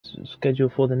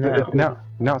scheduled for the now.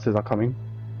 Now it says I'm coming.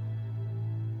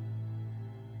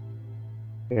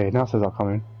 Yeah, now it says I'm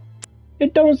coming.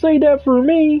 It don't say that for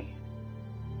me.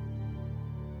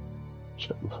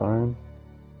 Check my phone.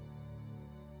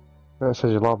 It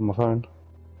says you're live on my phone.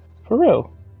 For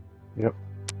real? Yep.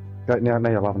 Now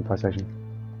you're live on PlayStation.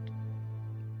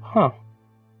 Huh.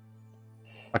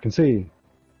 I can see you.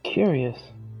 Curious.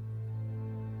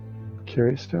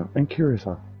 Curious still? And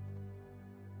curiouser.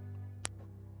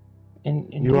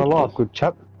 You are live, good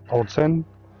chap. Old Sen.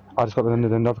 I just got the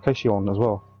notification on as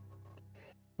well.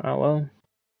 Oh well.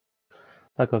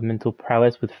 Lack of mental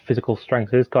prowess with physical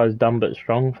strength. This guy's dumb but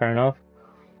strong, fair enough.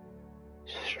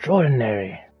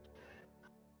 Extraordinary.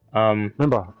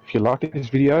 Remember, if you liked this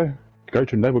video, go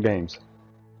to Noble Games.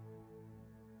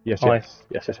 Yes.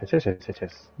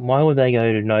 Why would they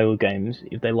go to Noble Games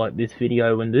if they like this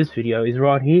video when this video is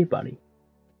right here, buddy?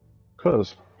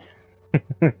 Cause.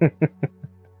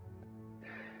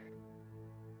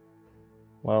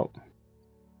 Well,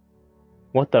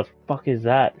 what the fuck is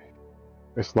that?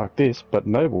 It's like this, but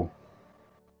Noble.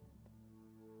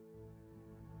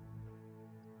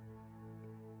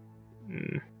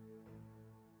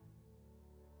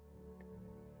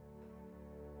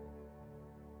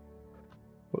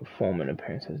 What form and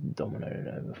appearance has dominated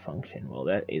over function? Well,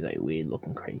 that is a weird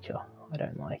looking creature. I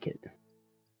don't like it.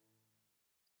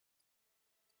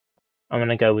 I'm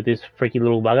gonna go with this freaky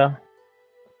little bugger.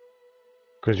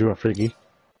 Because you are freaky.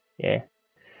 Yeah.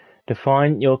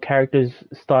 Define your character's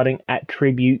starting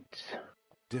attributes.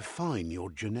 Define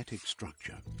your genetic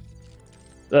structure.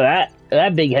 Look at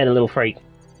that big-headed little freak.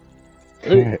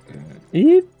 Yep.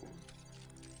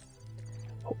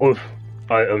 Oof.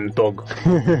 I am dog.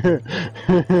 I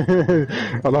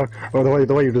like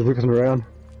the way you're just looking around.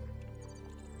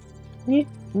 Yeah.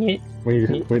 When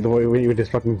you were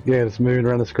just fucking just moving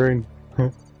around the screen.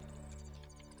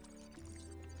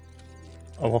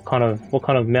 Oh, what kind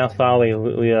of mouse are we?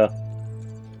 We're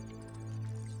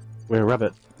a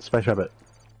rabbit, space rabbit.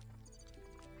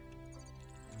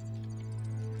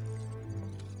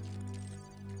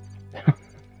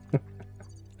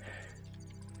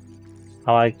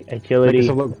 I like agility.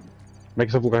 Make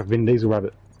yourself look like Vin Diesel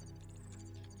rabbit.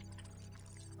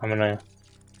 I'm going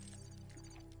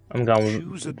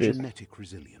Choose with a this. Genetic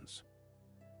resilience.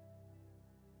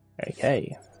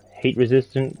 Okay, heat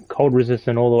resistant, cold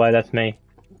resistant, all the way. That's me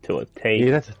to a T.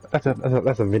 Yeah,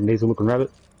 that's a Vin Diesel looking rabbit.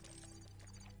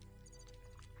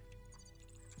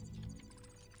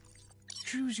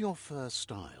 Choose your first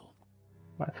style.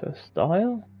 My first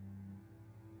style?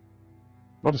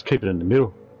 I'll just keep it in the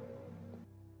middle.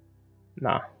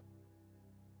 Nah.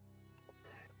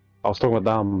 I was talking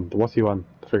about what's the one?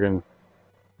 Friggin'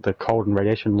 the cold and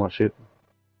radiation and that shit.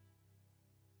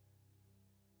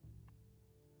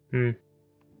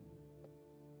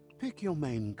 Pick your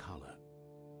main color.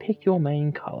 Pick your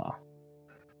main color.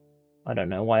 I don't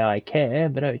know why I care,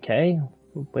 but okay.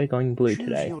 We're going blue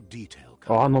today. Your detail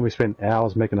color. Oh, I normally spend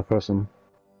hours making a person.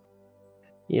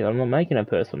 Yeah, I'm not making a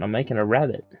person. I'm making a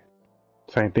rabbit.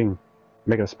 Same thing.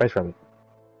 Making a space rabbit.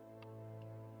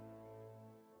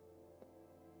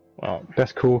 Well,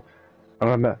 that's cool.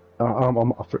 What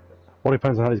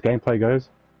depends on how this gameplay goes.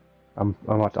 I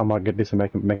might get this and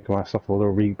make myself a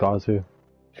little read guys here.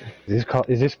 Is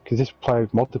this play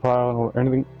multiplayer or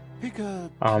anything?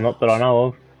 Not that I know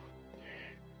of.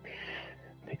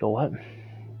 Pick a what?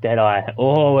 Deadeye.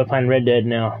 Oh, we're playing Red Dead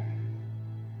now.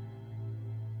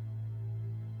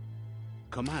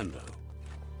 Commando.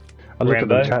 I looked at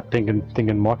the chat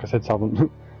thinking Micah said something.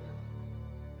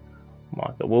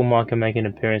 Micah. Will Micah make an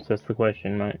appearance? That's the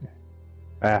question, mate.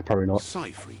 Probably not.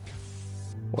 Psyfreak.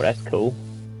 Well, that's cool.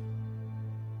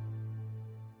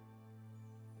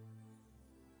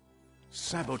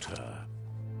 Saboteur.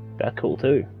 That's cool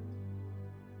too.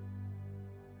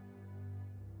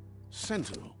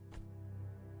 Sentinel.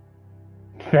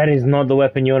 That is not the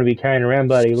weapon you want to be carrying around,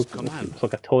 buddy. It looks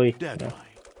like a toy. Deadeye.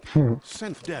 Yeah.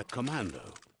 Dead Commando.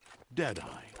 Deadeye.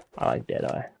 I like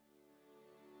Deadeye.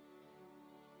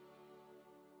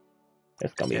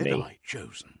 That's gonna be me. Deadeye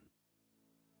chosen.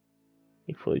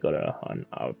 You fully got an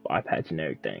iPad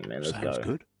generic thing, man. Let's go.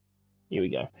 Good. Here we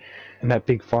go. And that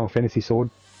big Final Fantasy sword.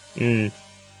 To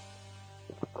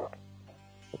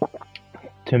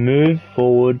move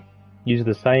forward, use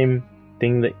the same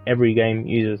thing that every game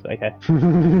uses. Okay.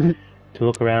 To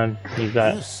look around, use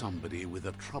that. Here's somebody with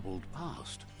a troubled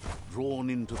past, drawn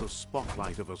into the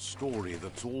spotlight of a story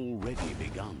that's already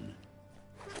begun.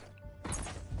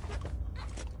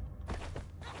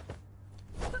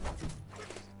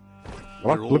 I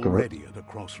like the look of it. At a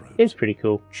it's pretty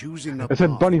cool. Choosing a it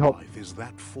said bunny hop. is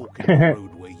that fork in the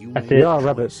road where you That's it. Yeah,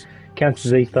 rabbit. Counts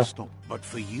as Easter. But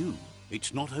for you,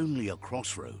 it's not only a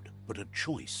crossroad, but a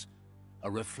choice. A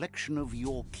reflection of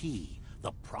your key,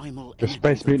 the primal The energy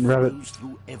space that mutant rabbit. flows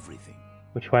through everything.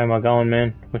 Which way am I going,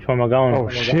 man? Which way am I going? Oh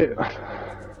shit.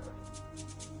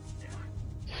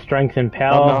 Strength and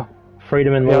power,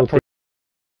 freedom and loyalty.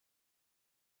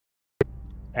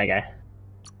 Okay.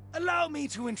 Allow me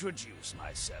to introduce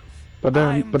myself. But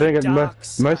then again,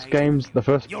 most games, the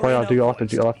first play I do, I have to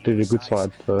do the good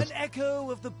side first. An echo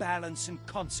of the balance and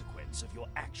consequence of your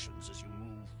actions as you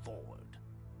move forward.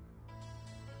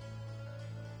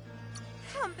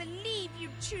 Can't believe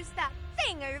you'd choose that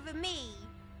thing over me.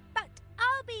 But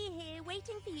I'll be here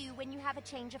waiting for you when you have a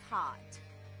change of heart.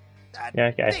 That Yeah,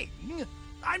 okay. thing?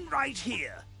 I'm right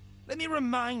here. Let me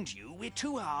remind you, we're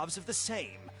two halves of the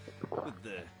same. With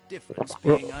the difference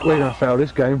being We're gonna fail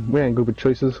this game. We ain't good with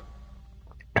choices.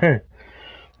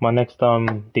 My next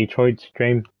Detroit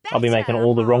stream, I'll be making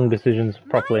all the wrong decisions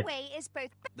properly. My way is both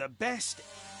the best.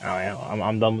 Oh yeah,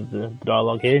 I'm done with the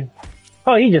dialogue here.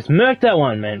 Oh, he just murked that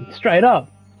one, man. Straight up.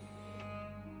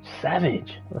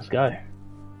 Savage. Let's go.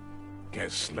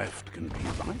 Guess left can be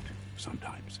right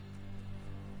sometimes.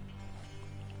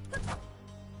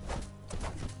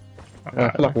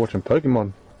 I feel like watching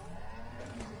Pokemon.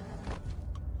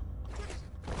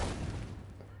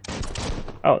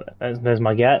 Oh, there's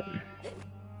my gat.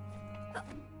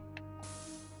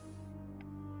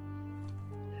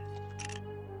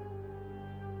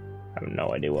 I have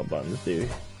no idea what buttons do.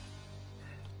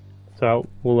 So,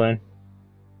 we'll learn.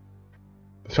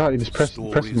 That's right, you just press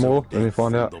more and you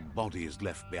find out. The body is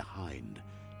left behind.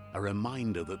 A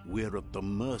reminder that we're at the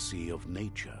mercy of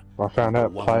nature. I found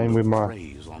out playing with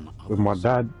my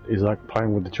dad is like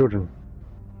playing with the children.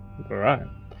 Alright.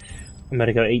 I'm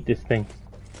gonna go eat this thing.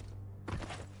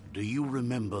 Do you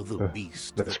remember the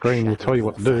beast? That screen will tell you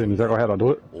what to do and exactly how to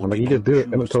do it. Or I'm like, you did just do it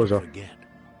and it choose tells to you. forget?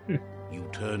 You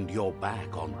turned your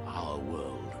back on our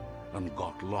world and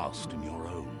got lost in your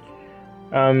own.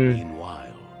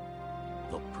 Meanwhile,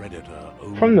 the predator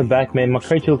From the back, man, my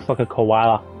creature looks like a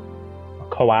koala. A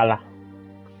koala.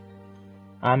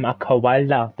 I'm a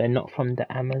koala. They're not from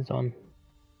the Amazon.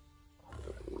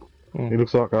 He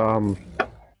looks like a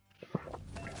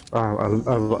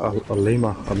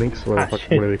lemur, a lynx, whatever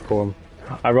they call him.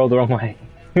 I rolled the wrong way.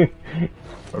 A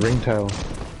ringtail.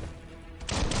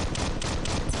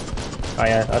 Oh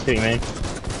yeah, I see what you mean.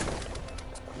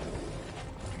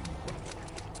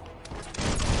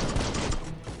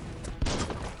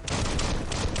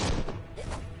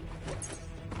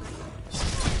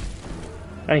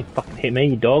 Don't fucking hit me,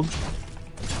 you dog.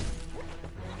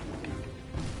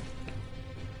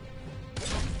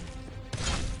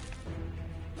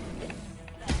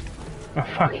 Oh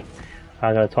fuck.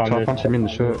 I gotta time Try to this. punch him in the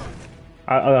shirt.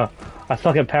 I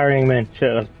suck at parrying, man.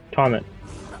 Shit, let's time it.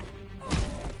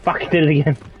 Fuck, did it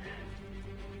again.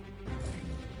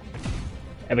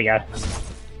 There we go.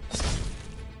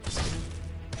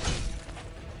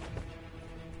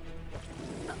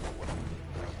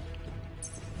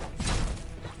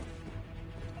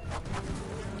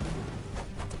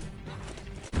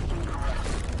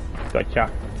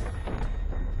 Gotcha.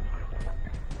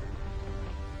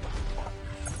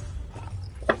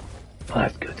 Oh,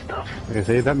 that's good stuff. Like I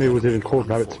say, that movie was even called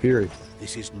Rabbit's Fury.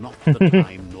 This is not the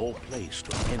time nor place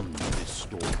to end this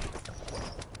story.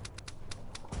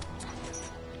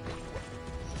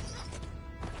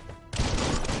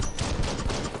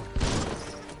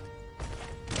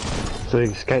 So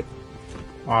you escape.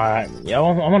 Alright, yeah,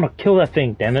 I'm gonna kill that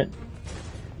thing, damn it.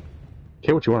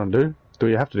 Care what you want to do. Do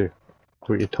what you have to do. Do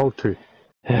what you're told to.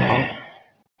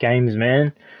 Games,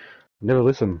 man. Never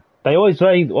listen. They always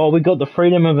say, well, we got the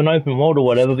freedom of an open world or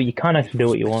whatever, but you can't actually do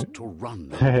what you want. To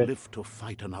run and live to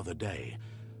fight another day.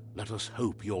 Let us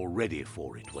hope you're ready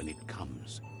for it when it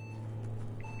comes.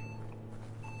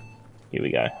 Here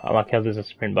we go. I like how there's a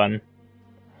sprint button.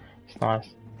 It's nice.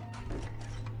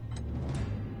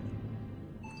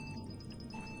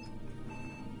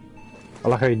 I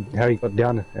like how he got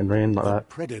down and ran like that.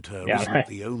 Predator Yeah, isn't right.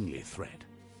 the only threat.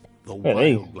 The Yeah,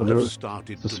 they- wildlife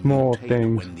started the to small mutate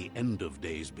things. when the end of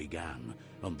days began,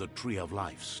 and the tree of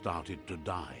life started to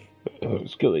die.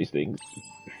 Let's kill these things.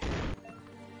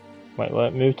 Wait,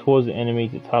 what? Move towards the enemy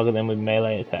to target them with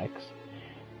melee attacks.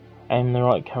 Aim the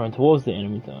right camera towards the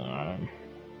enemy to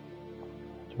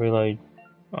reload.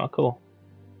 Oh, cool.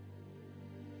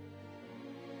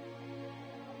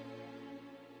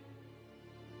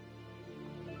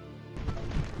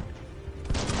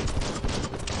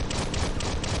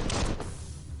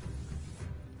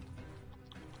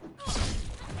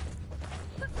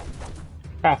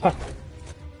 Ah, fuck.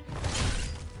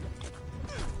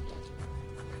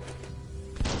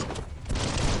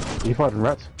 You fighting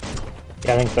rats?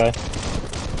 Yeah, I think so.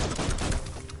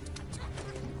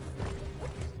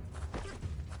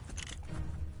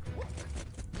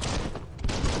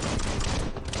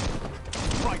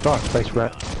 Oh, space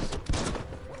rat.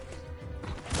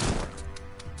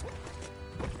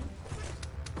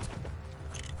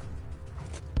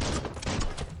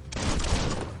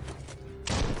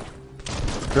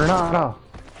 Granada!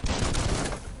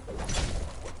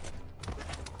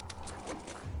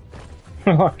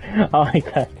 I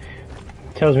like that.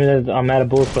 Tells me that I'm out of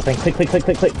bullets, but I think click, click,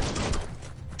 click, click, click.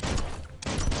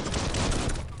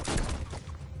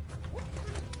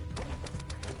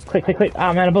 Click, click, click. Ah,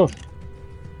 I'm out of bullets.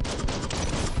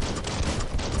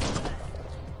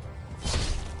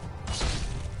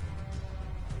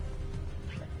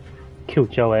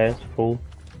 Killed your ass, fool.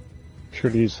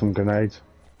 Should use some grenades.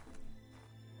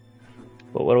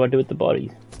 But what do I do with the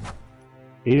bodies?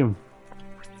 Eat them.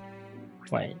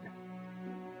 Wait.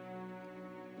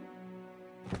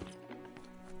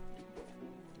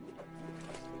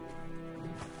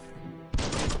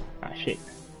 Ah, shit.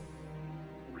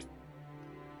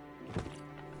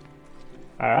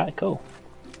 Alright, cool.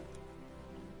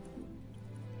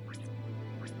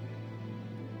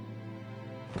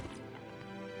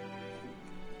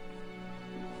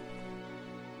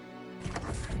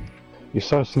 You're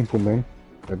so simple, man.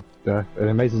 It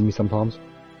amazes me sometimes.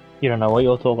 You don't know what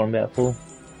you're talking about, fool.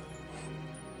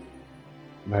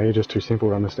 No, you're just too simple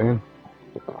to understand.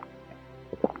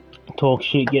 Talk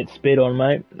shit, get spit on,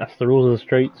 mate. That's the rules of the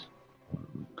streets.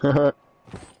 The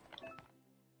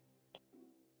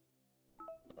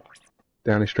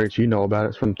only streets you know about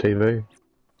it's from TV.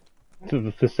 To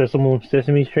the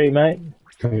Sesame Street, mate.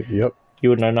 Yep. You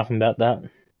would know nothing about that.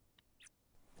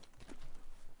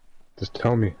 Just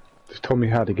tell me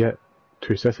how to get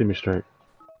to Sesame Street.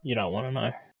 You don't want to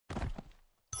know.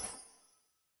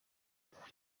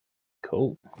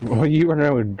 Cool. Well, you run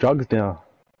around with drugs now.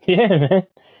 Yeah, man.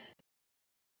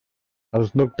 I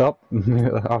was looked up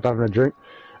after having a drink,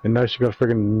 and now she got a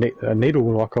friggin'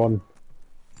 needle lock on.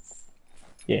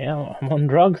 Yeah, I'm on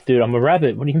drugs, dude. I'm a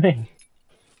rabbit. What do you mean?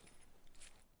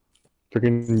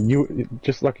 Friggin' you,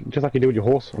 just like you do with your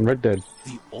horse on Red Dead.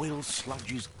 The oil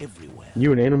sludges everywhere.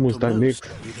 You and animals don't mix. It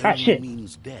Ah, only shit.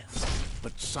 means death,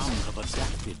 but some have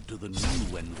adapted to the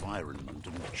new environment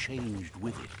and changed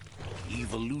with it.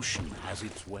 Evolution has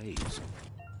its ways.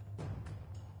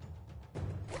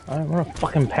 I don't want to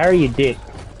fucking parry you, dick.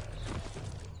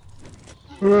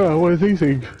 What does he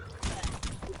think?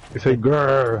 He said,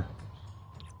 grrr.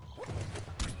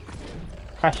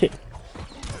 Ah, shit.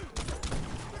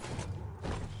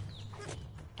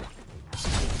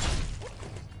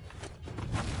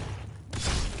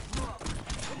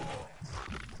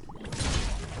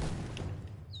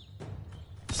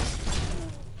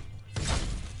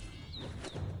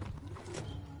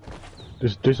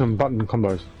 Just do some button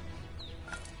combos.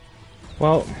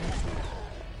 Well,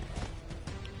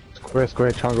 Square,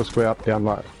 square, triangle, square, up, down,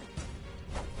 right.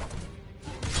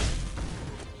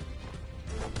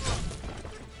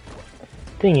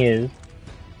 thing is...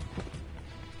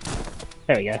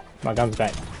 There we go. My gun's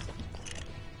back.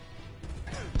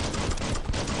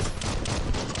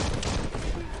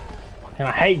 And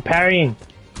I hate parrying.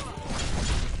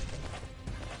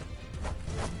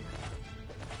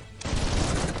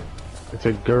 It's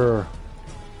a grrr.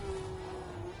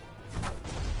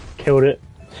 Killed it.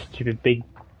 Stupid big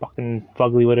fucking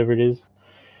fugly whatever it is.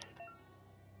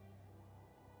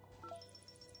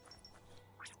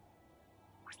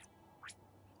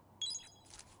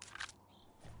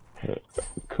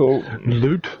 Cool.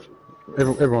 Loot.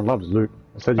 Everyone loves loot.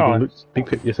 I said you can loot big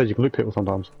pit. You said you can loot people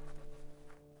sometimes.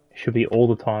 Should be all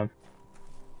the time.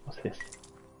 What's this?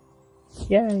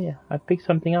 Yeah, I picked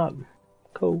something up.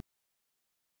 Cool.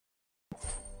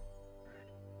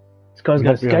 This guy's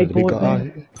got a skateboard,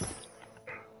 man.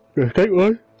 A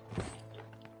skateboard?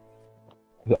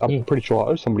 I'm pretty sure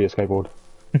I owe somebody a skateboard.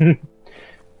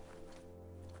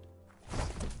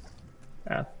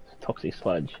 Ah, toxic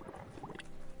sludge.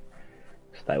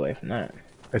 Stay away from that.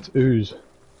 It's ooze.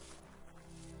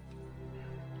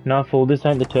 No, fool, this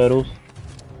ain't the turtles.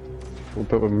 We'll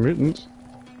put with mutants.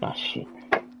 Ah, shit.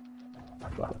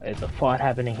 There's a fight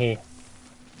happening here.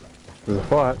 There's a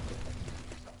fight.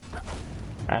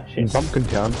 Ah, In shit. Bumpkin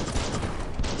Town.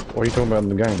 What are you talking about in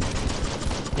the game?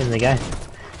 In the game.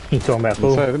 You talking about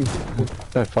fool?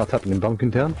 No fights happen in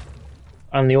Bumpkin Town.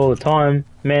 Only all the time.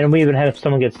 Man, we even had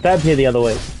someone get stabbed here the other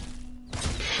week.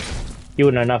 You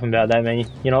wouldn't know nothing about that, man.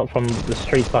 You're not from the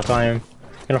streets like I am.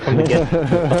 You're not from the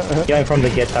ghetto. You ain't from the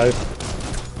ghetto.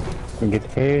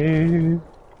 Ghetto.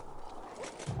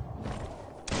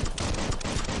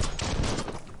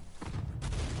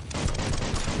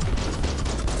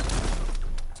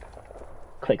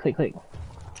 click, click, click.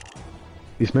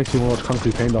 This makes me want to watch Kung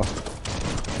Fu Panda.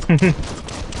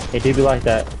 It do be like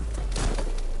that.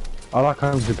 I like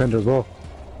Kung Fu Panda as well.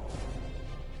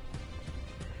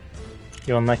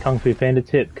 You're on my Kung Fu Panda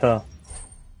tip, car.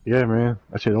 Yeah, man.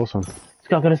 That shit's awesome. This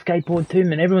guy got a skateboard too,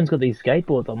 man. Everyone's got these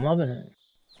skateboards. I'm loving it.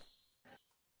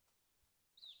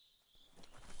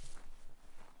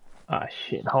 Ah,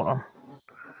 shit. Hold on.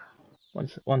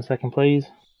 One second, please.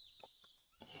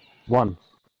 One.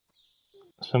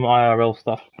 Some IRL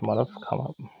stuff might have come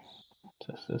up.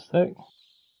 Just a sec.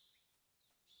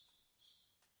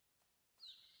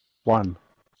 One.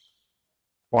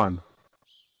 One.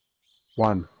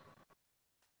 One.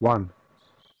 One.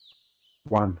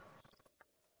 One.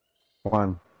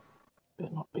 One.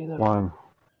 Better not be that. One.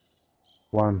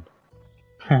 One.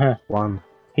 One.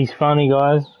 He's funny,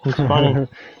 guys. He's funny.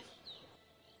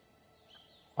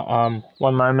 1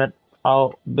 moment.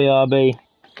 Oh, BRB.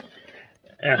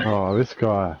 Oh, this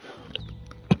guy.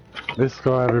 This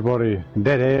guy, everybody.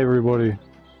 Dead air, everybody.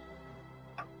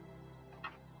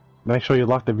 Make sure you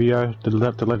like the video to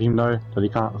let him know that he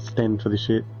can't stand for this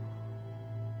shit.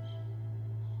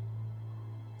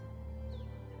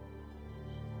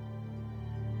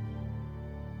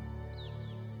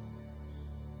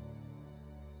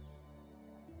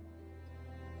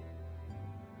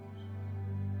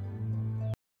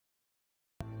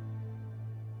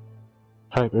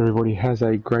 Hope everybody has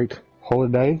a great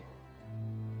holiday.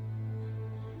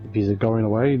 If you're going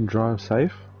away, drive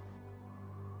safe.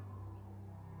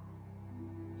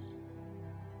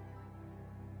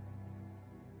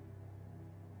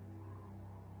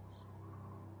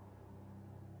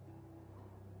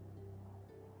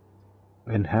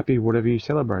 And happy whatever you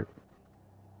celebrate.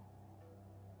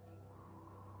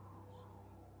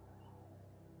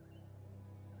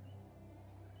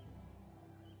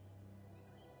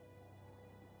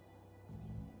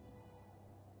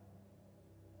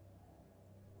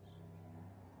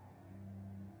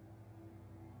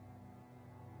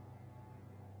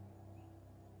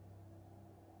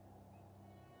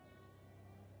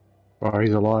 Oh,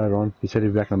 he's a liar, Ron. He said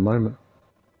he'd be back in a moment.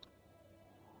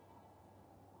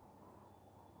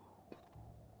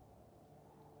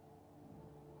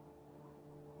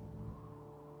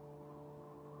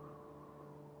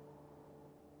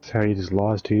 That's how he just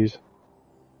lies to you.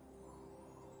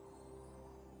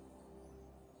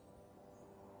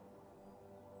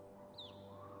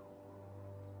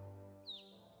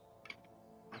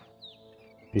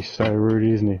 He's so rude,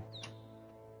 isn't he?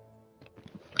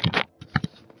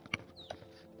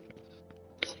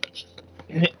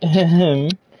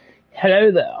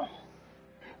 Hello there.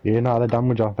 Yeah, no, they're done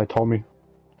with you. They told me.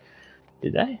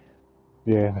 Did they?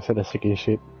 Yeah, they said they're sick of your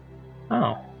shit.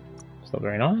 Oh, it's not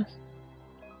very nice.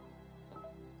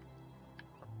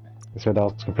 They said I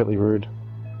was completely rude.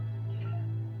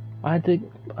 I had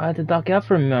to duck out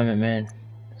for a moment, man.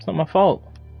 It's not my fault.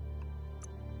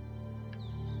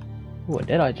 Ooh, a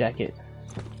Deadeye jacket.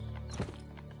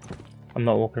 I'm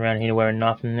not walking around here wearing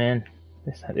nothing, man.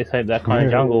 This ain't that kind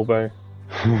of jungle, bro.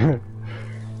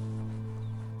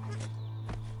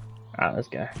 Alright, let's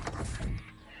go.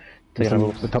 Take a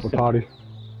little the top of party.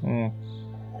 Mm.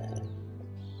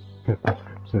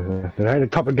 It ain't a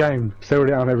top of game. Settle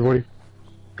down, everybody.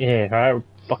 Yeah, alright,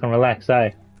 fucking relax,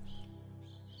 eh?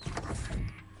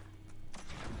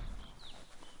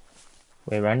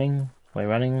 We're running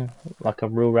like a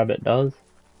real rabbit does.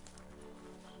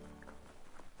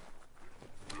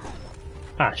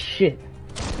 Ah, shit.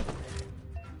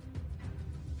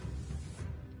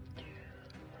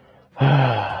 Fuck,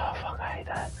 I hate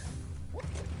that.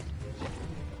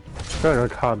 Go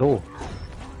to car door.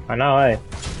 I know, eh?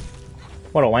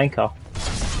 What a wanker.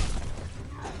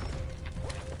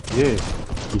 Yeah,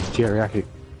 he's geriatric.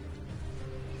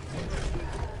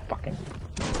 Fucking.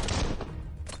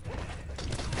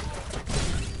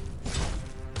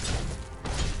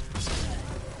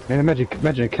 Man, imagine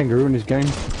a kangaroo in this game.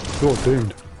 You're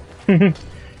doomed.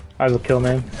 Overkill,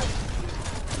 man.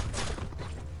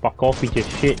 Fuck off, you just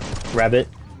shit, rabbit.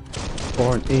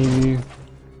 Or an emu.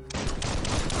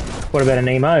 What about an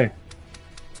emo?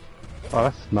 Oh,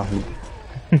 that's nothing.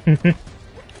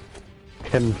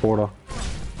 Cannon fodder.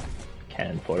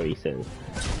 Cannon fodder, he says.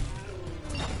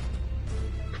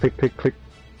 Click, click, click.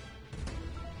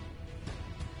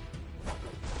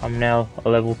 I'm now a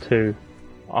level 2.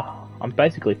 Oh, I'm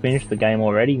basically finished the game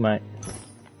already, mate.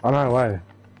 I know, way.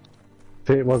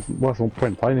 See, it wasn't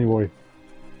point playing anymore.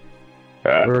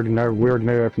 We already know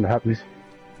everything that happens.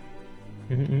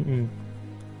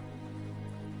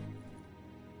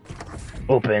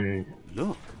 Open.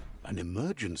 Look, an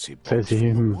emergency box Says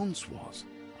him. once was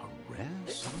a rare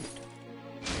sight.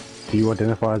 Do you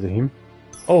identify as a him?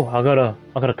 Oh, I got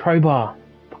a crowbar.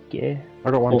 Fuck yeah.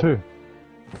 I got one too.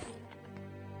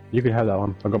 You can have that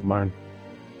one. I got mine.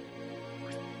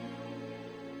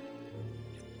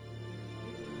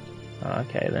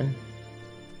 Okay then.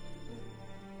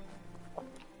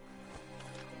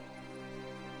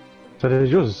 So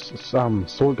does yours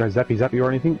sword go zappy zappy or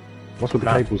anything? What's with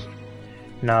the cables?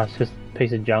 No, it's just a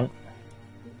piece of junk.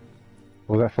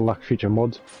 Was that for like future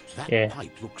mods? That Yeah.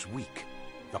 pipe looks weak.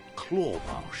 The claw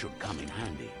bar should come in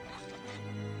handy.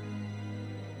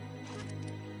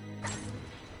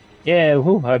 Yeah,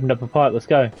 whew, I opened up a pipe, let's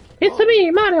go. It's me,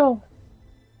 Mario!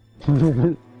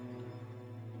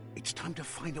 It's time to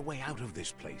find a way out of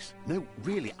this place. No,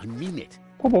 really, I mean it.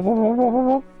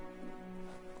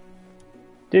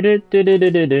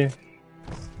 Do.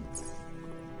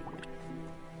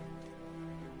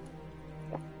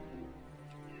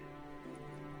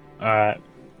 Alright,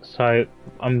 so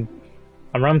I'm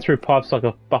running through pipes like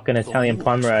a fucking Italian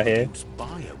plumber out here.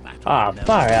 Biomutant Ah,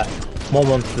 far out. More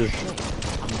monsters.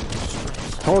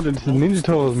 Told you, it's the Ninja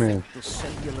Turtles, man. The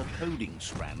cellular coding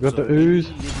strands Got the of ooze,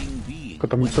 any living being got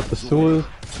the when sewers.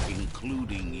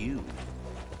 including you.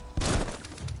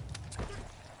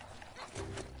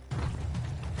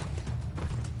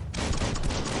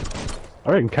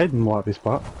 I reckon Caden might like this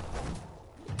part.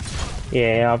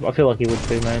 Yeah, I feel like he would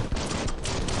too, man.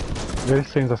 Yeah, this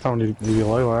seems like something to be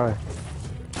low, eh?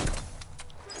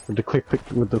 With the click,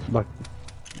 with the like,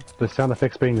 the sound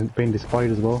effects being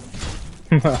displayed as well.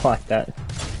 I like that.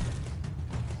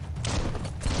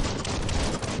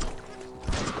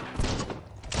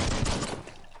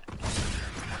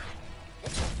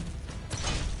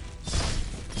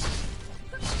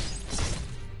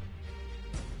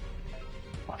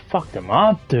 I fucked him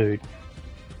up, dude.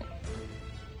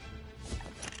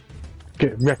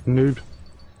 Get wrecked, noob.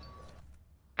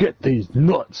 Get these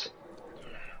nuts.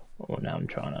 Well, now I'm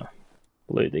trying to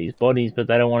loot these bodies, but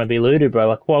they don't want to be looted, bro.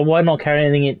 Like, why not carry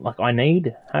anything in, like I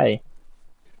need? Hey.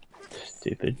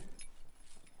 Stupid.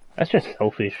 That's just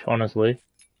selfish, honestly.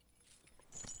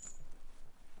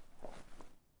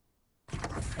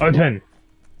 Open!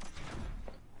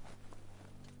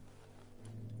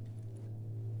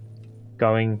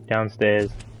 Going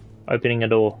downstairs. Opening a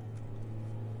door.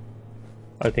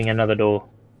 Opening another door.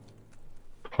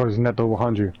 Closing that door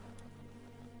behind you.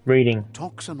 Reading.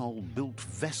 Toxanol built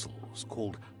vessels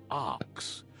called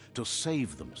arks to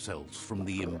save themselves from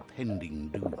the impending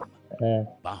doom.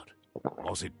 But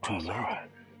was it too late?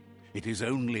 It is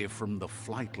only from the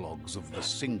flight logs of the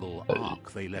single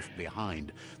ark they left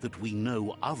behind that we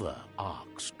know other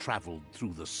arks traveled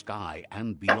through the sky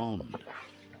and beyond.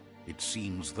 It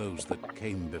seems those that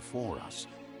came before us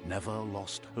never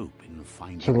lost hope in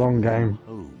finding It's a long game.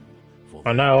 home for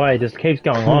Oh no way, it just keeps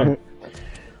going on.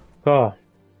 God,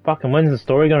 fucking when's the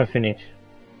story gonna finish?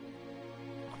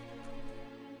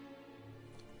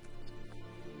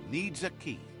 needs a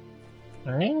key.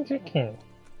 Intricate.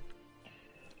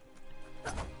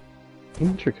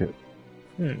 Intricate.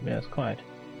 Yeah, it's quite.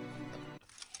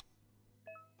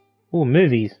 Ooh,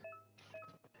 movies.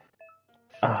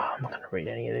 Ah, I'm not gonna read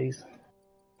any of these.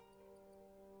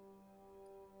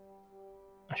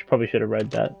 Probably should have read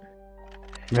that.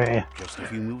 Yeah. Just a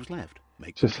few moves left.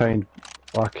 Make Just saying,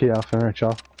 IKEA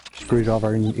furniture,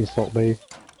 screwdriver in slot B.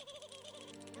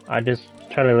 I just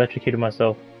tried to electrocute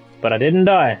myself, but I didn't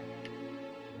die.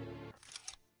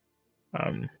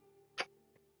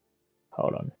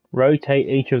 Hold on. Rotate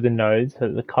each of the nodes so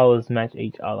that the colors match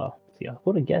each other. See, I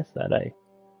would have guessed that, eh?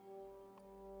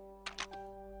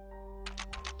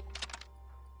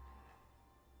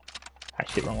 Ah,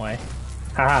 shit, wrong way.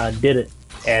 Haha, I did it,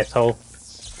 asshole.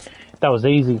 That was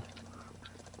easy.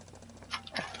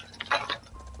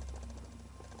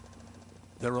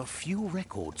 There are few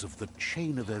records of the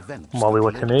chain of events. While we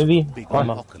watch the movie, I'm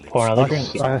gonna pour another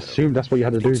drink. I assumed that's what you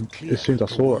had to do as soon as I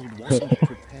saw it.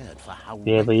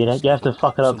 Yeah, but you have to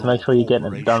fuck it up to make sure you're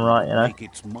getting it done right, you know? Make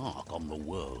its mark on the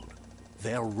world.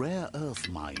 Their rare earth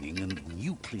mining and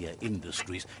nuclear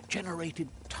industries generated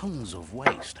tons of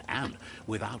waste, and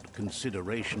without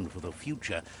consideration for the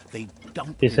future, they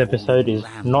dumped. This episode is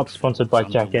not sponsored by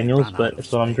Jack Daniels, but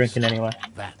it's what I'm drinking anyway.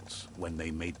 That's when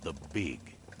they made the big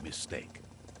mistake.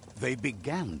 They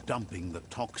began dumping the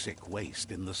toxic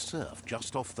waste in the surf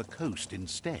just off the coast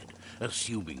instead,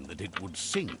 assuming that it would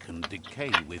sink and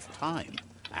decay with time.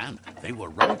 And they were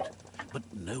right, but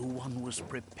no one was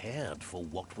prepared for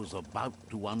what was about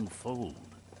to unfold.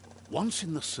 Once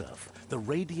in the surf, the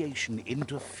radiation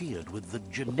interfered with the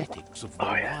genetics of the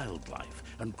wildlife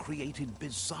and created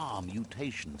bizarre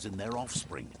mutations in their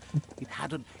offspring. It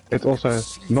had an It's also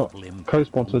not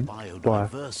co-sponsored by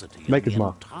biodiversity Maker's and the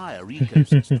Mark. entire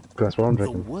ecosystem. That's what I'm The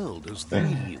drinking. world as they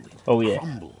knew it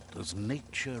crumbled as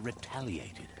nature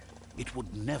retaliated. It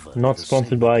would never Not be the sponsored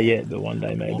same by again. yet, but one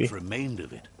day maybe. What remained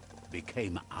of it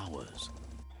became ours.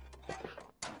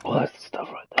 Oh, that's the stuff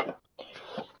right there.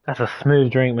 That's a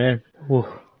smooth drink, man. Ooh,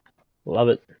 love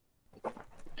it.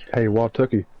 Hey, Wild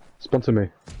Turkey, sponsor me.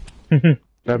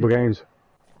 Global Games.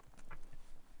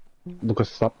 Look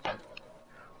us up.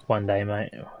 One day, mate.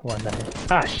 One day.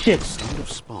 Ah, shit! The sound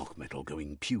of spark metal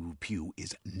going pew pew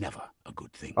is never a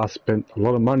good thing. I spent a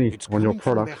lot of money It's on your coming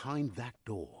from product. behind that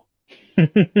door.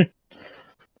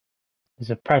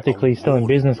 It's practically still in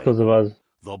business because of us.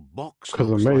 The box 'Cause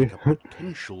of looks me. like a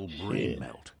potential brain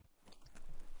melt.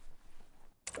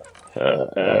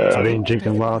 I've been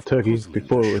drinking Wild Turkey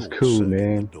before it was cool,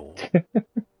 man.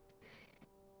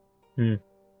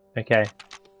 Okay.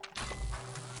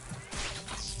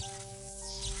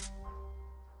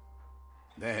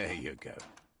 There you go.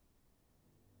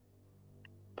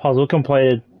 Puzzle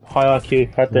completed. High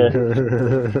IQ right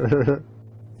there.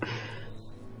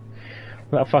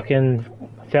 That fucking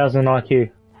 1000 IQ.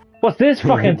 What's this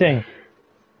fucking thing?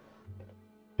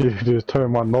 You just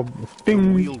turn my knob. The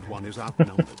Ding! wheeled one is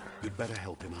outnumbered. You'd better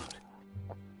help him out.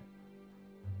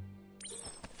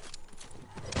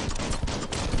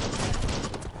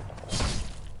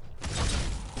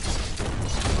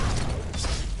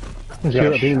 Shoot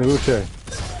that thing in the wheelchair.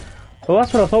 Well,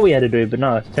 that's what I thought we had to do, but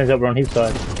no, it turns out we're on his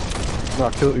side. No,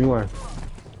 kill it anyway.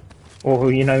 Oh,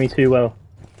 you know me too well.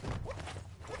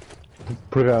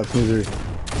 Put it out of its misery.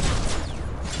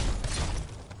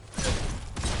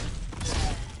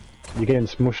 You're getting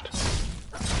smushed.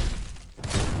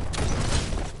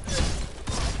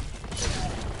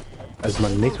 As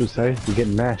my niece would say, you're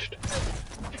getting mashed.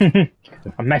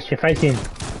 I mashed your face in.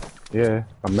 Yeah,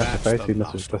 I mashed That's her face the in,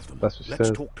 last that's of them. what she Let's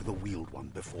says. talk to the wheeled one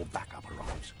before backup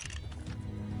arrives.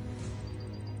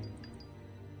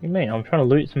 What do you mean? I'm trying to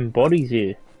loot some bodies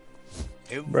here.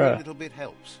 Every Bruh. little bit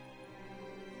helps.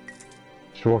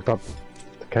 She walked up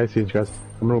to Casey and she goes,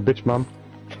 I'm a little bitch, mum.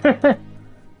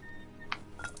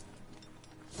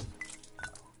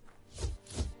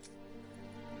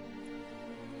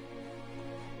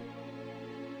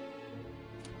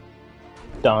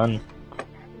 Done.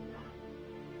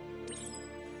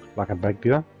 Like a baked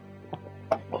dinner.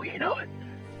 Oh, you know it.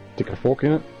 Stick a fork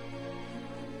in it.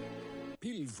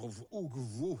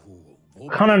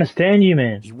 Can't understand you,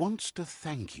 man. He wants to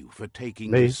thank you for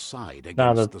taking Me? his side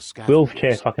Nah, against the the scavengers.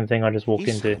 wheelchair fucking thing I just walked He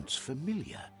into. sounds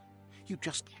familiar. You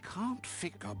just can't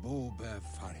figure.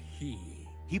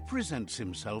 He presents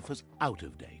himself as out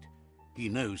of date. He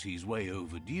knows he's way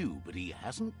overdue, but he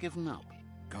hasn't given up.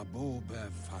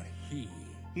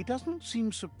 He doesn't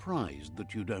seem surprised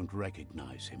that you don't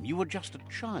recognize him. You were just a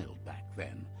child back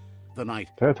then. The night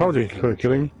I told you, everything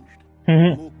kill him.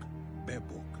 changed.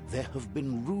 There have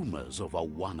been rumors of a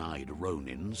one-eyed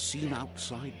Ronin seen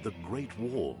outside the Great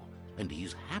Wall, and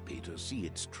he's happy to see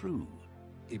it's true.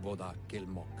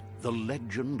 The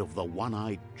legend of the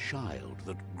one-eyed child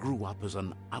that grew up as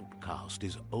an outcast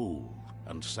is old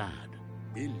and sad.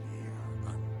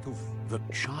 The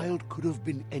child could have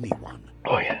been anyone.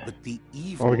 Oh, yeah. But the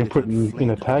evil Or we can it put had in a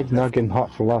flamed tag, had now left getting him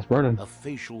hot for last burning. a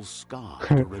facial scar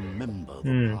to remember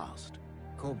the past.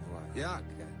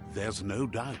 There's no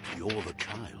doubt you're the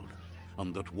child,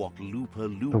 and that what Lupa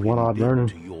Lupin one-eyed did Ronin.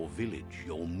 to your village,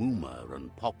 your Muma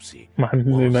and Popsy, My was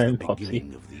Muma the and Popsy.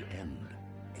 beginning of the end.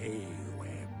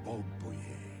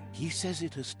 He says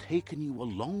it has taken you a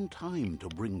long time to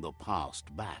bring the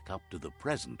past back up to the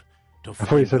present, to I thought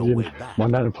you find said your you, way back. my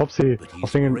dad and Popsy. But I he's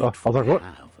was thinking, I was grateful like, you what?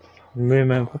 have.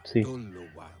 Moon and Popsy.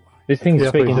 This thing's Yeah,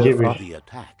 speaking please, gibberish. The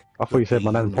attack, I thought you said the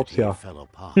my dad and unity Popsy are. fell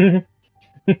apart.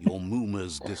 Your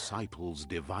Muma's disciples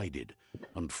divided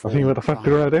and I think what the fuck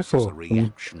did I there tribes as for? a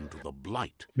reaction to the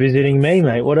blight Visiting that me,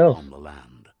 fell mate. What else? on the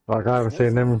land. Like, I haven't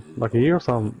seen them like a year or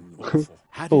something.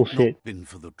 Had it Bullshit. not been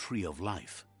for the Tree of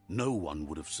Life, no one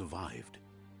would have survived.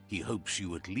 He hopes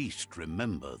you at least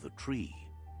remember the tree.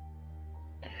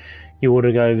 You ought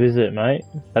to go visit, mate.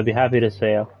 I'd be happy to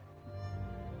see you.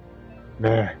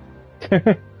 Nah.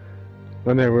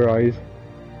 I know where I is.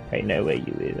 I know where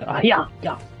you is. Ah, yeah,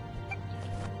 yeah.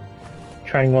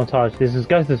 Training montage. This is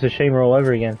Ghost of Tsushima all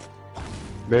over again.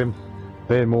 They're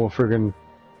more friggin'.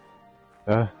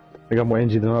 They got more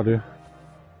energy than I do.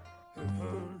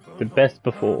 The best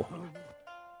before.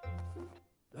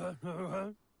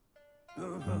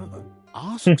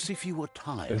 Asks if you were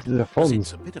tired, This is a as fun.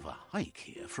 it's a bit of a hike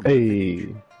here from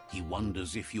Hey. He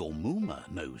wonders if your Mooma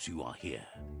knows you are here.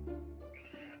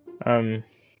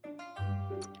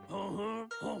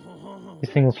 This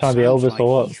thing was trying to be Sounds Elvis like or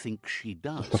what? he thinks she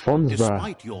does. the Fonz, bro.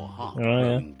 Despite your heart Oh, yeah.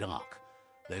 growing dark,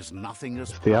 there's nothing as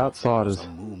It's the powerful outsiders. as a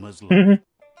Mooma's love.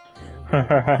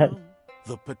 Alright.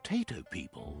 The potato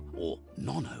people, or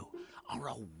Nono, are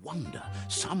a wonder,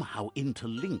 somehow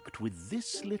interlinked with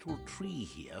this little tree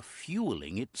here,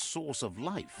 fueling its source of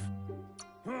life.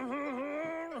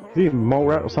 Is he a mole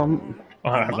rat or something?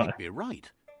 I You don't know. might be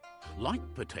right. Like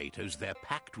potatoes, they're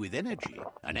packed with energy,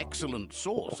 an excellent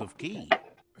source of ki.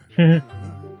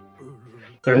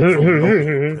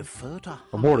 Prefer to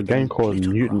I bought a hide game in called glitter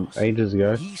Mutant grass. ages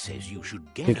ago. He says you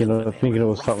should get Thinking over it there and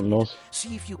was something rough it. else.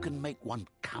 See if you can make one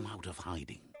come out of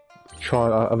hiding.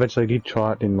 I eventually did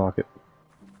try it, didn't like it.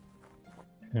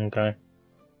 Okay.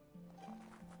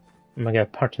 I'm gonna go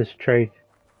punch this tree.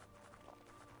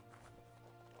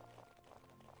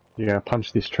 You gotta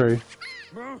punch this tree.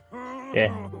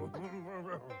 Yeah.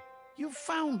 You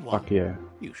found one. Fuck yeah.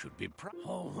 You should be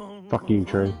proud. Fuck you,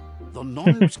 tree. The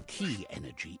Nono's ki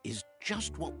energy is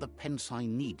just what the Pensai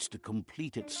needs to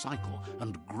complete its cycle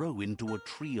and grow into a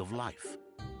tree of life.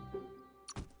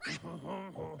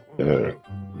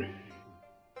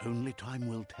 Only time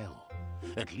will tell.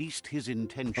 At least his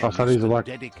intention Oh, so is these are to like-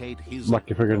 dedicate his Like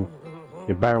your friggin'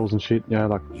 your barrels and shit, you know,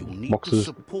 like You'll need boxes. to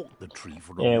support the tree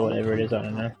for a Yeah, long whatever it time is, I to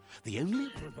don't come. know. The only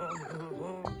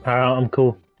Alright, I'm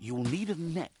cool. You'll need a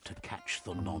net to catch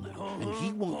the Nono, and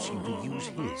he wants you to use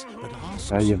his, but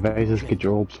asks Your you vases, get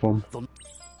your orbs from.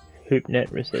 Hoop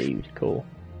net received. Cool.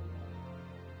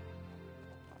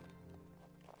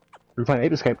 We're playing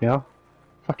Ape Escape now.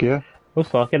 Fuck yeah.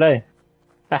 Looks like it, eh?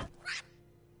 Ah.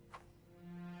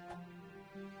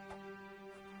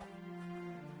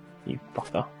 You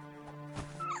fucker.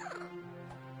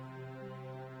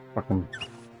 Fucking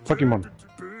Pokemon.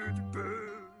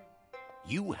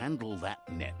 You handle that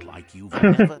net like you've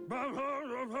never.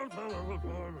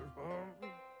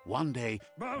 One day,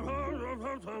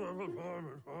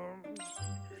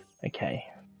 Okay.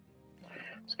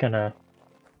 Just gonna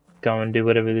go and do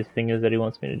whatever this thing is that he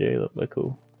wants me to do. Look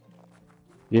cool.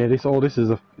 Yeah, this is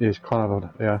kind of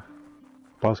a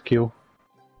buzzkill.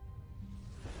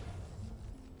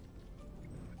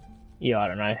 Yeah, I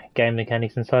don't know. Game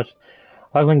mechanics and such.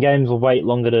 I like when games will wait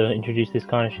longer to introduce this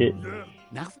kind of shit.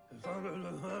 nothing.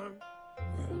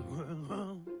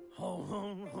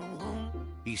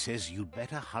 He says you'd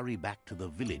better hurry back to the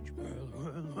village.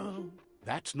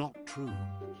 That's not true.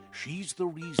 She's the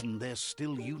reason there's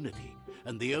still unity,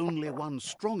 and the only one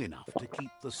strong enough to keep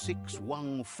the 6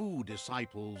 Wang Fu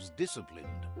disciples disciplined.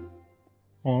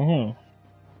 Mm-hmm.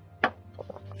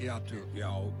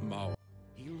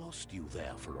 He lost you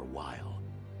there for a while,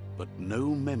 but no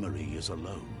memory is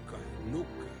alone.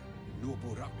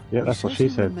 Yeah, that's what says she he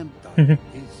said.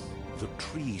 The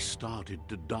tree started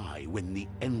to die when the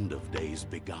end of days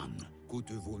begun.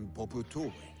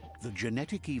 The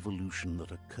genetic evolution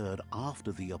that occurred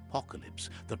after the apocalypse,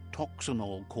 the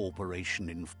Toxinol Corporation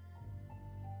in...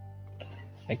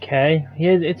 Okay.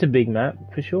 Yeah, it's a big map,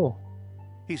 for sure.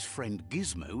 His friend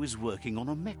Gizmo is working on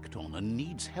a Mekton and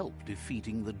needs help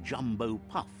defeating the Jumbo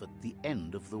Puff at the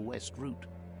end of the West Route.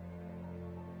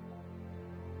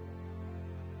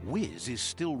 Wiz is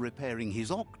still repairing his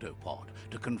octopod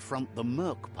to confront the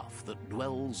Merc Puff that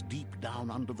dwells deep down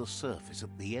under the surface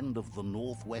at the end of the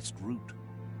Northwest Route.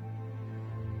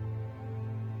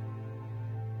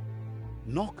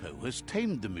 Noko has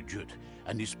tamed the Midget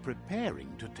and is preparing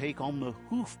to take on the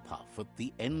Hoof Puff at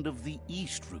the end of the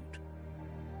East Route.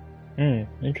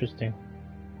 Interesting.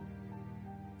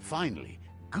 Finally,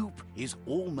 Goop is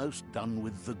almost done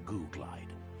with the Goo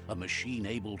Glide, a machine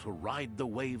able to ride the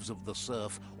waves of the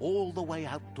surf all the way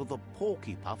out to the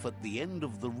Porky Puff at the end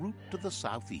of the route to the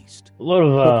southeast. A lot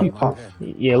of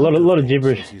yeah, a lot of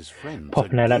gibberish His friends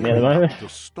popping are out at me at the gearing up moment. to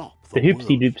stop The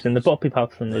hoopsie doops and the boppy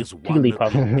puffs and the There's one tiggly at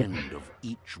puffs. the end of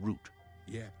each route.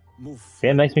 Yeah,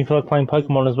 it makes me feel like playing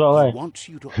Pokemon as well, He eh? wants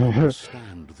you to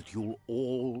understand that you'll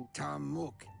all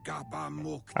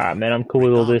Alright, man, I'm cool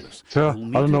with all this. So, I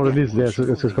You'll don't know what meet it is. Yeah, it's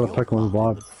again just got a your Pokemon part in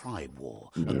vibe. the Tribe War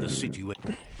and the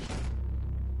situation.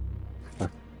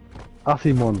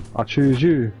 Asimon, I choose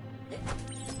you.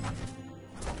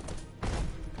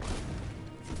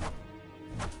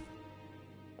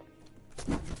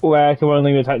 Wow, I can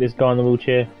only attack this guy in the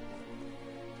wheelchair.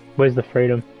 Where's the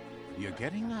freedom? You're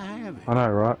getting the hang of it. I know,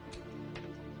 right?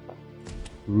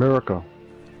 Miracle.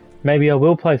 Maybe I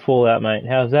will play Fallout, mate.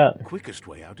 How's that? Quickest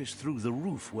way out is through the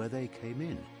roof where they came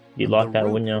in. You'd And like the that,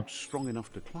 rope wouldn't you? looks strong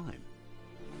enough to climb.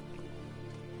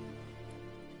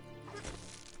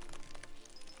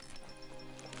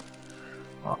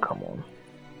 Oh, come on.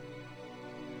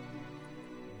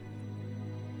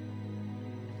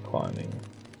 climbing.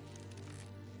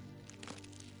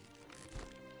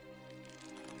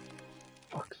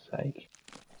 Fuck's sake.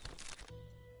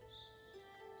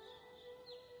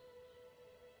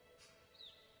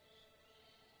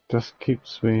 Just keep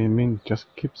swimming, just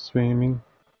keep swimming.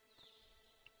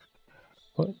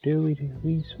 What do?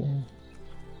 We swim.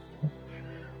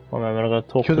 One moment, I gotta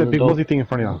talk Kill to that the big dog. mozzie thing in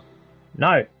front of you.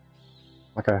 No!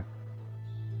 Okay.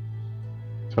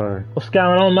 Sorry. What's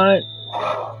going on, mate?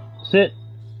 Sit.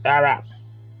 Alright.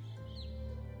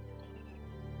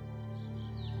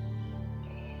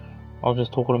 I was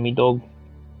just talking to me dog.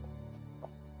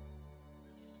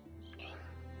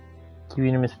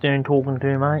 Giving him a stern talking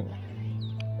to, mate.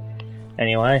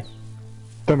 Anyway.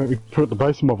 Don't make me put the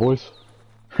bass in my voice.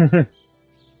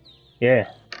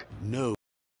 Yeah. No.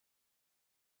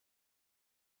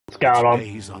 What's going on?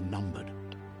 Days are numbered.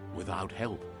 Without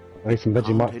help. At least some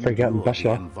Veggie might freak out and bash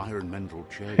you. Environmental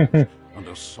change and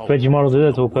assault Vegemite will do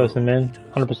that to a of the person, man.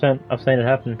 world 100%. I've seen it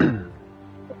happen.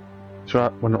 That's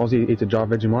right, when an Aussie eats a jar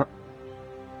of Vegemite,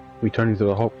 we turn into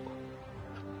the Hulk.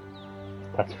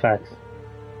 That's facts.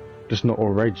 Just not all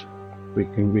rage. We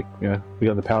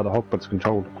got the power of the Hulk, but it's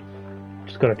controlled.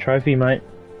 Just got a trophy, mate.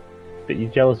 But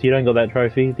you're jealous you don't got that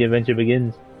trophy. The adventure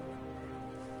begins.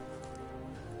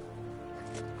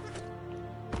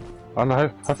 I don't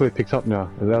know, hopefully it picks up now.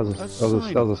 That was a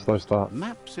slow start.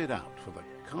 Maps it out for the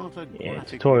Yeah,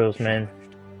 cartographic tutorials, man.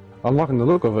 I'm liking the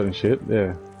look of it and shit,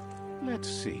 yeah. Let's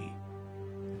see.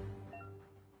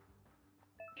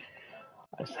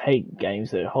 I just hate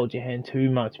games that hold your hand too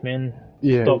much, man.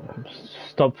 Yeah.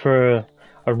 Stop for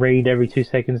a read every 2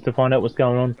 seconds to find out what's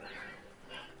going on.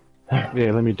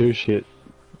 Yeah, let me do shit.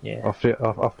 Yeah. I'll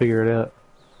figure it out.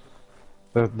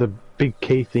 The big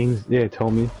key things, yeah,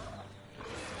 tell me.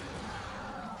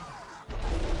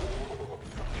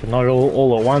 But not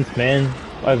all at once, man.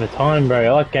 Over time, bro.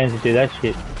 I like games that do that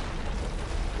shit.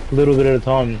 A little bit at a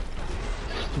time.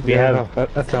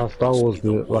 That's how Star Wars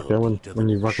do it. Like when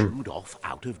you fucking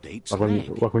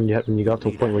like when you got to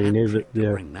a point where you needed it.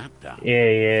 Yeah.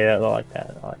 Yeah, I like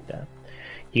that.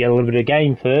 You get a little bit of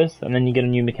game first, and then you get a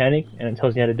new mechanic, and it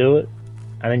tells you how to do it,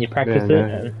 and then you practice it.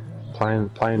 And Playing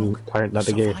that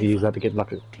to get, you use that to get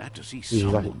like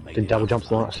the double jumps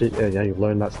and all that shit. Yeah, you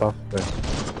learn that stuff. Yeah.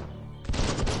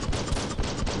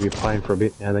 You're playing for a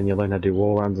bit, and then you learn how to do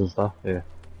wall runs and stuff. Yeah,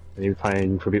 and you're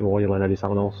playing for a bit more, you learn how to do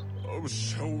something else.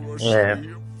 Yeah,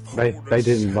 they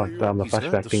did like the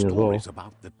flashback thing as well.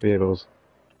 Yeah, it was.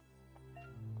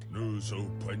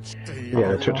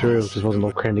 Yeah, the tutorials just wasn't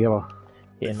all crammed together.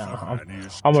 yeah, no,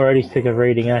 I'm already sick of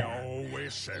reading.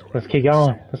 Let's keep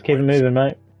going. Let's keep it moving,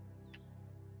 mate.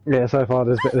 Yeah, so far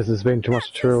there's been too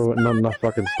much tutorial, not enough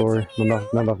fucking story,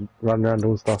 not enough running around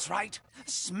doing stuff. That's right.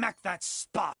 Smack that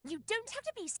spot. You don't have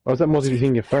to be. Why was that Mozzie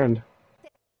thing your friend?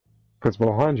 Because it's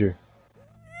behind you.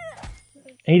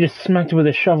 He just smacked it with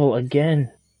a shovel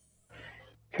again.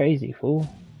 Crazy fool.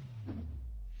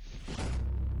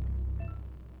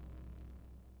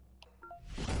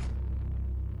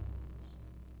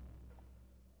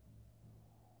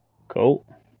 Cool.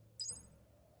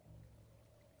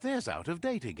 There's out of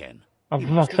date again. Oh, You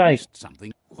for must fuck's have sake. missed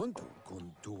something.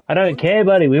 I don't care,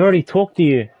 buddy. We already talked to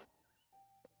you.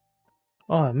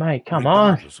 Oh, mate, come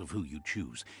on. Regardless of who you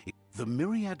choose, the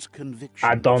Myriad's conviction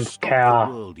I don't to stop care.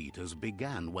 the World Eaters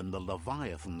began when the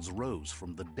Leviathans rose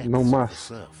from the depths No of the mas.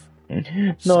 surf.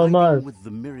 No, Siding mas. with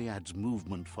the Myriad's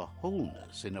movement for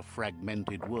wholeness in a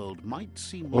fragmented world might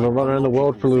seem We'll like run around the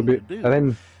world for a little bit, and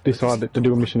then decide to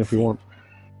do a mission if we want.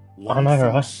 One I know,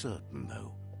 thing's right? certain,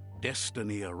 though.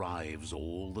 Destiny arrives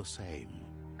all the same.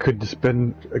 Could just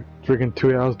spend freaking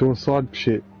 2 hours doing side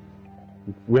shit.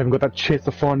 We haven't got that chance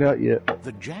to find out yet.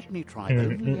 The Jagni tribe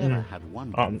only ever had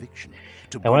one conviction.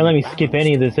 They won't let me skip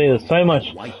any of this either. So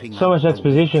much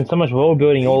exposition, so much world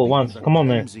building all at once. Come on,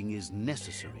 man.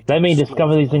 Let me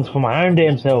discover these things for my own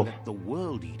damn self. The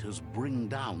World Eaters bring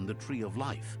down the Tree of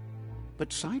Life.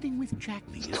 But siding with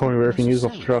Jagni is Tell me where everything is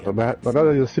off straight off the bat. Like, oh,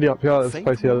 there's a city up here, this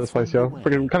place here, this place here.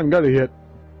 Freaking can't even go there yet.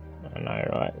 I know,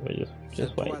 right? We're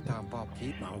just wait.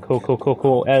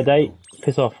 Cool. Out of date.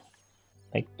 Piss off.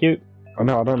 Thank you. I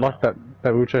know, I don't like that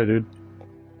wheelchair, dude.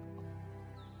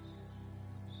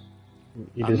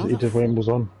 He just rambles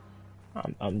on.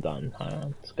 I'm done.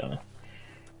 I'm just gonna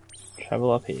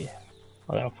travel up here.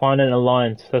 I'm gonna find an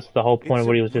alliance. That's the whole point of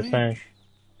what he was just saying.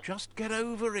 Just get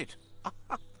over it.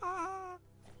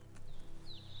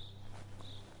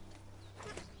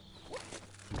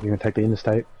 You're gonna take the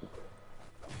interstate.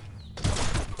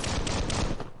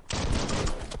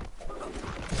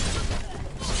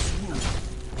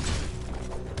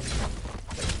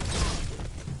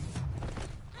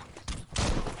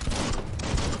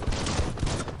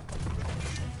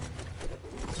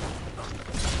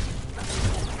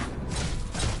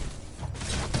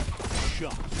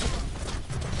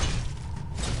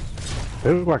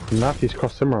 They look like Nazis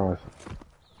cross samurais.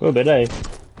 A little bit, eh?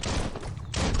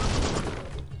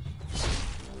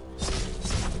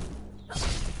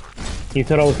 You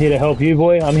thought I was here to help you,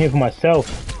 boy? I'm here for myself.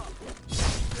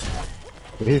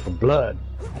 We're here for blood.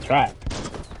 That's right.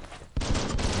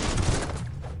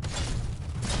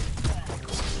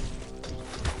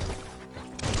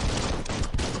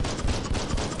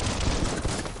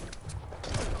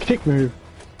 Kick move.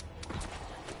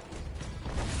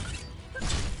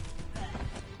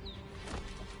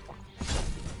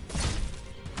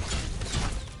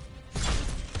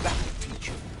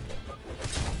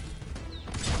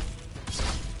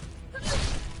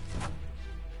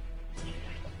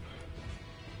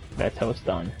 That's how it's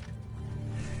done.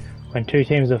 When two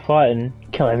teams are fighting,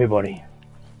 kill everybody.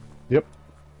 Yep.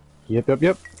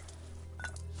 Yep.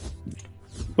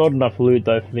 Not enough loot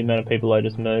though for the amount of people I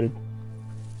just murdered.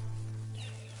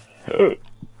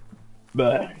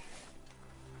 But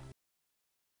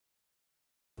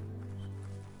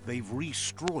They've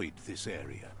restroyed this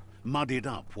area, muddied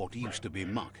up what used to be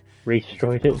muck.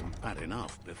 Restroyed it. Wasn't bad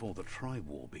enough before the tribe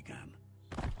war began.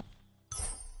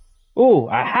 Ooh,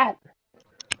 a hat!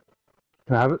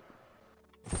 Can I have it?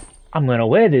 I'm gonna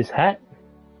wear this hat.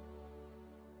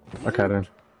 Okay then.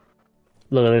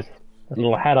 Look at this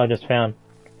little hat I just found.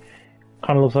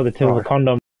 Kinda looks like the tip of a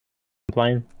condom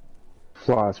plane.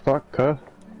 Fly as fuck, huh?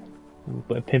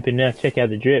 We're pimping now, check out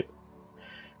the drip.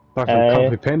 Like some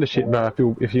comfy panda shit, bro.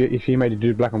 If you made it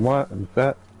do black and white and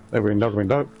fat, that would have been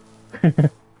dope.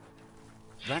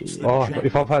 Oh,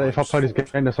 if I play this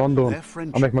game that's on doing,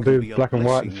 I'll make my dude black and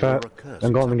white and fat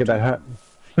and go on and get that hat.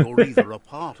 You're either a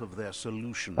part of their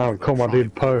solution. I'll call my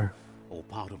dude Poe. Or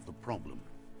part of the problem.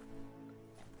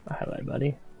 Oh, hello,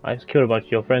 buddy. I just killed a bunch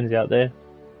of your friends out there.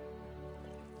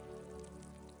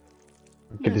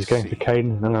 Get this game for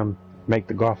Caden and make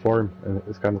the guy for him, and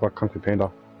it's kind of like Kung Fu Panda.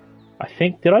 I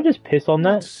think, did I just piss on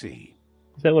that? Let's see.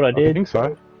 Is that what I did? I think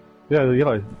so. Yeah, the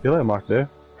yellow mark there.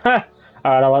 Ha!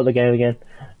 Alright, I like the game again.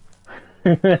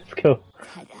 That's cool.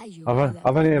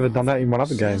 I've only ever done that in one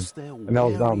other game, and that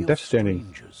was Death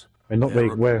Stranding. And not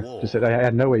where just out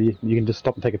of nowhere you can just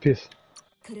stop and take a piss.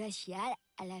 That's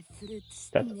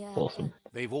awesome.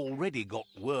 They've already got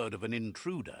word of an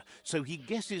intruder, so he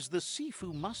guesses the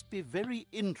Sifu must be very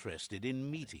interested in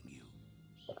meeting you.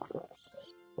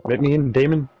 Let me in,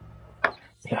 demon.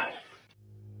 Yeah.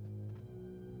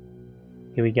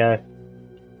 Here we go.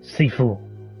 Sifu.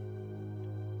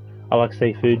 I like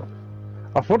seafood.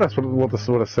 I thought that's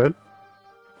what it said.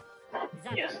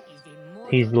 Yes.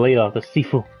 He's the leader of the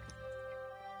Sifu.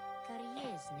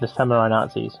 The samurai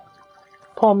Nazis.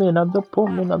 Pour me another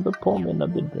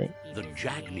drink. The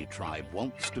Jagni tribe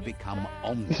wants to become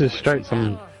omnipotent. This is straight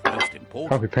some most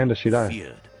Kung Fu Panda shit, eh?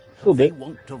 feared. Cool They bit.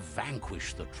 want to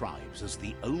vanquish the tribes as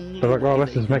the only They're like, oh, way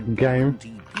let's just they make a can game.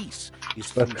 guarantee peace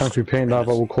is That's through Kung Fu Panda,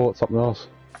 but we'll call it something else.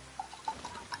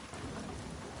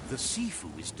 The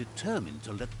Sifu is determined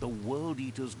to let the World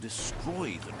Eaters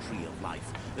destroy the Tree of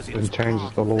Life as it's And changes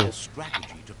part the of law. their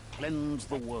strategy to cleanse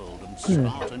the world and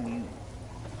start anew.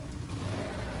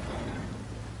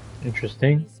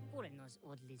 Interesting.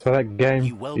 So that He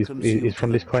game welcomes you is to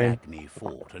from the this claim. Jagni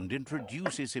fort and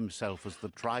introduces himself as the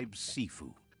tribe's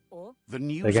Sifu. The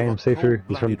news The game of a Sifu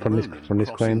is from cold-blooded from this Ronin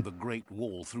crossing claim. the Great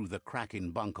Wall through the crack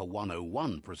in Bunker 101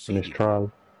 In this proceeded. trial.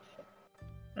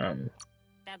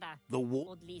 The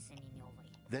war.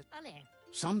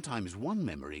 Sometimes one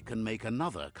memory can make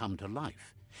another come to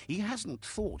life. He hasn't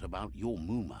thought about your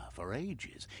Muma for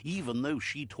ages, even though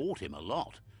she taught him a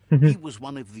lot. He was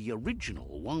one of the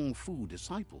original Wang Fu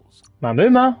disciples. My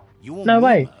Muma? Your No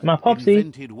way, Muma my Popsy.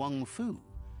 invented Wang Fu.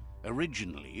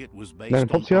 Originally, it was based No, on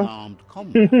Popsy? unarmed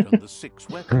combat and the 6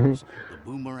 weapons: the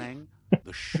boomerang,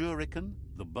 the shuriken,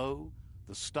 the bow,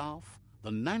 the staff, the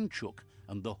nunchuk,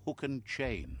 and the hook and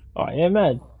chain. Oh, yeah,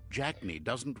 man. Jagni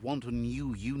doesn't want a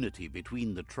new unity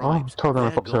between the I tribes. told him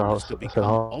Their I popped goal out, is to I said become hi.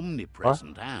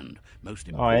 omnipresent and, most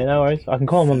Oh, yeah, no worries. importantly, I can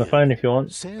call him on the feared. phone if you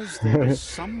want. Says there is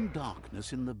some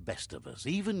darkness in the best of us,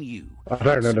 even you. I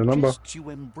don't know the number. Suggests you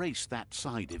embrace that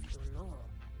side of you.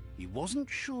 He wasn't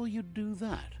sure you'd do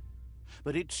that,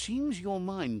 but it seems your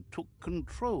mind took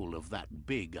control of that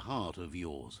big heart of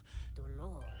yours.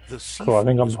 The Cool, I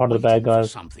think I'm Sifu part of the was bad waiting for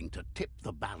guys. something to tip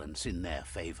the balance in their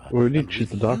favor. We need and to choose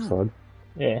the with dark you, side.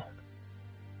 Yeah.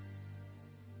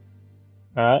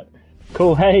 Alright.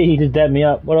 Cool, hey, he just dabbed me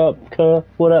up. What up, Kerr?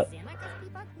 What up?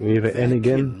 We either Their end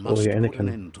again kin or must we put an Anakin.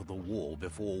 end to the war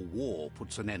before war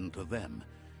puts an end to them.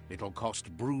 It'll cost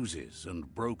bruises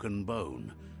and broken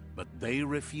bone, but they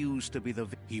refuse to be the...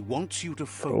 He wants you to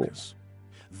focus.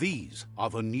 These are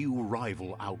the new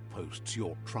rival outposts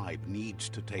your tribe needs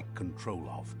to take control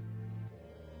of.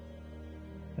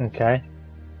 Okay.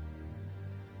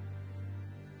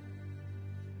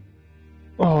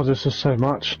 Oh, this is so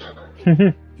much.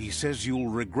 He says you'll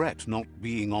regret not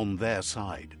being on their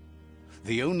side.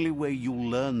 The only way you'll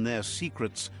learn their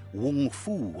secrets, Wung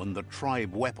Fu and the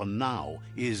tribe weapon now,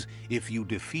 is if you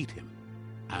defeat him.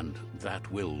 And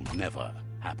that will never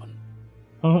happen.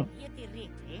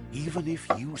 Even if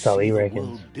you So see he the reckons.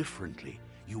 world differently,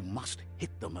 you must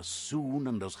hit them as soon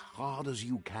and as hard as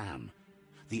you can.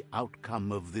 The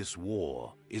outcome of this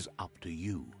war is up to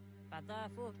you.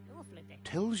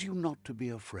 Tells you not to be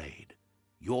afraid.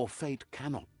 Your fate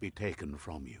cannot be taken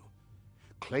from you.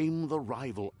 Claim the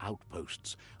rival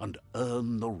outposts and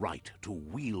earn the right to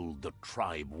wield the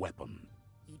tribe weapon.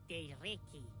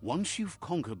 Once you've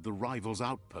conquered the rivals'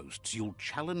 outposts, you'll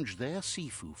challenge their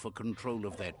Sifu for control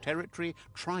of their territory,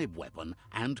 tribe weapon,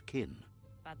 and kin.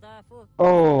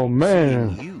 Oh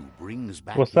man, Seeing you brings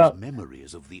back What's his up?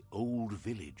 memories of the old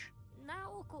village.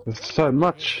 there's so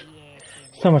much.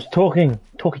 So much talking.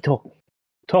 Talky talk.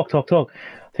 Talk, talk, talk.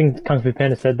 I think Kung Fu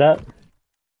Panda said that.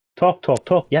 Talk, talk,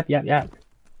 talk. Yap, yap, yap.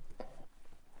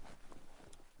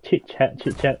 Chit chat,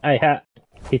 chit chat. Hey, hat.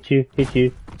 Hit you, hit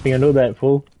you. Think I know that,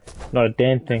 fool? Not a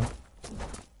damn thing.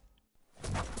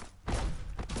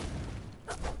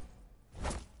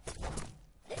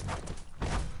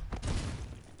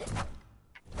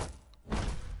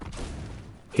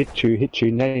 Hit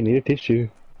you, now you need a tissue.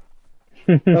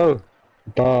 Oh,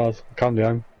 bars, calm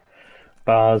down.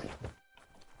 Bars.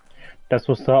 That's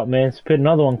what's up, man. Spit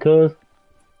another one, cuz.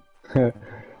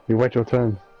 You wait your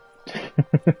turn.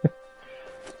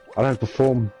 I don't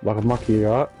perform like a monkey,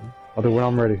 alright? I'll do when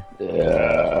I'm ready.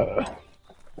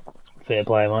 Fair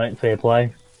play, mate. Fair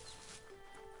play.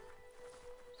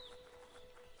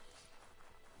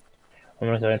 I'm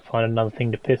gonna go and find another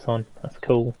thing to piss on. That's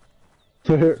cool.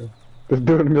 Just do it in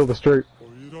the middle of the street.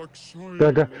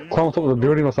 Go, climb on top of the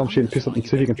building or some shit and piss up and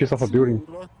see if you can piss off a building.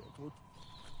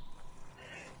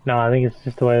 No, I think it's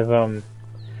just a way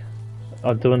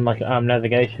of doing like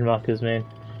navigation markers, man.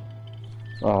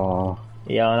 Oh,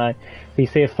 Yeah, I know. So you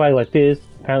see a flag like this,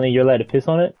 apparently you're allowed to piss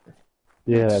on it.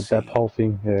 yeah, that whole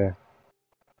thing, yeah.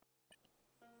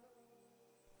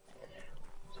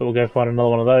 So we'll go find another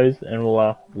one of those and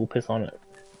we'll piss on it.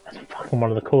 That's fucking one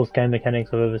of the coolest game mechanics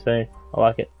I've ever seen. I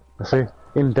like it. See,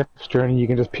 in Death's Journey you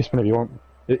can just piss whenever you want.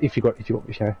 If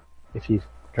you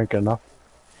drink enough.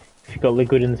 If you've got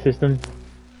liquid in the system.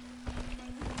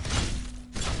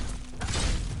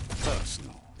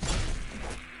 Personal.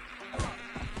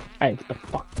 Hey, what the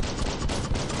fuck?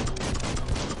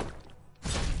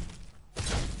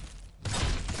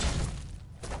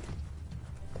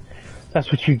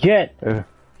 That's what you get.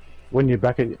 When you're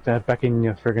back in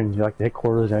your friggin' like the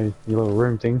headquarters and your little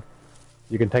room thing,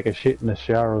 you can take a shit in the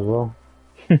shower as well.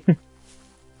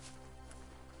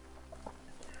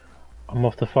 I'm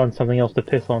off to find something else to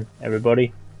piss on,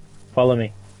 everybody. Follow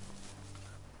me.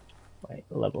 Wait,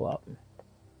 level up.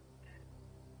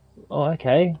 Oh,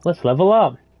 okay. Let's level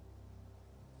up.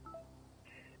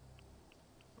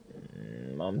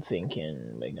 I'm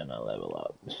thinking we're gonna level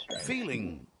up. Strength.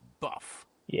 Feeling buff.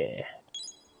 Yeah.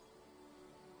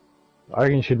 I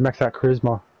reckon you should max out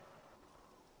charisma.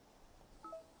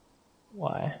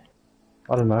 Why?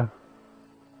 I don't know.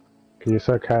 Because you're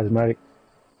so charismatic.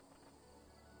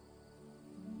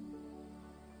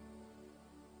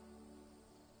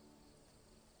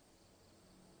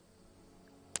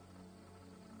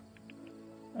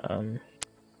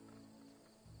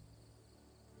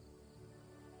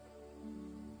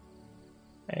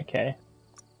 Okay.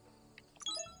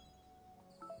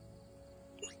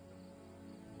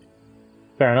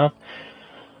 Fair enough.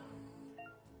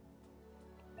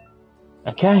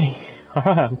 Okay.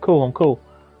 Alright, I'm cool.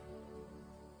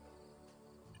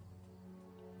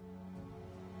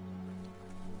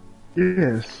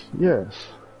 Yes.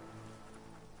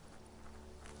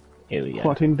 Here we go.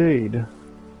 What indeed?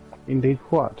 Indeed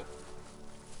what?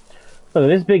 Look at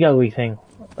this big ugly thing.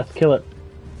 Let's kill it.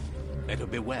 Better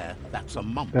beware, that's a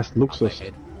mump. That's Luxus.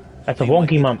 Ahead. That's a They were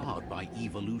wonky hit mump. hard by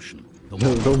evolution. The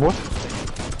The what?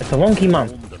 That's a wonky mump.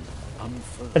 formed and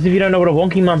unfurled. As if you don't know what a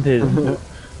wonky mump is.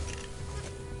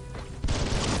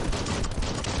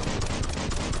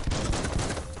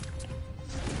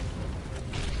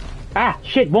 Ah,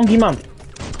 shit, wonky mump.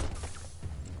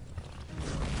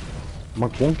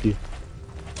 Monk wonky.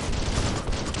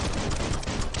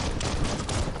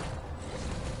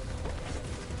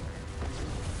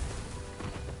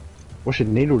 What should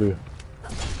needle do?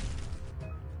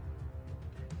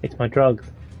 It's my drugs.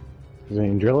 Is it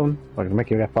in drilling? Like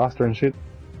make you go faster and shit?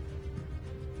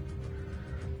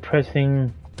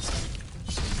 Pressing.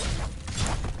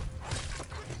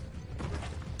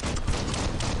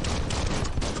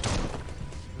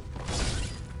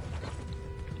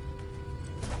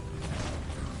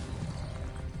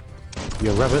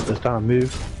 Your rabbit that's done a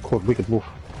move called Wicked Wolf.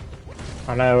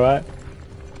 I know, right?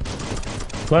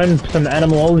 Learn some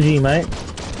animalology, mate.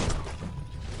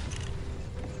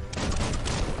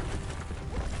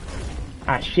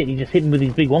 Ah shit, he just hit me with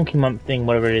his big wonky mump thing,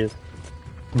 whatever it is.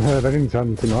 No, that didn't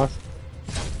sound too nice.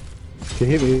 He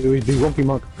hit me with his big wonky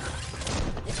monk.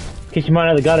 Kiss your mind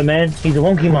out of the gutter, man. He's a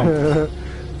wonky mump.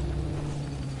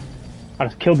 I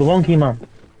just killed the wonky mump.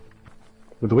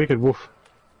 With the Wicked Wolf.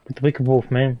 With the wicked wolf,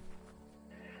 man.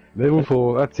 Level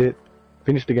 4, that's it.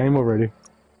 Finished the game already.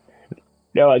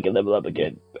 Now I can level up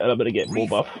again. And I'm gonna get more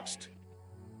buff.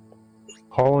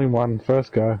 Hole in one,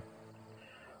 first go.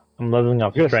 I'm leveling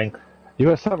up strength. You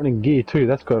got something in gear too,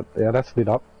 that's got, yeah, that's lit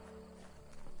up.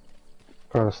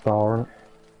 Got a star on it.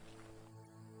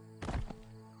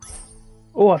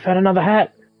 Oh, I found another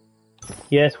hat.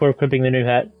 Yes, we're equipping the new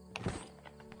hat.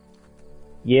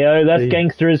 Yo, that's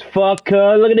gangster as fuck.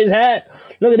 Look at his hat.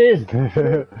 Look at this.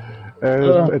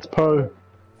 It's Poe.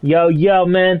 Yo,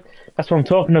 man. That's what I'm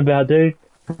talking about, dude.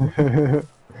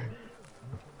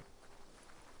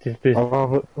 This. I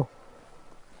love it.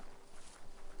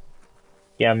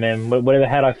 Yeah, man. Whatever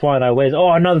hat I find, I wear.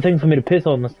 Oh, another thing for me to piss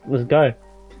on. Let's go.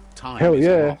 Time Hell is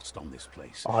yeah. lost on this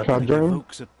place. I can't It dream.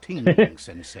 evokes a tingling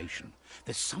sensation.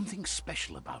 There's something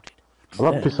special about it. I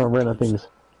love pissing on random things.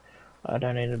 I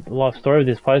don't need a life story of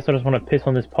this place. I just want to piss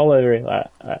on this pole over here.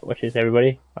 Watch this,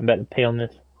 everybody. I'm about to pee on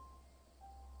this.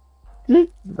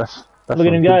 That's Look a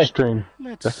at him good go. stream.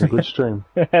 Let's That's a good stream.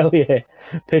 Hell yeah.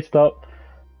 Pissed up.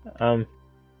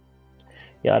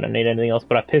 Yeah, I don't need anything else,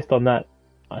 but I pissed on that.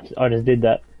 I just did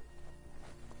that.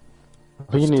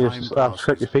 I think you need to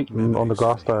scrape your feet on the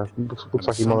grass though. Looks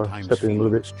like you might have stepped in a little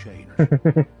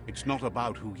bit. It's not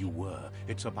about who you were,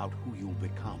 it's about who you'll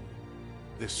become.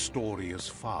 This story is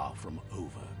far from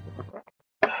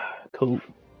over. Cool.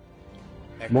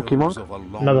 Monkey Monk? Echoes of a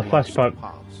long Another lost flashpoint.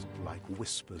 past, like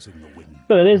whispers in the wind.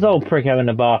 Look at this old prick having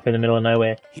a bath in the middle of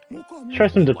nowhere. Show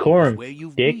some decorum, Where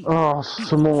you've dick. been. Oh,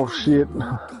 some more shit.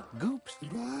 Goops.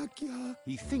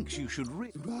 He thinks you should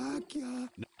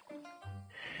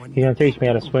He's gonna teach me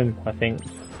how to swim, I think.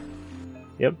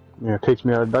 Yep. Yeah, teach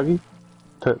me how to Dougie.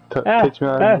 Ah, Teach me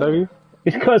how to Dougie.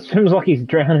 This guy swims like he's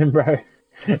drowning, bro.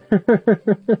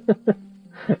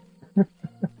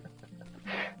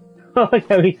 I like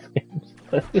how he swims.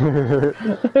 Look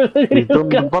at He's him done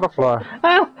the go. butterfly.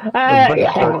 Oh,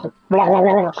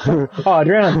 I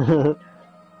drowned.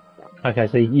 Okay,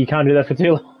 so you can't do that for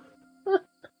too long.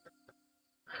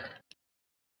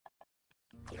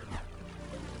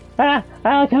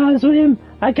 I can't swim!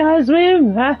 I can't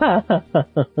swim!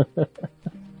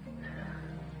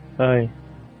 Oh.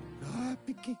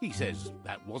 He says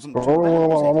that wasn't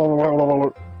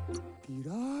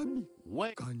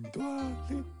Wait.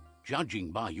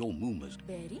 Judging by your movements,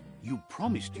 you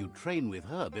promised you'd train with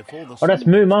her before the Oh, that's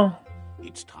sun. Muma.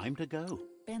 It's time to go.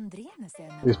 Is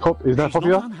that She's popular?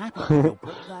 not unhappy with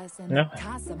your No.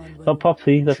 Not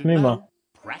Popsy, that's should Muma. know.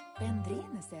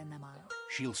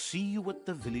 She'll see you at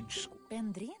the village school.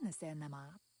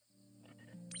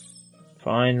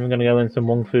 Fine, we're gonna go in some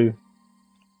Wong Fu.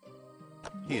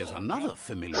 Here's another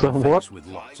familiar Some face what? with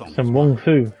lots on. Some Wong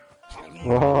Fu.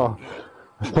 Oh,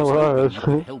 that's not what I You heard.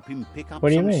 could help him pick up What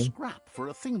do you some mean? scrap for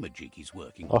a thingamajig he's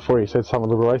working I on. thought you said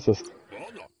something a little racist.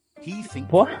 He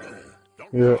thinks What?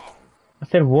 Yeah, I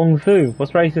said Wong Fu.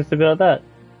 What's racist about that?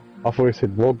 I thought you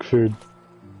said wog food.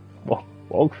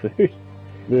 Wong Fu?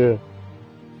 Yeah.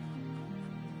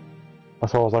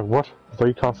 That's why I was like, what? So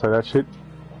you can't say that shit.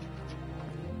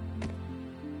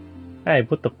 Hey,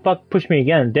 what the fuck? Push me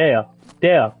again. Dare.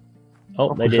 Oh,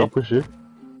 I'll they push, did. I'll push you.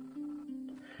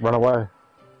 Run away.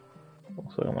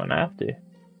 Looks like I'm gonna have to.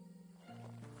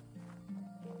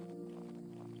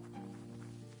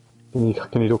 Can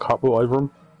you do a cartwheel over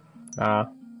him? Nah.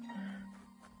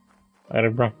 I gotta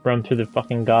run through the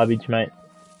fucking garbage, mate.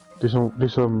 Do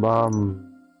some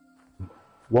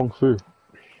Wong Fu.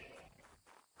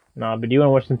 Nah, but do you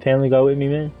wanna watch some Family Guy with me,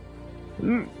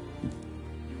 man?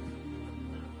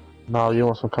 No, you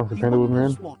want some Kung Fu Panda with me,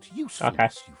 man? what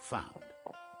usefulness you found.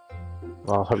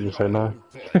 Oh, I was hoping you say no.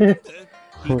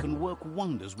 He can work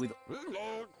wonders with.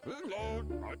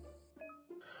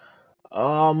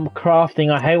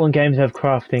 Crafting. I hate when games have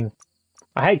crafting.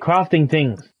 I hate crafting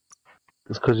things.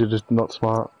 It's because you're just not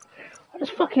smart. I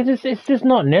just fucking it's just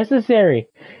not necessary.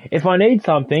 If I need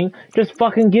something, just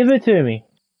fucking give it to me.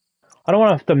 I don't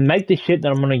want to have to make the shit that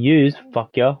I'm gonna use.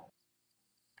 Fuck ya.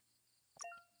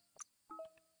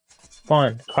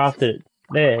 Fine, crafted it.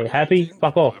 There, happy?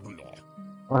 Fuck off.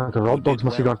 Oh, the road dogs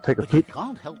must be going to take a But you poop.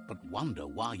 can't help but wonder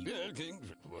why you.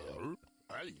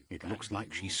 It looks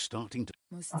like she's starting to...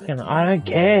 Fucking, I don't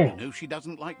care. You know she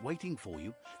doesn't like waiting for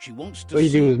you. She wants to All you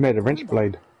see do is you made a grow wrench up.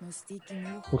 blade.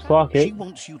 Looks like She it.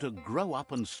 wants you to grow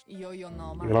up and... You're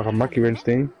like a monkey wrench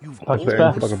thing. You've Like it's always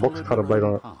bad. Like a box followed cutter your blade own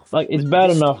on it. path. Like, it's But bad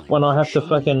this enough time, when I have to she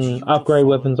fucking needs you to upgrade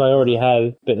follow weapons I already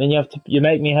have, but then you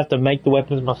make me have to make the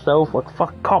weapons myself. What the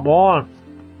fuck? Come on!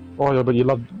 Oh yeah, but you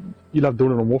love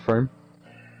doing it on Warframe.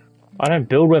 I don't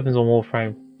build weapons on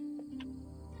Warframe.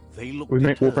 They look We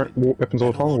make determined. weapons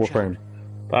all the time on Better watch Warframe.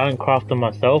 But I don't craft them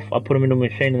myself. I put them into a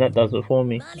machine and that does it for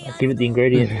me. I give it the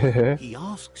ingredients. Yeah, He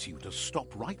asks you to stop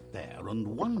right there and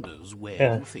wonders where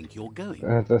Yeah. you think you're going.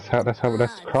 that's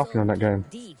crafting on that game.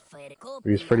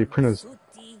 We use 3D printers.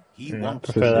 He No, I wants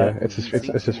It's prefer to just, that.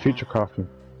 yeah, it's just future crafting.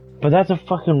 But that's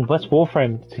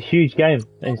Warframe. It's a huge game.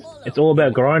 It's all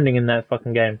about grinding in that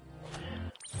fucking game.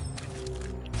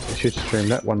 We should stream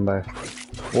that one day.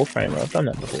 Warframe, I've done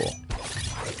that before.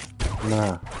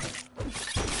 Nah.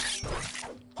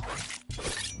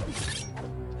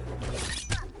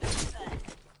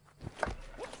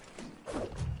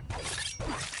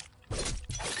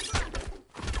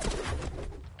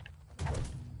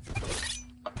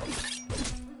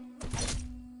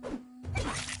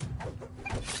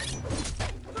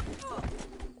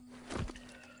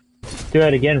 Do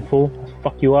that again, fool. I'll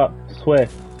fuck you up. I swear.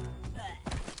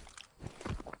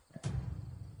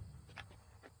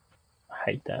 I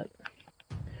hate that.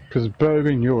 Cause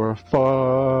baby, you're a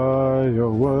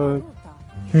firework.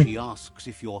 She asks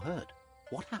if you're hurt.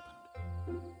 What happened?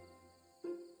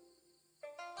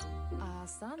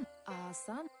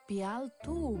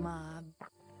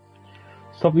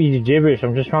 Stop with your gibberish.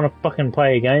 I'm just trying to fucking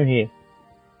play a game here.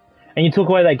 And you took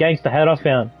away that gangster hat I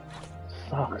found.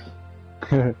 Sucks.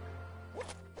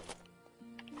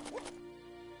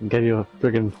 Gave you a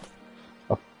friggin'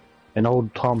 an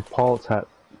old Tom Pilot's hat.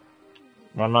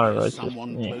 I know, it's just,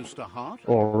 Someone yeah. close to heart?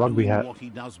 Or a rugby Doing hat. what he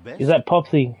does best? Is that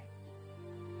Popsy?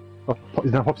 Oh,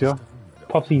 is that Popsy?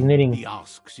 Popsy's knitting. He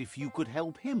asks if you could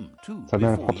help him too So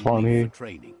now before Pop's you following leave me. for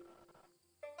training.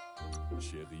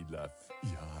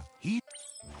 He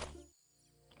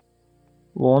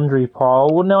Laundry pile.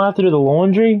 Well, now I have to do the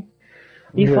laundry?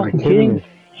 Are you Yeah, fucking you're kidding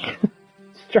kidding?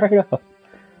 Straight up.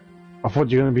 I thought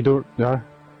you were gonna be doing,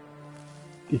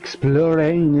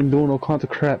 exploring and doing all kinds of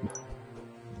crap.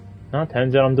 No,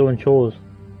 turns out I'm doing chores.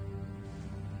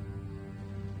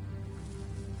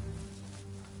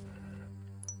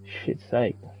 Shit's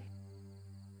sake.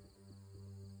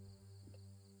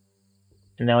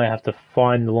 And now I have to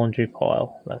find the laundry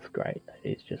pile. That's great. That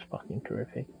is just fucking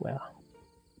terrific. Wow.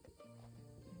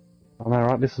 I know,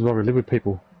 right? This is why we live with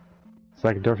people. So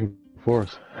they can do everything for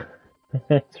us.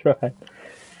 That's right.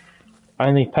 I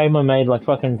only pay my maid like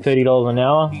fucking $30 an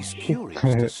hour. He's curious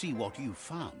to see what you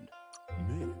found.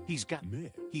 He's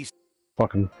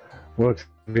Fucking works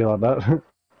to be like that.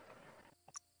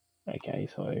 Okay,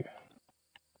 so...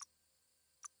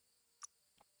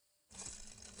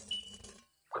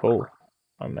 Cool.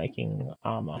 I'm making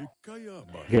armor.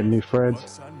 Getting new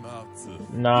threads,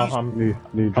 No, I'm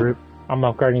new drip. I'm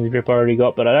upgrading the drip I already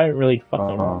got, but I don't really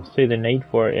fucking see the need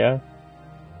for it, yeah?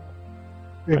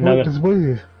 It know worked as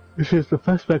well. This is the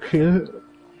flashback shit.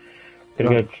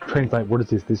 Gotta go... Translate, what is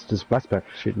this? This is just flashback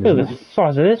shit. Look at the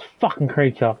size of this fucking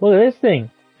creature. Look at this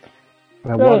thing.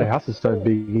 Now, why the house is so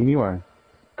big anyway?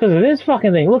 Because of this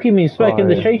fucking thing. Look at me smoking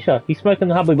the yeah. shisha. He's smoking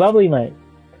the hubbly bubbly, mate.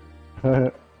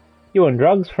 You on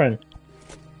drugs, friend?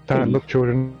 Don't look,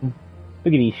 children.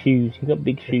 Look at his shoes. He got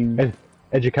big shoes.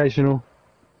 Educational.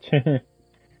 Look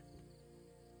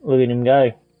at him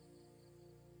go.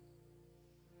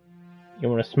 You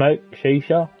want to smoke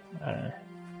shisha? I don't know.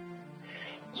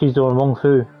 She's doing Wong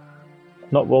Fu.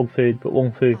 Not Wog food, but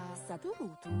Wong Fu.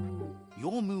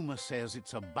 Your Muma says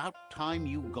it's about time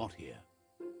you got here.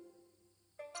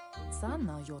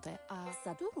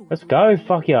 Let's go,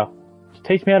 fuck ya. Just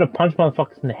teach me how to punch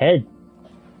motherfuckers in the head.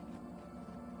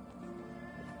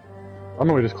 I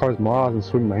normally just close my eyes and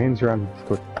swing my hands around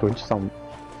to punch something.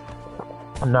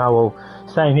 No, well,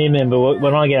 same here, man. But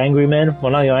when I get angry, man,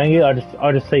 when I get angry,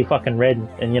 I just see fucking red,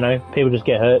 and you know, people just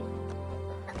get hurt.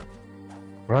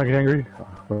 When I get angry,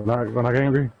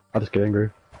 I just get angry.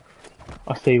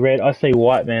 I see red, I see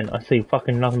white, man. I see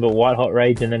fucking nothing but white hot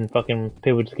rage, and then fucking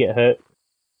people just get hurt.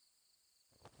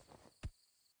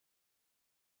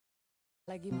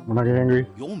 When I get angry,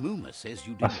 Your Muma says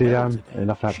you did I see well them today. and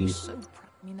nothing She's happens. so proud.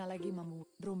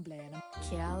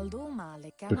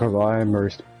 Because I am a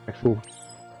respectful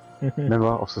member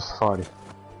of society.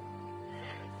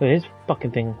 Look at this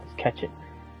fucking thing. Let's catch it.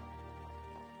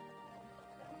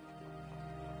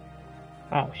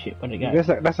 Oh shit, where'd it go?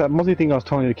 That's that Mozzie thing I was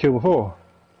telling you to kill before.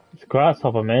 It's a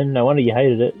grasshopper, man. No wonder you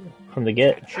hated it. From the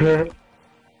get. Andro?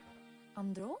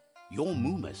 Your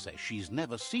Muma says she's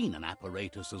never seen an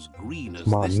apparatus as green as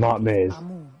My this. nightmares.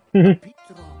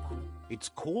 It's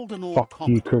called an Fuck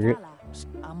you, automaton. cricket.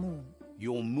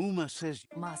 Your Muma says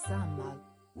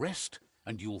rest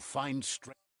and you'll find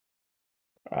strength.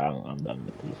 I'm done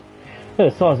with this. Look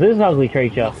at the size of this ugly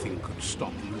creature. Nothing could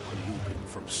stop Lupin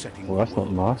from setting Well, that's the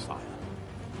not world nice. on fire.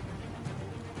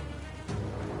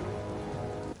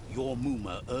 Your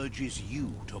Muma urges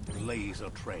you to blaze a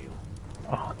trail.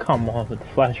 Oh, come on with the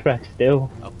flashback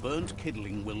still. A burnt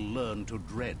kidling will learn to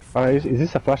dread Oh, fire. is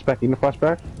this a flashback in the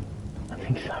flashback? I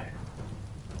think so.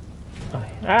 Oh,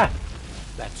 ah!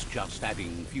 That's just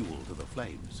adding fuel to the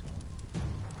flames.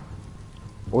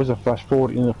 Or is it a flash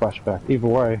forward in the flashback? Either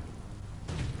way.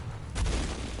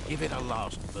 Give it a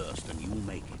last burst and you'll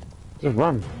make it. Just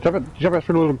run. Jump out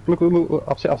through the little, look,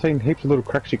 I've seen heaps of little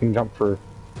cracks you can jump through.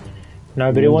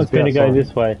 No, but it wants me to go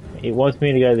this way. It wants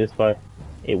me to go this way.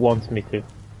 It wants me to.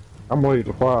 I'm ready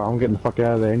to fire. I'm getting the fuck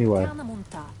out of there anyway.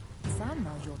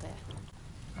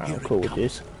 I'm cool with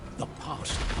this. The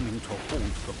past coming to hold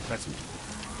the present.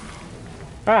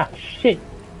 Ah, shit!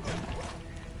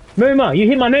 Muma! You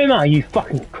hit my Muma, you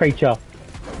fucking creature!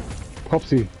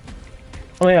 Popsy.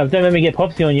 Oh yeah, don't let me get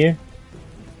Popsy on you.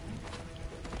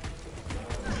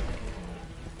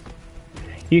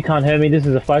 You can't hurt me, this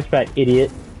is a flashback,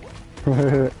 idiot.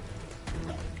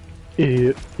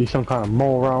 Idiot. You some kind of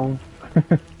moron.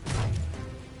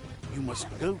 You must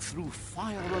go through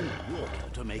fire and water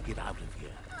to make it out of here.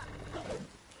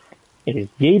 It has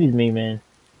yeeted me, man.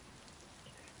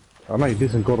 I know you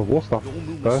did some God of War stuff, Your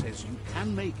Muma though. says you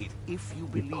can make it if you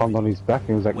He believe climbed on it. his back and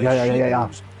he was like, Where she yeah.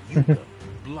 goes, you go.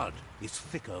 Blood is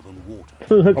thicker than water.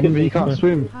 Look I at mean, me. you can't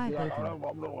swim.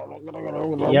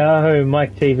 Yahoo,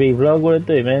 Mike TV vlog, what it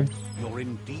do, man? You're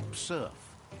in deep surf.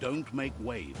 Don't make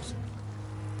waves.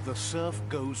 The surf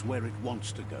goes where it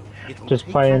wants to go. It'll Just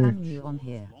take playing- you I'm new on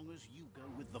here. as long as you go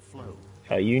with the flow.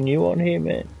 Are you new on here,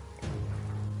 man?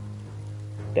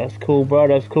 That's cool, bro,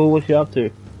 that's cool. What you up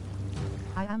to?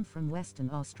 I am from Western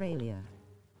Australia.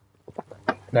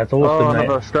 That's Oh, awesome, another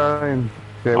mate. Australian.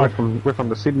 Yeah, we're from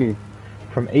the Sydney.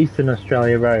 From Eastern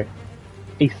Australia, bro.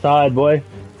 East side, boy.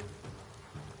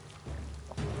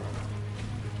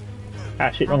 Ah,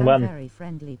 shit, I wrong am a button. very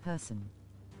friendly person.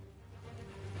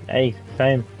 Hey,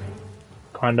 same.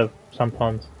 Kind of,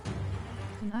 sometimes.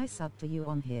 Can I sub to you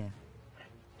on here?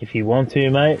 If you want to,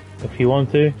 mate. If you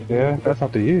want to. Yeah, that's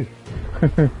up to you.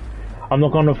 I'm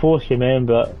not gonna force you, man,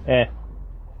 but, yeah.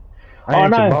 I Oh,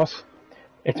 ain't your no. boss.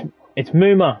 It's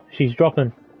Muma. She's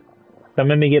dropping. Don't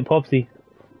let me get Popsy.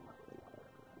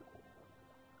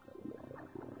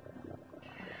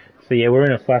 So yeah, we're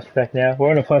in a flashback now.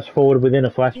 We're in a flash forward within a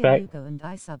Here flashback. you go and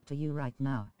I sub to you right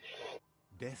now.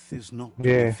 Death is not to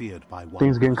Yeah. be feared by one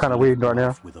Things getting who kinda has weird lived right now.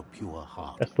 life with a pure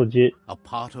heart. That's legit. A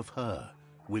part of her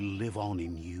will live on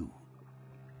in you.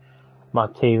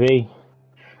 Mike TV.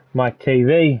 Mike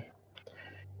TV.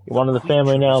 You're one of the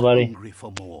family creature now, is buddy. hungry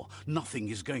for more. Nothing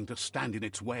is going to stand in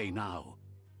its way now.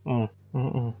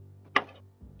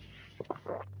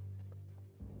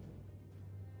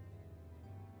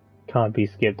 Can't be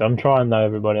skipped. I'm trying though,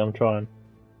 everybody. I'm trying.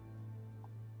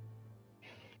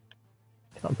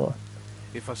 Come on.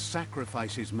 If a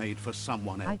sacrifice is made for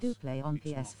someone else, I do play on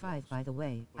PS5 by the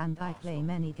way, and I play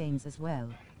many games as well.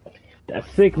 That's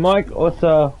sick, Mike. What's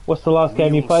the last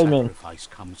game you real played, man? sacrifice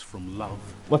comes from love.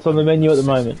 What's on the menu at the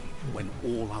moment? When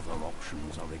all other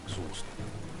options are exhausted.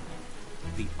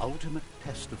 The ultimate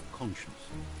test of conscience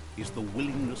is the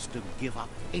willingness to give up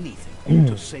anything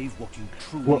to save what you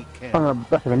truly Well, care hang about. on,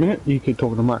 back in a minute. You keep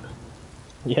talking to Mike.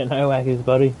 Yeah, no waggers,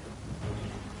 buddy.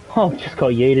 Oh, just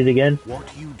got yeeted again. What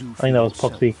you do for think that was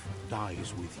yourself Popsy.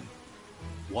 dies with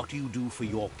you. What you do for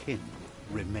your kin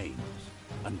remains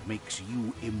and makes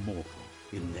you immortal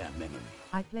in their memory.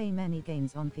 I play many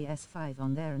games on PS5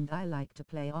 on there and I like to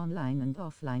play online and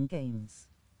offline games.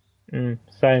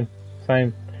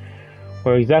 Same.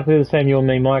 We're exactly the same, you and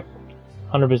me, Mike.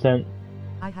 100%.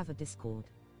 I have a Discord.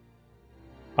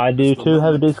 I do As the too have a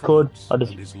moment Discord. fades I and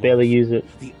just is barely lost, use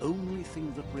it. The only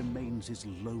thing that remains is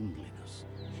loneliness.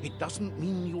 It doesn't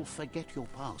mean you'll forget your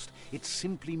past. It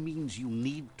simply means you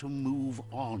need to move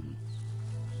on.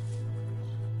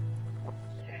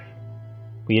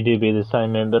 You do be the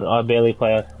same, man, but I barely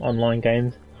play online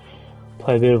games.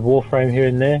 Play a bit of Warframe here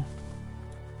and there.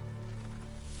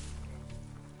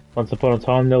 Once upon a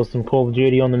time, there was some Call of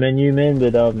Duty on the menu, man,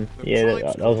 but yeah,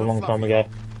 that was a long time ago.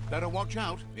 Better watch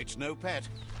out. It's no pet.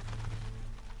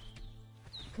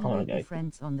 Can Oh, we be okay.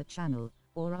 friends on the channel,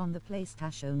 or on the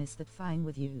PlayStation? Is that fine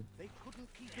with you? They couldn't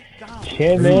keep it down.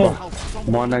 Yeah, man. How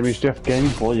My name is Jeff Gaming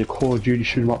for all your Call of Duty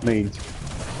shoot 'em up needs.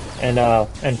 and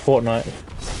Fortnite.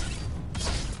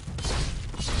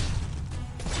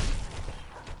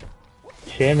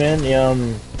 Yeah,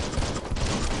 man.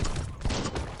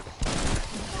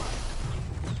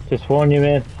 Just warn you,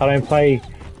 man. I don't play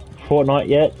Fortnite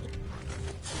yet.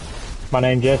 My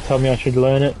name Jeff told me I should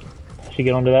learn it. I should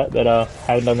get onto that, but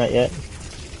haven't done that yet.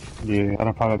 Yeah, I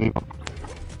don't play that either.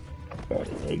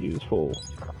 Very useful.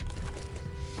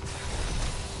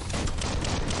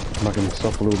 Making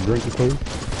myself a little drinky too.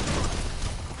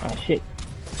 Ah, shit.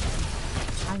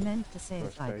 I meant to say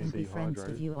if I can be friends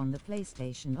with you on the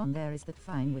PlayStation on there, is that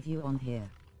fine with you on here?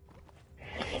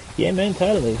 Yeah, man,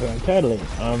 totally, bro, totally.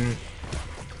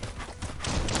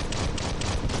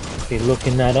 Be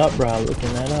looking that up, bro.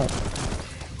 Looking that up.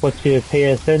 What's your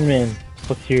PSN, man?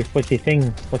 What's your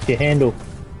thing? What's your handle?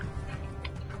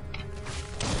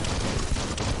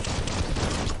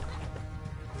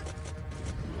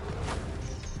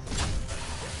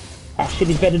 Ah, shit!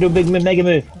 He's about to do a big mega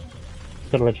move.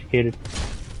 Got electrocuted.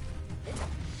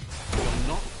 You're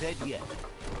not dead yet.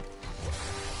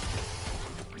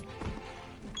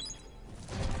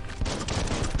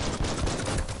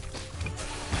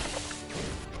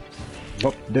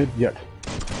 Not dead yet.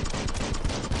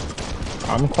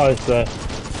 I'm close though.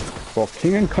 For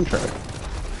king and country.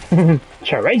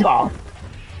 Traitor!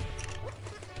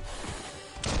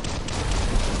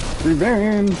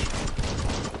 Revenge!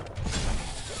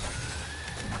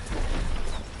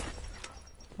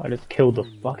 I just killed the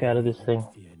fuck out of this thing.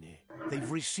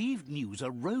 They've received news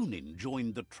a Ronin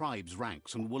joined the tribe's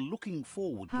ranks and were looking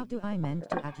forward How do I meant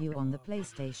to add you on the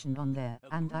PlayStation on there,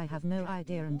 and I have no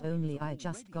idea and only I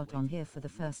just got on here for the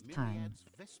first time.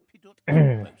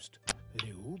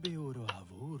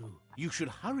 You should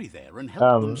hurry there and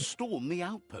help them storm the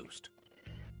outpost.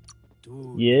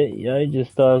 Yeah,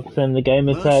 just send the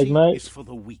gamer tag, Mercy mate. is for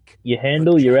the weak. Your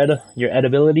handle, your ad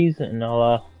abilities, and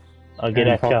I'll get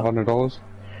at ya. $500.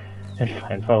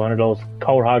 And $500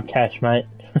 cold hard cash, mate.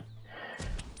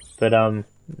 But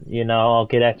you know, I'll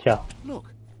get at ya.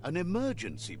 Look, an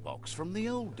emergency box from the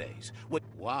old days.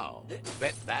 Wow,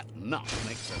 bet that nut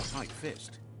makes a tight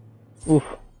fist. Oof,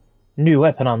 new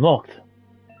weapon unlocked.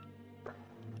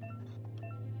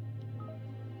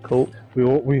 Cool.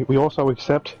 We also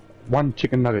accept one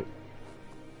chicken nugget.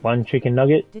 One chicken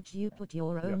nugget. Did you put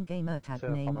your own gamer tag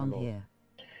name on here?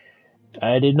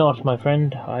 I did not, my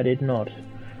friend. I did not.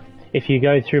 If you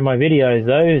go through my videos,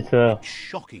 though, it's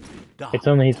shockingly dark. It's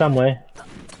on here somewhere.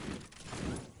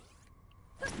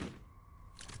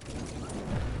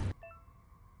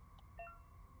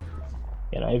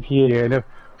 You know, if you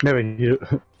never you.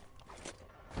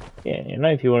 Yeah, you know,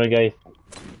 if you want to go.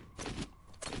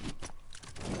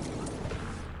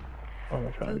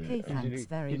 Okay, thanks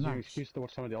very much. Used to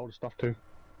watch some of the older stuff too.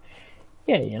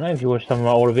 Yeah, you know, if you watch some of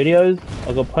my older videos,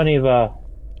 I've got plenty of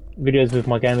videos with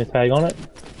my gamer tag on it.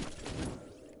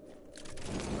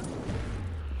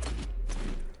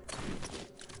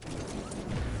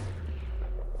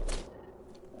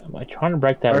 Am I trying to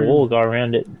break that wall, go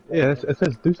around it? Yeah, it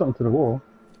says do something to the wall.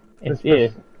 Yeah,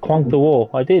 clonk the wall.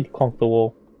 I did clonk the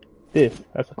wall. That's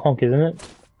a clonk, isn't it?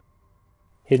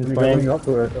 Hidden flame. When you up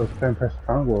to it, was press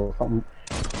triangle or something.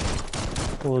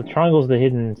 Well, the triangle's the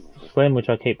hidden flame which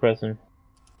I keep pressing.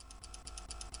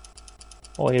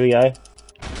 Oh, here we go.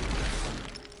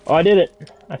 Oh, I did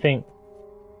it, I think.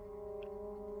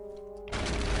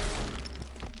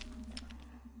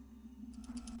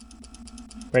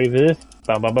 Ready for this?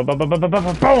 Boom, boom, boom, boom, boom, boom, boom,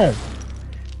 boom, boom!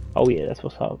 Oh yeah, that's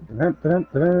what's up.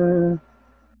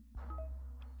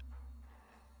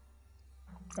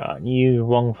 New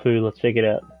Wong Fu, let's check it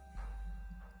out.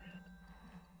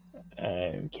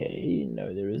 Okay,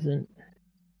 no there isn't.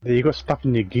 Yeah, you got stuff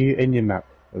in your gear and your map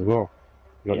as well.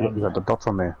 You got the dots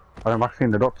on there. I don't like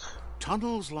seeing the dots.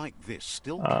 Tunnels like this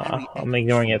still carry I'm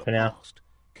ignoring it for now. past.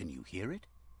 Can you hear it?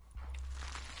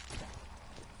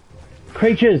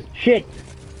 Creatures! Shit!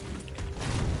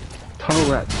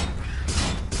 Tunnel rats.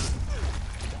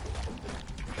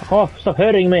 Oh, stop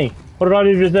hurting me! What did I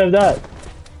do to deserve that?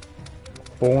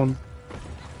 Spawn.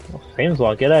 Well, seems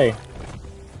like it, eh?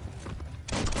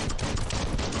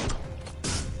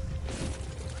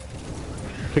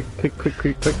 Click, click, click,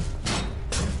 click, click.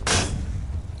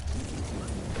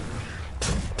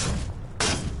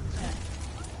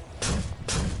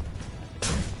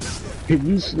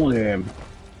 Hidden slam.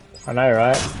 I know,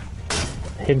 right?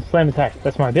 Hidden slam attack,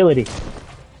 that's my ability.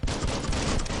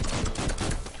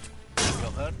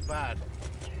 You're hurt bad.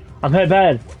 I'm hurt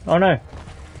bad. Oh no.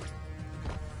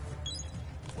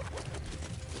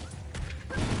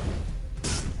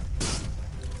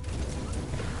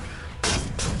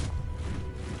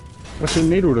 What's your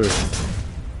needle do?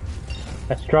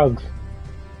 That's drugs.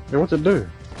 Yeah, what's it do?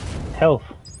 Health.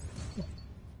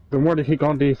 Then why do you keep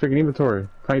going to your freaking inventory?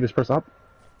 Can't you just press up?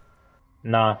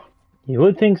 Nah. You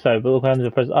would think so, but look what happens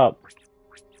if I press up.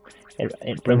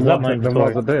 It brings up my Then why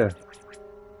inventory. is it there?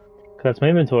 'Cause that's my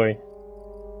inventory.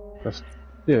 That's,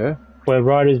 yeah. Where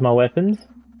right is my weapons,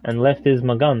 and left is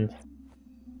my guns.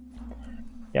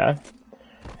 Yeah.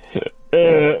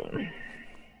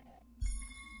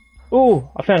 Ooh,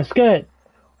 I found a skirt!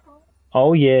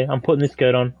 Oh yeah, I'm putting this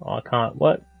skirt on. Oh, I can't.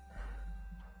 What?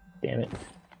 Damn it.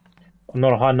 I'm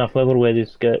not a high enough level to wear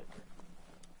this skirt.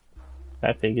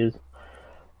 That figures.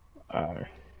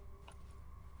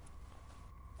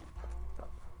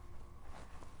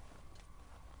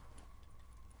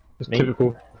 It's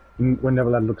typical. We're never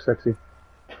allowed to look sexy.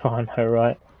 I know,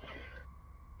 right?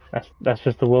 That's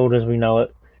just the world as we know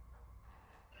it.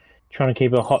 Trying to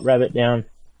keep a hot rabbit down.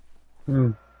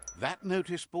 Hmm. That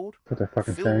notice board, What a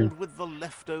fucking filled shame. with the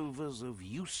leftovers of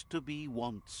used-to-be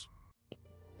wants.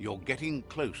 You're getting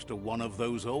close to one of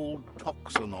those old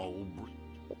Toxanol...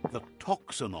 The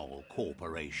Toxanol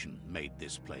Corporation made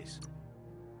this place.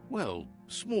 Well,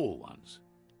 small ones.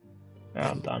 Oh,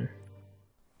 I'm done.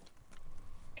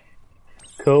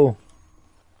 Cool.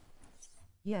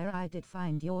 Yeah, I did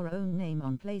find your own name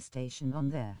on PlayStation on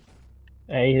there.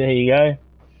 Hey, there you go.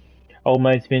 Old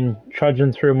mate's been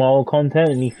trudging through my old content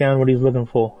and he found what he's looking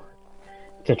for.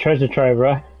 It's a treasure trove,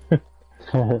 right?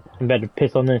 I'm about to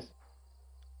piss on this.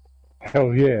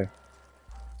 Hell yeah.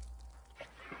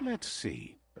 Let's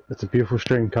see. It's a beautiful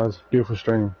string, cuz. Beautiful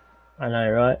string. I know,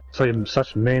 right? So you have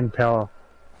such manpower.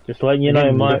 Just letting you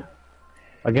know, Mike.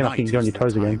 Again, I think you're on your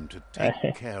toes again. To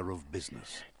take care of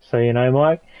business. So you know,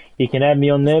 Mike, you can add me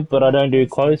on there, but I don't do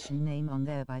close. Name on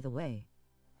there, by the way.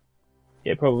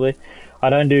 Yeah, probably.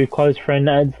 I don't do close friend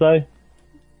ads though,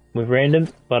 with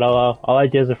randoms. But I'll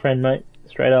add you as a friend, mate.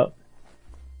 Straight up.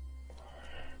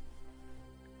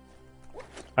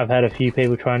 I've had a few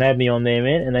people try and add me on there,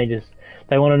 man, and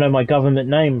they want to know my government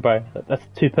name, bro. That's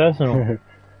too personal.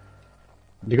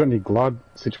 You got any glide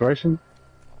situation?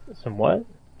 Some what?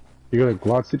 You got a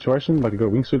glide situation? Like you got a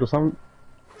wingsuit or something?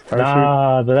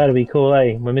 Nah, but that'd be cool,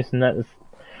 eh? We're missing that.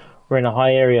 We're in a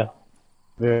high area.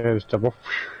 Yeah, just jump off.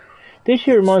 This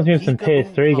shit reminds me of some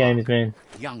PS3 games, man.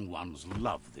 Young ones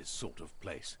love this sort of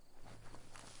place.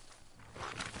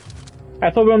 I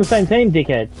thought we were on the same team,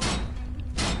 dickhead.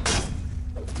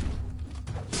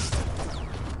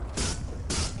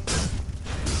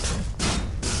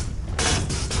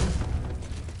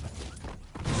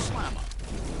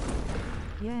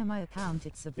 Yeah, my account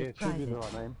it's a bit private,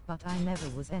 but I never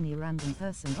was any random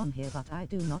person on here, but I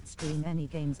do not stream any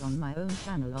games on my own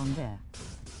channel on there.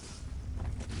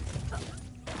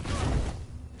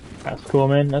 That's cool,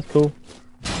 man. That's cool.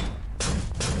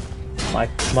 Mike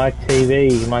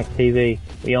TV,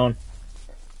 we on.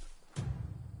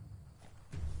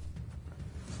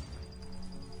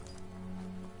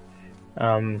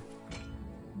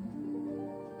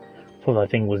 Thought that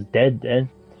thing was dead then.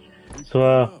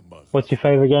 So, what's your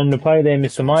favourite game to play there,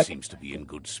 Mr. Mike? Seems to be in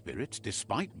good spirits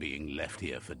despite being left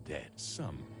here for dead.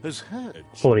 Some has heard.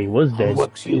 Thought he was dead.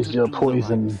 What is your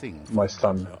poison, my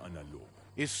son?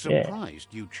 Is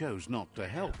surprised you chose not to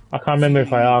help. I can't remember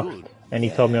if I asked, and he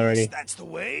told me already. That's the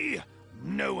way.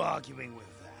 No arguing with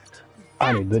that.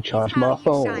 I need to charge my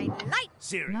phone.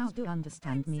 Now do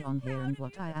understand me on here and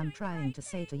what I am trying to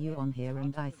say to you on here,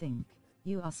 and I think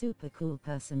you are super cool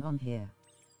person on here.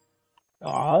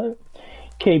 Aw,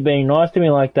 keep being nice to me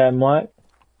like that, Mike.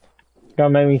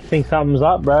 Don't make me think something's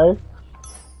up, bro.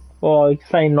 Or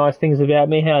saying nice things about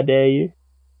me, how dare you?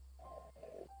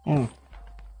 Ooh.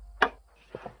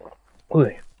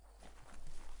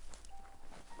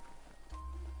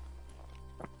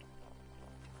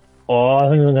 Oh, I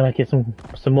think I'm gonna get some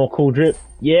more cool drip.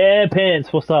 Yeah,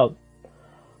 pants, what's up?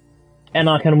 And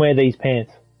I can wear these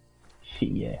pants. Shit,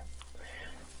 yeah.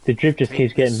 The drip just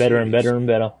keeps getting better and better and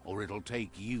better. Or it'll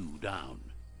take you down.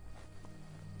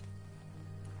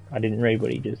 I didn't read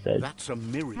what he just said. That's a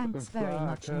miracle. Thanks very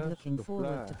much and looking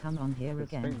forward to come on here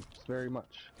again. Thanks very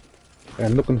much.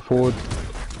 And looking forward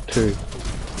to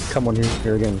come on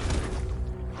here again.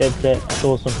 That's it. That's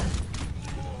awesome.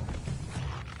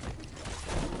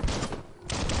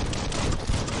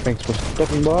 Thanks for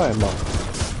stopping by, Mark.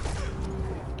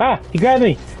 Ah, he grabbed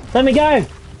me. Let me go.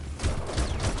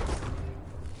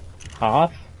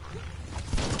 Half.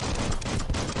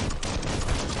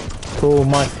 Cool,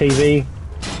 Mike TV.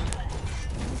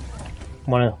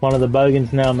 One of the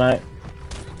Bogans now, mate.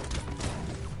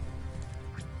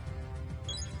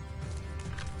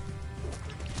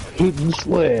 Hit and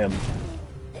slam.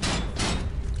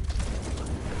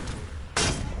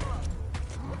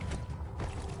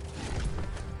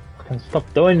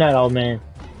 Stop doing that, old man.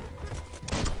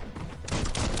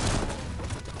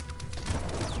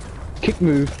 Kick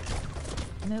move.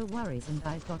 No worries, and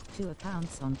I've got 2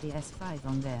 accounts on PS5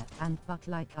 on there, but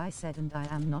like I said, and I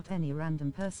am not any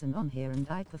random person on here, and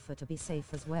I prefer to be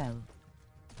safe as well.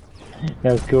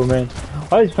 That was cool, man.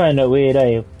 I just find that weird,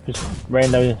 eh? Just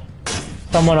random,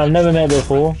 someone I've never met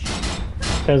before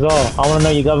says, "Oh, I want to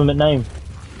know your government name."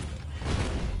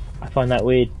 I find that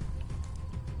weird.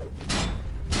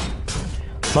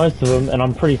 Most of them, and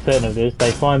I'm pretty certain of this,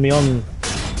 they find me on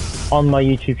my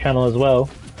YouTube channel as well,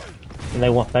 and they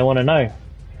want to know.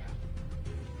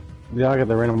 Yeah, I get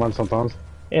the random ones sometimes.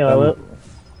 Yeah,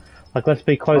 like let's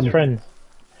be close friends.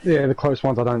 Yeah, the close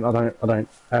ones I don't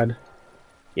add.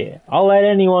 Yeah, I'll add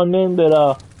anyone, man,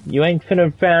 but you ain't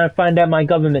finna find out my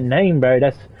government name, bro.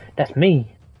 That's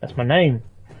me. That's my name.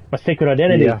 My secret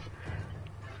identity. Yeah.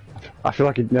 I feel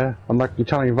like I'm like you're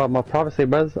trying to invite my privacy,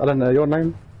 bros. I don't know your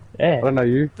name. Yeah. I don't know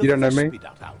you. You don't know me.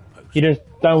 You just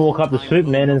don't walk up to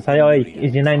Superman and say, "Oh,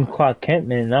 is your name Clark Kent,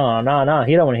 man?" No.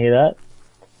 He don't want to hear that.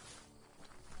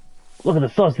 Look at the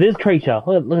size of this creature.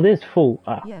 Look at this fool.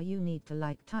 Yeah, you need to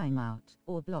like timeout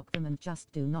or block them and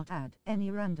just do not add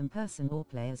any random person or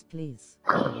players, please.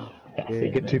 Yeah,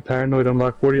 get too paranoid. I'm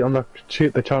like,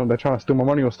 shit, they're trying to steal my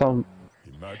money or something.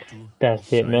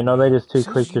 That's it, man. No, they're just too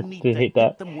quick to hit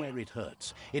that. But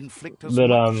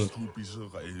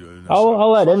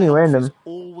I'll add any random.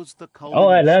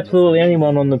 I'll add absolutely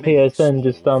anyone on the PSN.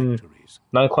 Just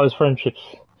no close friendships.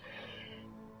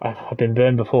 I've been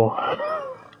burned before.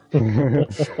 They're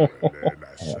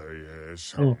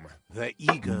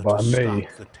eager to start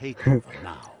the takeover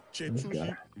now.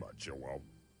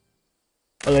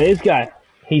 Look at this guy.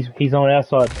 He's on our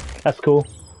side. That's cool.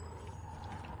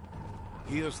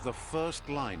 Here's the first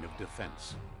line of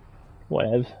defense.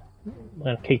 Whatever. I'm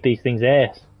gonna kick these things'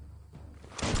 ass.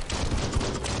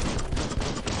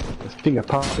 Let's finger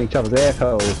pump each other's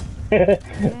assholes.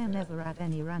 Yeah, never add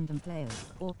any random players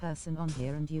or person on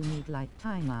here, and you need like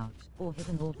timeout or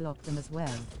hidden or block them as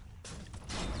well.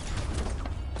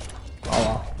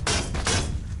 Oh,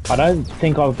 I don't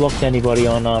think I've blocked anybody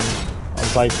on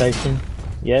PlayStation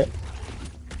yet.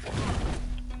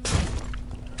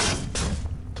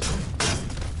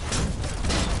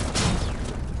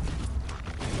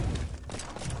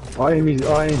 I am his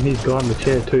guy in the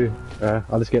chair too.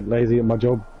 I just get lazy at my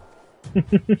job.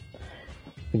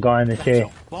 The guy in the chair.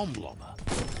 Bomb lobber.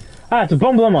 Ah, it's a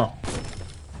bomb bomber.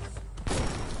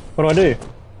 What do I do?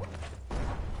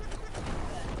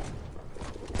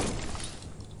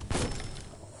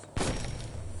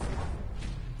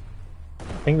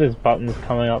 I think there's buttons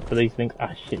coming up for these things.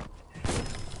 Ah, shit.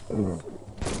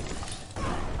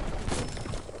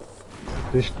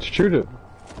 Just shoot it.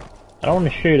 I don't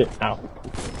want to shoot it. Ow.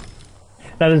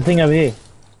 No, there's a thing over here.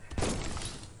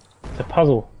 It's a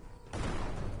puzzle.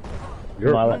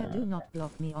 Yeah, do not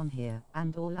block me on here,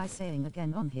 and all I saying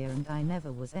again on here, and I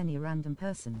never was any random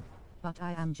person, but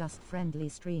I am just friendly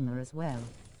streamer as well.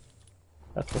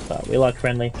 That's what's up. We like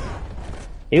friendly.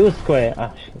 He was square.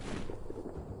 Ah, shit.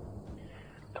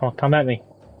 Come on, come at me.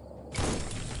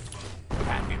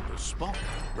 And in the spot,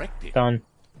 wrecked it. Done.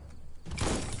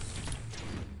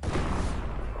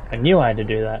 I knew I had to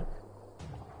do that.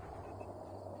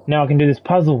 Now I can do this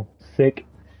puzzle. Sick.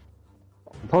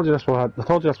 I told you that's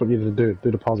what you need to do.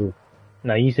 Do the puzzle.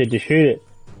 No, you said to shoot it.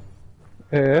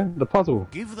 Yeah, the puzzle.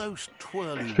 Give those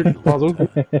twirly Shoot the puzzle.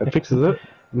 It fixes it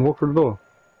and walk through the door.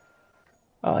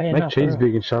 Oh yeah. Make cheese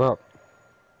big and shut up.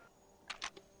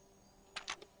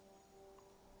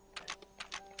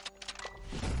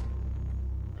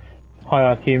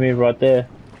 High IQ move right there.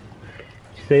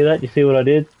 You see that? You see what I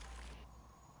did?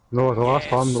 No, the last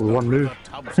time it was one move.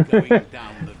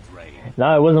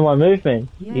 No, it wasn't one move, man.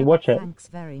 Yeah, You watch it. Thanks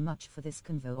very much for this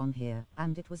convo on here,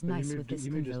 and it was nice with this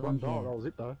convo on here. That was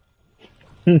it though.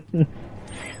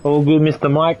 All good,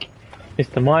 Mr. Mike.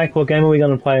 Mr. Mike, what game are we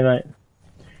gonna play, mate?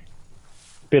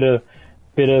 Bit of,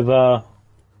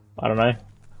 I don't know.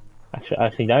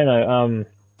 Actually don't know.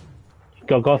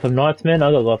 Got Gotham Knights, man.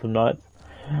 I got Gotham Knights,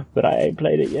 but I ain't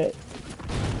played it yet.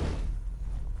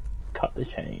 Cut the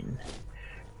chain.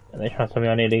 And they try to tell me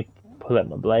I need to pull out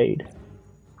my blade.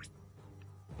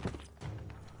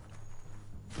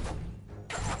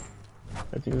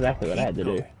 That's exactly what I had to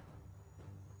do.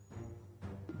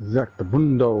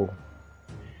 Exactabundo.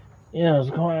 Yeah, I was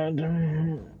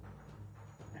going.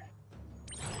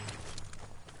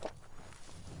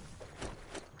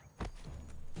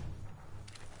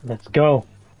 Let's go.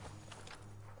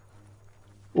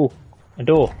 Ooh, a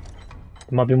door.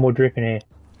 There might be more drip in here.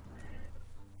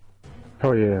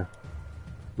 Oh yeah.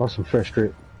 Not some fresh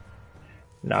drip.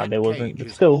 Nah, That there wasn't. cage But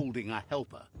is still. holding a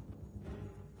helper.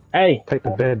 Hey, Take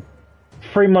the bed.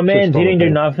 free my man. He stole didn't the do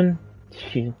bed. nothing.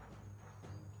 Shit.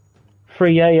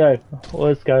 Free Yayo.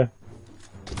 Let's go.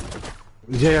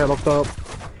 Yeah, locked up.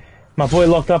 My boy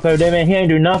locked up over there, man. He ain't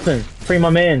do nothing. Free my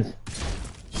mans.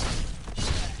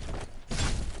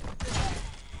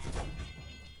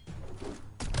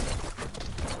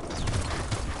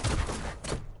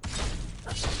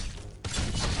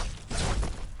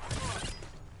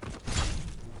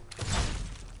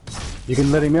 You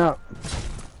can let him out.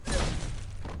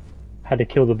 Had to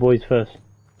kill the boys first.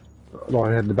 Well,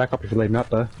 I had the backup if you leave him out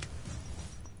though.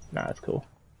 Nah, that's cool.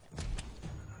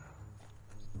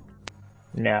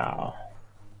 Now.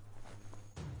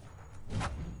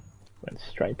 Went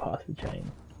straight past the chain.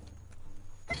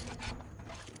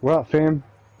 Well, fam.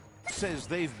 Says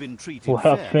they've been treated What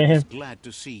up, fair. fam? He's glad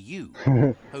to see you.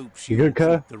 Hopes You you good, cuz?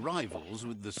 treat the rivals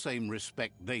with the same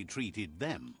respect they treated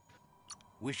them.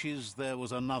 Wishes there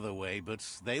was another way, but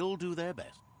they'll do their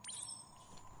best.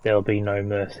 There'll be no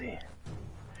mercy.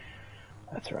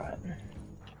 That's right.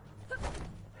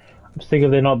 I'm sick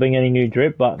of there not being any new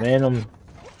drip, but man,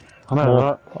 I know,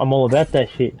 right? I'm all about that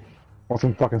shit. Want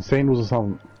some fucking sandals or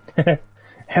something?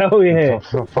 Hell yeah!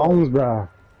 Some phones, bruh.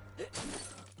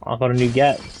 I got a new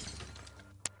gap.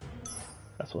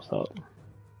 That's what's up.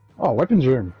 Oh, weapons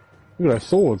room. Look at those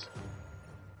swords.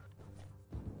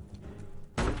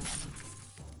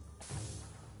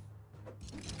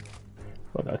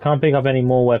 Look, I can't pick up any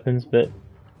more weapons, but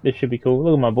this should be cool.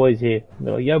 Look at my boys here.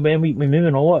 They're like, yo man, we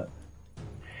moving or what?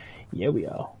 Yeah, we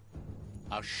are.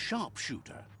 A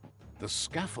sharpshooter. The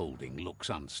scaffolding looks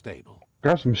unstable.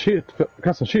 Grab some shit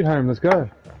home, let's go.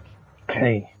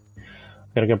 Hey,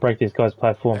 gotta go break this guy's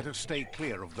platform. Better stay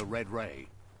clear of the red ray.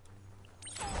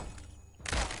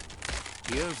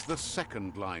 Here's the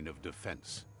second line of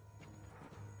defense.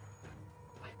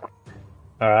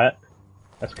 Alright,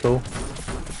 that's cool.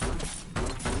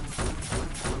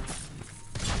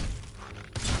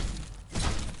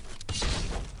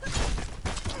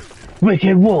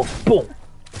 Wicked Wolf, boom!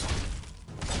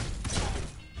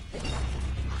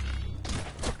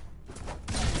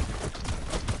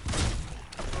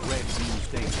 Red seems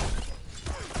dangerous.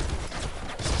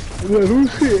 Little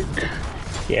sick.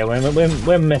 Yeah,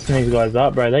 we're messing these guys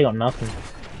up, bro. They got nothing.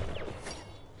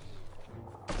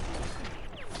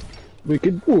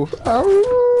 Wicked wolf.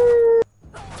 Ow!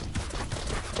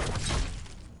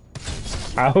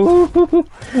 Ow!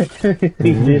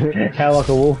 He did howl like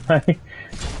a wolf, mate.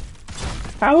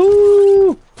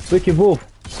 Ow! Wicked Wolf.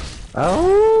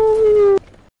 Ow!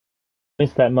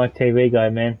 Missed that Mike TV guy,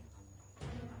 man.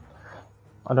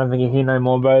 I don't think he's here no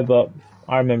more, bro, but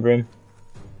I remember him.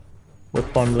 With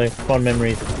fond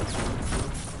memories.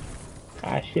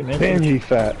 Ah, shit, man. Damn you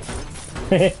fat.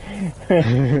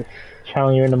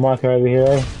 Channeling you in the mic over here,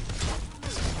 eh?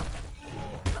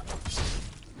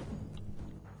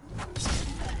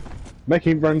 Make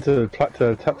him run to tap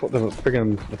the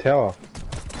friggin' the tower.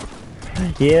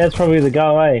 Yeah, that's probably the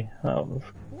go, eh? Oh.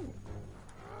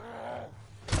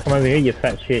 Come over here, you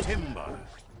fat shit. Timber.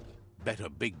 Bet a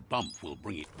big bump will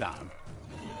bring it down.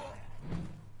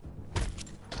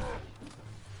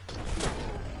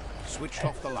 Switched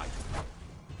off the light.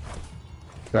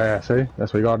 Yeah, see?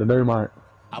 That's what you gotta do, mate.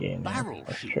 A Yeah, barrel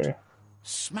that's shoot. true.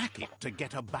 Smack it to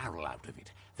get a barrel out of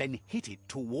it. Then hit it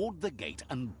toward the gate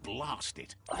and blast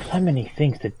it. So many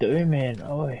things to do, man.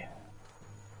 Oh.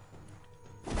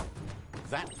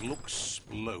 That looks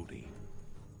splody.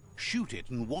 Shoot it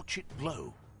and watch it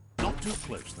blow. Not too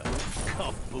close though.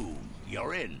 Kaboom!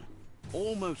 You're in.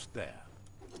 Almost there.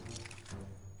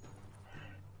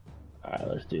 Alright,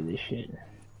 let's do this shit.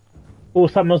 Oh,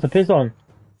 something else to piss on.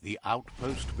 The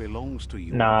outpost belongs to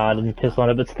you. Nah, I didn't piss on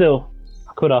it, but still.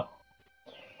 I coulda.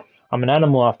 I'm an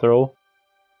animal after all.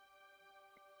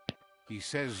 He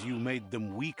says you made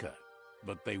them weaker,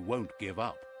 but they won't give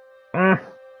up.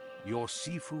 Your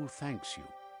Sifu thanks you.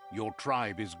 Your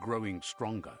tribe is growing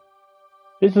stronger.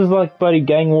 This is like bloody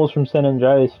gang wars from San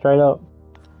Andreas, straight up.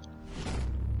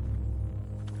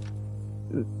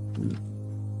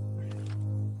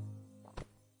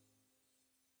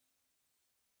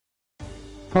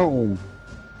 Home.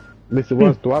 At least it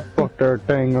was, do I fucked their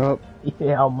thing up?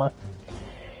 Yeah, man.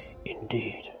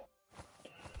 Indeed.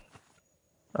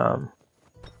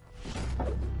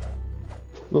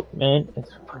 Look, man,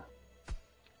 it's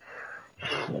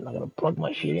shit. I gotta plug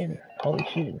my shit in. Holy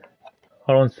shit!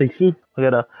 Hold on, Sifu. I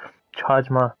gotta charge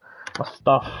my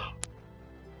stuff.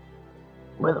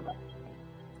 Where the?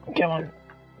 Come on,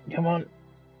 come on.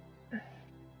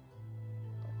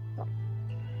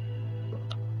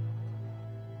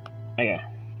 Okay.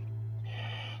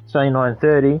 It's only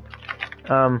 9:30.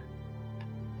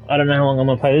 I don't know how long I'm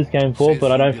gonna play this game for,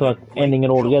 but I don't feel like ending it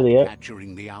all together yet.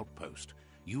 Capturing the outpost.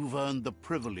 You've earned the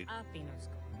privilege.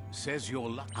 Says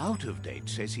you're out of date.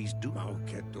 Says he's due.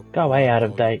 Go away, out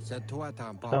of date.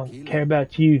 Don't care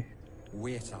about you.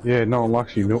 Yeah, no one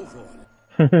likes you, Milk.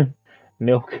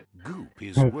 Milk. Goop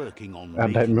is working on Out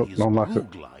of date making Milk, his no one likes Goo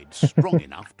it. Glide strong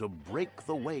enough to break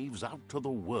the waves out to the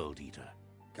World Eater.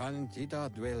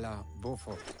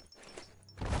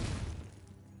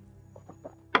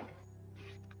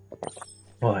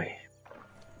 Boy.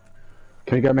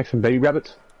 Can we go make some baby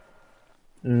rabbits?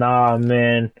 Nah,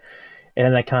 man. It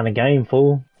ain't that kind of game,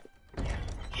 fool.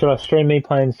 Should I stream me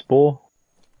playing Spore?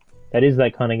 That is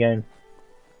that kind of game.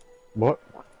 What?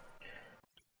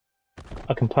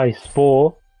 I can play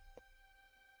Spore.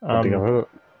 I think I've heard it.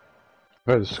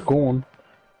 I've heard of Scorn.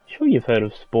 Sure you've heard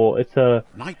of Spore. It's a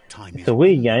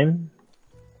weird game.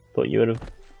 Thought you would have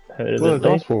heard of What are it. the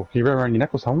dice for? Can you wear around your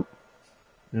neck or something?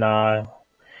 No.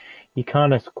 You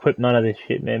can't equip none of this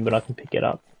shit, man, but I can pick it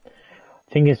up.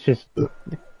 I think it's just Well,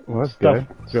 that's stuff,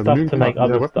 good. stuff to make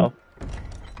other stuff.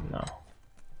 No.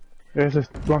 Yeah, it's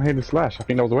just one-handed slash. I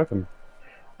think that was a weapon.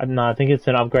 No, I think it's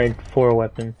an upgrade for a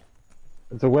weapon.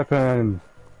 It's a weapon.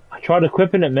 I tried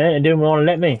equipping it, man, and didn't want to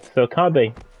let me, so it can't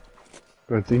be.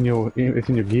 But it's in your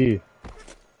gear.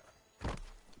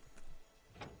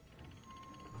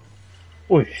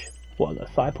 Whoosh. What are the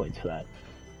side points for that?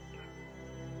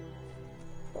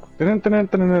 Dun, dun, dun,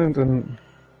 dun, dun, dun.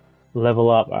 Level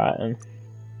up, alright,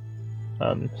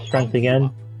 and strength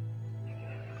again.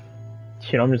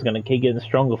 Shit, I'm just gonna keep getting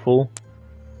stronger, fool.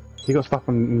 You got stuff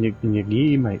in your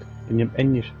gear, mate. In your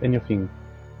thing.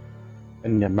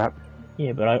 In your map.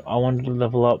 Yeah, but I wanted to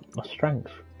level up my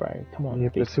strength, bro. Come on. Yeah,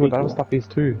 but see what the other stuff is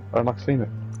too. I don't like seeing it.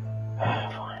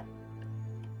 Fine.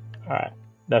 Alright,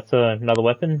 that's another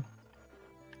weapon.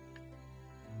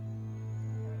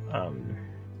 I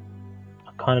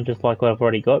kind of just like what I've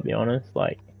already got, to be honest.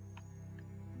 Like,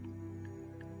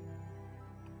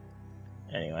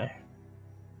 anyway,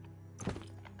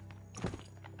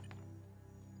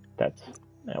 that's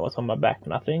what's on my back.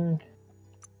 Nothing.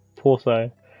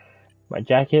 Torso, my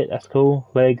jacket. That's cool.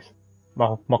 Legs,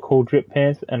 my cool drip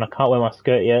pants, and I can't wear my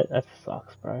skirt yet. That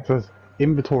sucks, bro. It says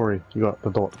inventory. You got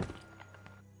the dot.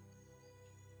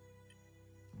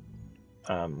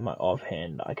 My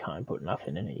offhand, I can't put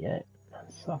nothing in it yet.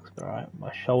 That sucks, bro. Right?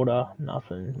 My shoulder,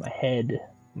 nothing. My head,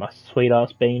 my sweet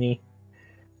ass beanie.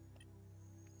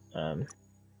 Yeah,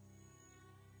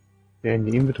 in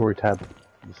the inventory tab,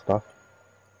 the stuff.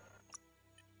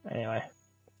 Anyway.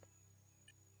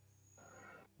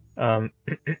 On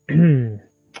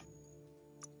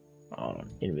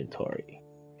inventory.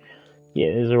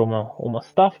 Yeah, these are all my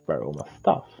stuff, bro. All my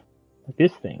stuff. Like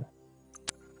this thing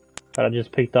that I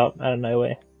just picked up out of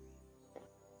nowhere.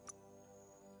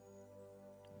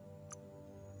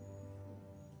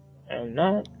 And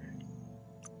that.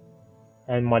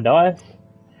 And my dice.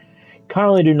 Can't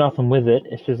really do nothing with it.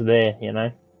 It's just there, you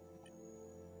know.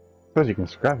 Suppose you can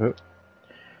scrap it.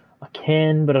 I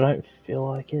can, but I don't feel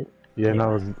like it. Yeah,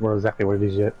 no, not exactly what it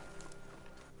is yet.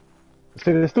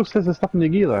 See, it still says there's stuff in your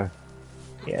gear though.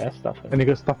 Yeah, that's stuff. And you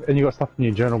got stuff in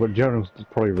your journal, but journal's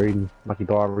probably reading like your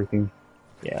diary thing.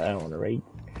 Yeah, I don't want to read.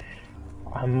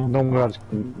 Normally I just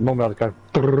go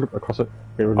across it.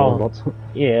 Get rid of all the dots.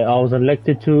 Yeah, I was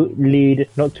elected to lead,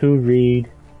 not to read.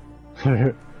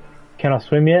 Can I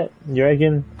swim yet? You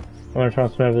reckon? I'm gonna try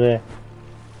and swim over there.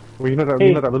 Well, you're not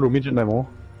that little midget no more.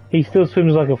 He still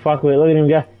swims like a fuckwit. Look at him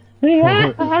go.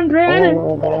 Yeah, I'm drowning.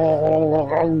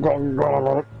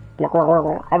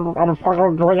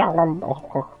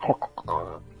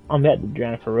 I'm about to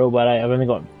drown for real, but I've only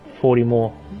got 40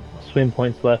 more swim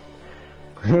points left.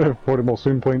 40 more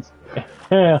swim points.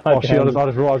 Oh shit, I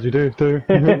just realised you do too.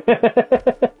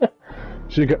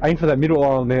 Should you aim for that middle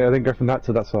island there and then go from that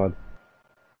to that side?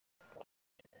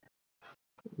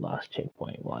 Last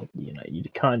checkpoint, like, you know, you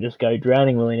can't just go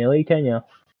drowning willy-nilly, can you?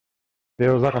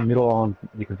 There was like a middle island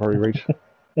you could probably reach.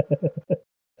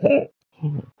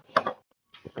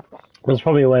 There's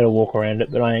probably a way to walk around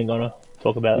it, but I ain't gonna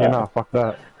talk about that. Nah, fuck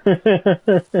that.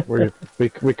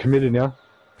 We're committed now.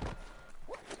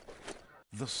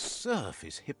 The surf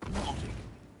is hypnotic.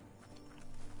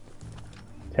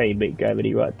 Tell you beat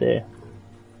gravity right there.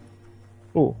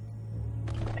 Ooh.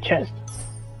 A chest.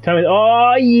 Tell me,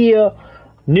 oh yeah!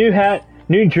 New hat,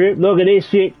 new drip, look at this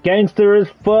shit. Gangster as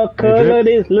fuck, look at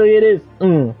this, look at this.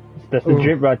 That's the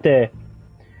drip right there.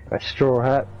 A straw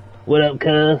hat. What up,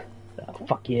 cuz? Oh,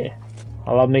 fuck yeah.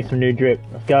 I love me some new drip.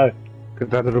 Let's go. Got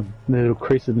that little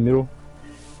crease in the middle.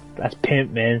 That's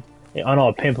pimp, man. Yeah, I know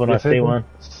a pimp when I see one.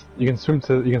 You can swim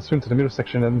to the middle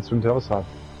section and then swim to the other side.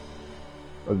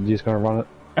 Or you're just gonna run it.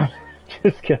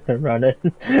 Just gonna run it.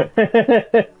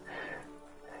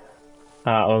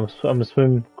 I'm gonna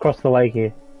swim across the lake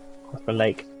here. Across the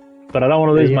lake. But I don't want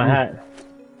to lose my hat.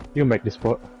 You'll make this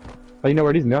spot. Oh, you know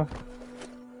where it is now?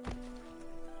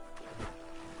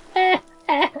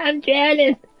 I'm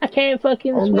drowning. I can't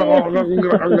fucking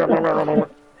swim.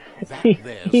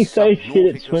 He's so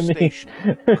shit at swimming.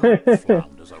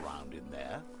 Flounders around in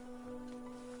there.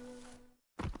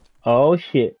 Oh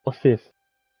shit, what's this?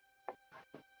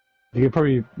 You could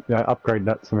probably upgrade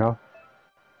that somehow.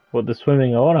 What, the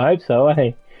swimming? I want to hope so,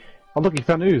 eh? Oh look, you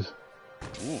found ooze.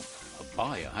 Ooh, a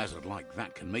biohazard like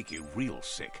that can make you real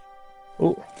sick.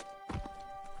 Ooh.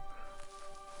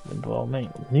 Well,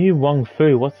 mate, New Wong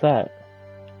Fu, what's that?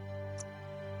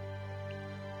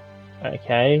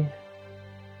 Okay.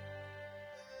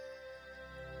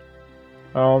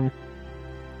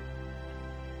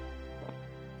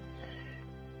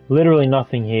 Literally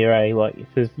nothing here, eh? Like, it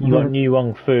says you got New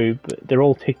Wong Fu, but they're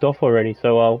all ticked off already,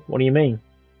 so, what do you mean?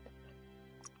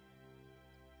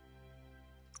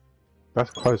 That's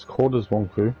close quarters, Wong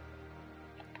Fu.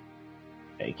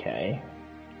 Okay.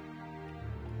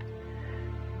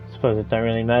 Suppose it don't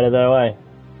really matter though, eh?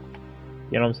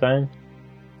 You know what I'm saying?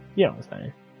 You know what I'm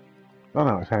saying? I know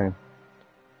what I'm saying.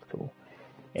 Cool.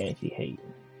 Anti-heat.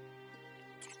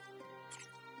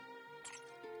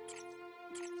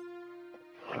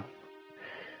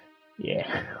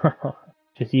 Yeah.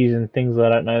 Just using things I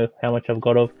don't know how much I've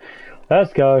got of.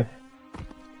 Let's go.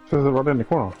 Says it right in the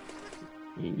corner.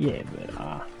 Yeah,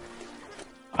 but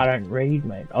I don't read,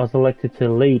 mate. I was elected to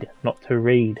lead, not to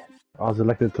read. I was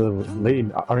elected to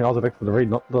lead. I mean, I was elected to read,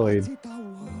 not to lead.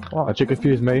 Oh, you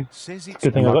confused me.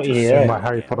 Good thing I got you here. My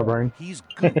Harry Potter brain. He's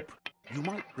Goop. You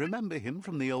might remember him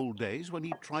from the old days when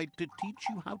he tried to teach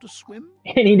you how to swim.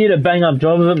 And he did a bang-up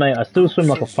job of it, mate. I still swim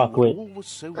like a fuckwit. He was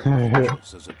so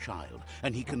conscious as a child,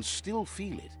 and he can still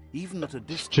feel it, even at a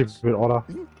distance. Stupid otter.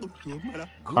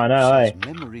 I know, eh?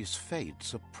 Memories fade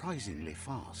surprisingly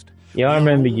fast. Yeah, I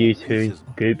remember you too,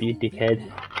 Goop, you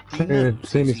dickhead.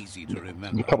 Seen this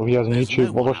a couple of years on YouTube.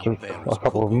 I watched a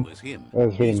couple of them.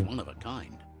 He's one of a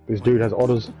kind. This dude has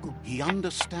otters. He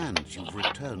understands you've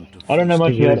returned to. I don't know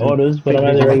much about otters, but I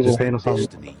know they're evil. Japan or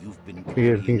something.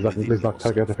 Yeah, things like lives like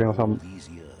Tokyo, Japan or something.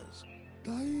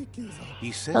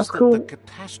 He says That's that cool. the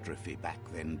catastrophe back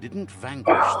then didn't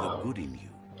vanquish the good in you.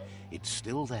 It's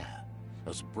still there,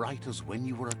 as bright as when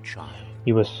you were a child.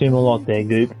 You assume a lot there,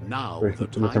 Goop. Now Let the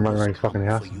them time run has around his fucking come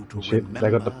house for you to and shit.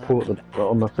 They got the remember pool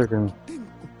on the freaking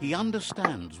He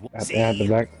understands what at the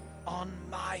back. On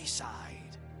my side.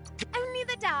 Only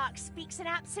the dark speaks in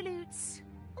absolutes.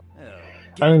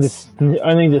 Only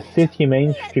the Sith, you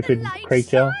mean, Let stupid the light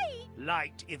creature. shine.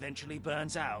 Light eventually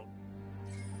burns out.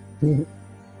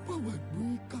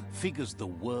 figures the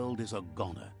world is a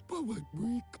goner.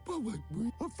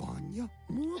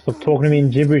 Stop talking to me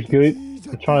in gibberish, Goop.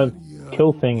 I'm trying to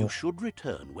kill You things. should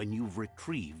return when you've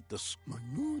retrieved the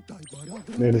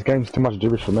Yeah, this game's too much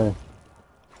gibberish for me.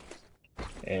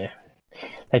 Yeah.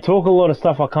 They talk a lot of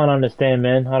stuff I can't understand,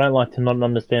 man. I don't like to not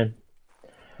understand.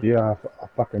 Yeah,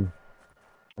 I'm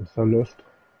so lost.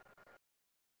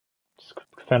 Just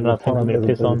found another thing for me to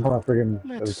piss on.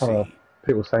 There's a ton of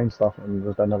people saying stuff and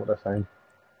just don't know what they're saying.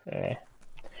 Yeah.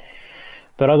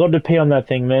 But I got to pee on that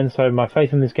thing, man, so my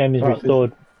faith in this game is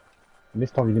restored.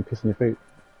 This time you didn't piss on your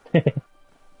feet.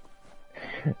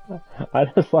 I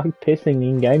just like pissing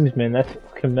in games, man. That's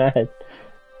fucking mad.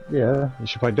 Yeah, you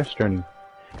should play Death Stranding.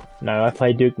 No, I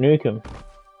play Duke Nukem.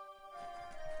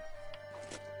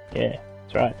 Yeah,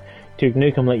 that's right. Duke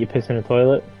Nukem let you piss in a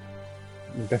toilet.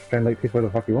 Death Stranding, let you piss where the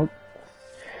fuck you want.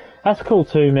 That's cool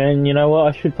too, man. You know what?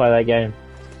 I should play that game.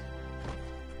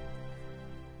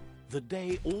 The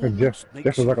day And Jeff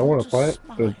was like, I want to play it,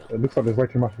 but it looks like there's way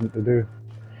too much to do.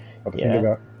 What to think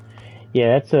about.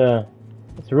 Yeah, that's a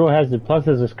real hazard. Plus,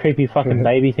 there's this creepy fucking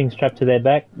baby thing strapped to their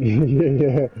back.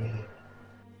 Yeah.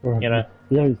 Well, You know.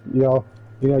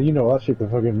 You know that shit. The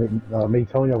fucking me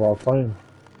telling you while I was playing.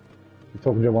 You're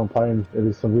talking to you while I'm playing.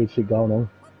 There's some weird shit going on.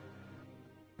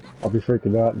 I'll be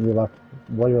freaking out, and you're like,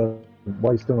 "Why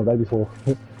are you still a baby for?"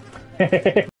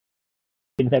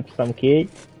 Kidnap some kid.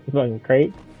 You fucking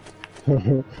creep.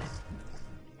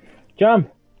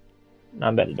 Jump! No,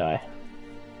 I'm about to die.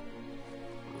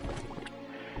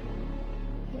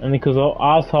 Only because our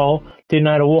asshole didn't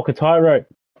know how to walk a tightrope.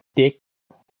 Dick.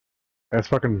 It's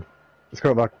fucking. It's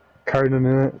got like Conan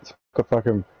in it. It's got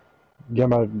fucking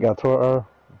Gatoro,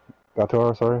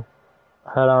 sorry.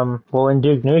 Well, in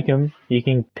Duke Nukem, you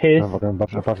can piss. Fucking a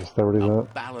bunch of steroids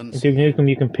in it. In Duke Nukem,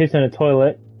 you can piss in a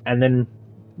toilet and then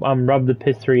rub the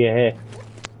piss through your hair.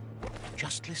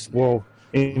 Just listen. Well,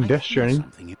 In Death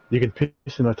Stranding, you can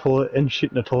piss in the toilet and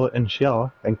shit in the toilet and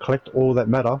shower and collect all that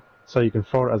matter so you can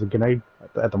throw it as a grenade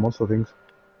at the monster things.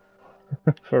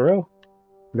 For real?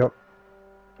 Yep.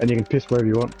 And you can piss wherever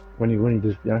you want when you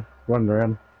just, you know, running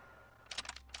around.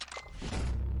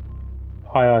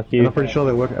 High IQ. And I'm pretty sure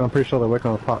they're working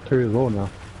on part 2 as well now.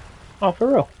 Oh, for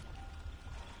real?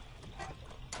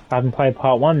 I haven't played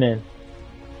part 1 then.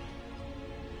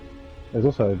 There's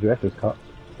also a director's cut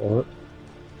for it.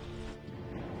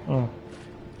 Oh.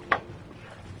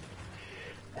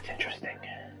 That's interesting.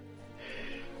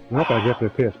 I'm not gonna get the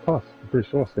PS Plus. I'm pretty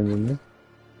sure I've seen it in there.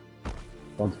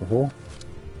 Once before.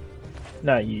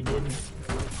 No, you didn't.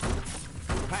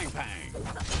 Pang pang.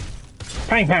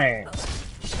 Pang pang!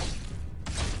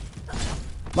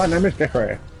 My name is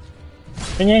Jeffrey.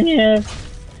 Yeah.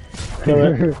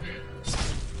 Kill it.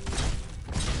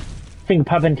 Finger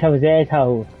popping to his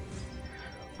asshole.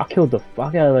 I killed the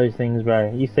fuck out of those things,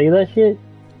 bro. You see that shit?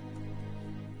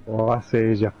 All I see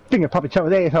is your finger popping each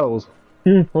other's assholes.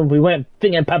 When we went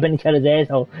finger popping each other's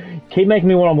asshole. Keep making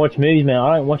me want to watch movies, man.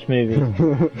 I don't watch movies.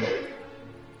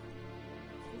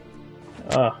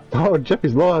 Oh, Jeff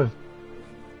is live.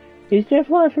 Is Jeff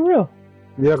live for real?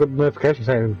 Yeah, I got a notification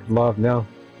saying live now.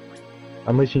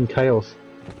 Unleashing Chaos.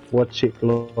 Watch it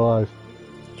live.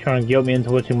 Trying to guilt me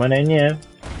into watching my name, yeah.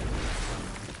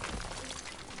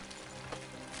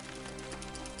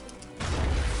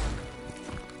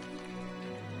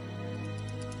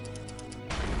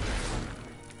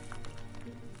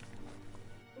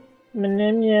 My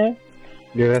name, yeah.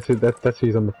 Yeah, that's it. That's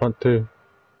who's on the front too.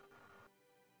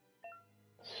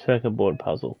 Circuit board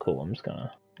puzzle, cool. I'm just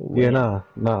gonna. Yeah,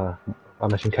 nah.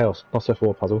 Unleashing Chaos, not so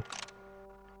for puzzle.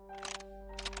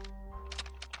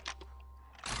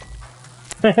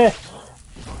 I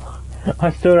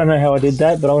still don't know how I did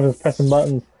that, but I was just pressing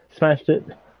buttons. Smashed it.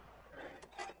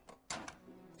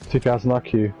 2000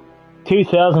 IQ.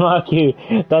 2000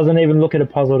 IQ. Doesn't even look at a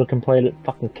puzzle to complete it.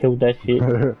 Fucking killed that shit.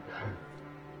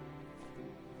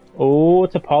 Oh,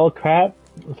 it's a pile of crap.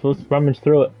 Let's rummage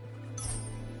through it.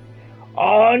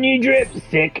 Oh, new drip.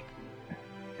 Sick.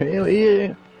 Hell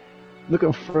yeah.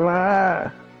 Looking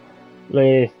fly.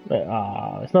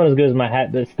 It's not as good as my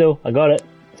hat, but still, I got it.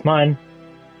 It's mine.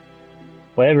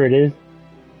 Whatever it is.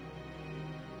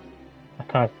 I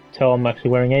can't tell I'm actually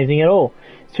wearing anything at all.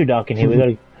 It's too dark in here.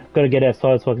 We gotta get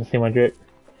outside so I can see my drip.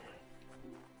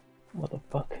 What the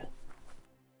fuck?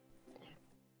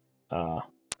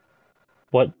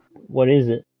 What is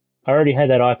it? I already had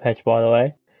that eye patch, by the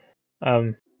way. I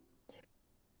don't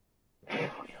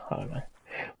know.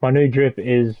 My new drip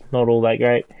is not all that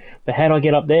great. But how do I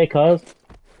get up there, cuz?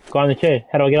 Guy in the chair,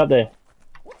 how do I get up there?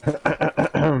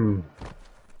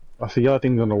 I see yellow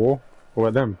things on the wall. What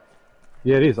about them?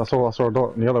 Yeah, it is. I saw a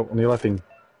dot on the yellow thing.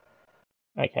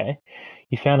 Okay.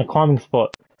 You found a climbing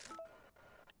spot.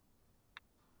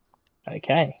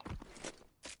 Okay.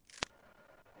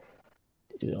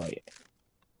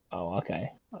 Oh,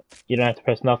 okay. You don't have to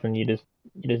press nothing. You just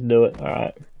do it. All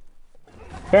right.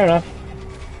 Fair enough.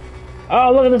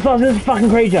 Oh, look at this monster! This fucking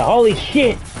creature! Holy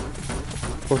shit!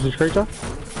 What's this creature?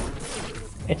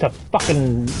 It's a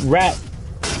fucking rat.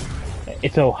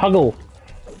 It's a huggle.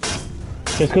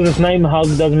 Just because its name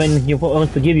Hug doesn't mean he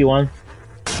wants to give you one.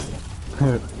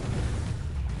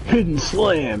 Hidden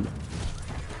Slam.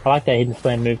 I like that hidden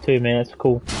slam move too, man. That's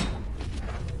cool.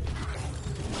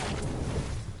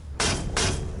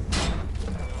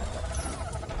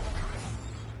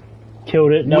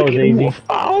 Killed it. That was easy.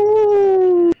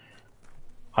 Oh!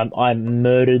 I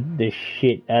murdered the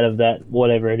shit out of that,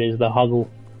 whatever it is, the huggle.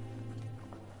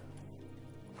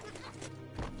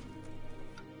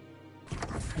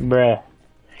 Bruh.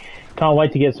 Can't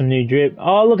wait to get some new drip.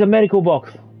 Oh, look, a medical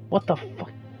box. What the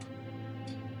fuck?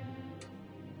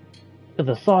 Look at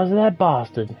the size of that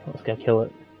bastard. Let's go kill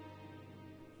it.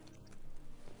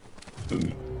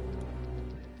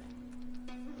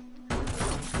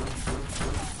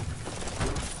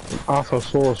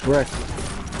 Arthosaurus Rex.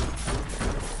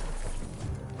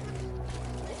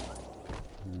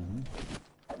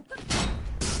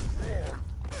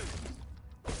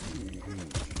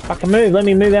 Fucking move, let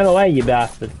me move out of the way, you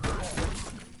bastard.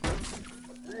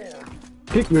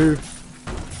 Kick move.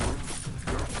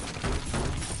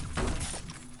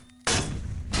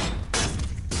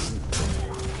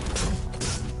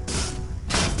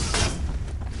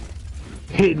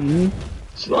 Hidden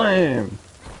Slam.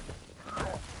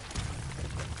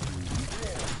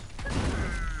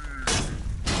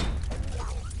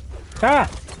 Ah!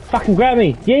 Fucking grab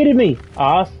me! Yeeted me!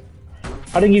 Ass!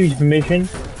 I didn't give you permission.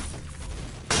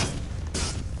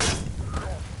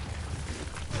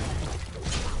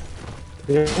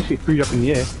 Yeah, actually threw you up in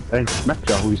the air and smacked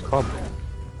you with his club.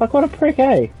 Like, what a prick,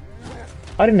 eh?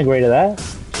 I didn't agree to that.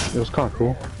 It was kind of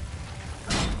cool.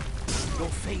 You're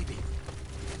fading.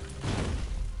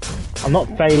 I'm not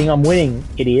fading, I'm winning,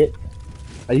 idiot.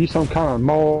 Are you some kind of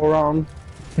moron?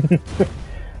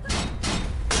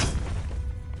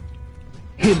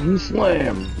 Hidden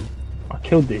slam! I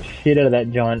killed the shit out of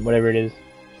that giant, whatever it is.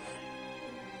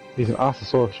 He's an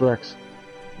Archosaurus Rex.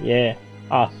 Yeah,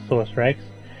 Archosaurus Rex.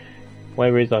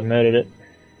 Whatever it is, I murdered it.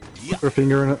 Put a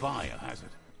finger in it. Biohazard.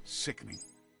 Sickening.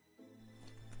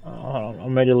 Hold on,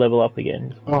 I'm ready to level up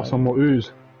again. Oh, some more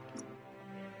ooze.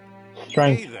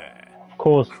 Strength, Hey there, of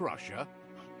course. Crusher.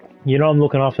 You know I'm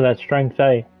looking after that strength,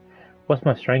 eh? What's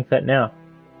my strength at now?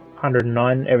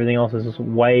 109, everything else is just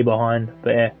way behind, but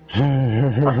yeah.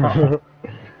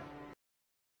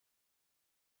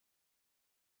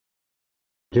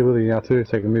 Agility now too,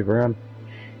 so you can move around.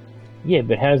 Yeah,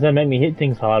 but how does that make me hit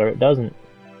things harder? It doesn't.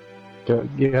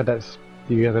 You got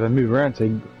to move around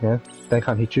so they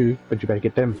can't hit you, but you better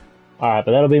get them. Alright,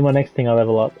 but that'll be my next thing I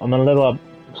level up. I'm gonna level up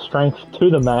strength to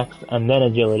the max, and then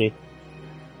agility.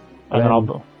 And then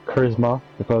I'll... charisma,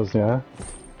 because,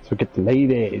 so get the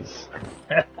ladies.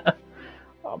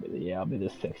 I'll be the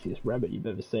sexiest rabbit you've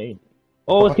ever seen.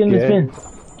 Oh, it's getting the spin.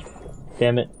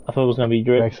 Damn it, I thought it was gonna be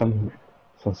drip. Make some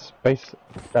space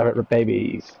rabbit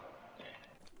babies.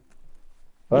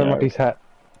 I don't like his hat.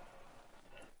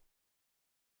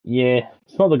 Yeah,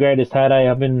 it's not the greatest hat, eh?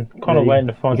 I've been kind of waiting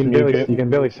to find some new drip. You can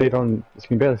barely see it on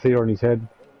his head.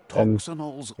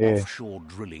 Toxanol's offshore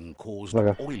drilling caused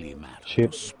like oily matter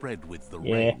shit. to spread with the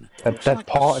Yeah. rain. That It's like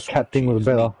part the cat thing was switches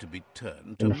better need to be turned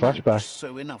in to the flashback. match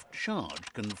so enough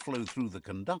charge can flow through the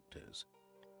conductors.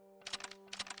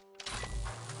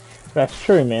 That's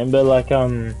true, man, but like,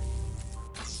 I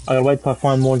gotta wait till I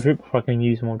find more drip before I can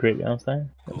use more drip, you know what I'm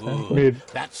saying? Good.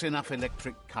 That's enough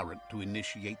electric current to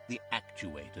initiate the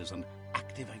actuators and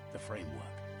activate the framework.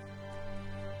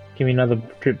 Give me another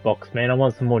drip box, man. I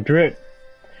want some more drip.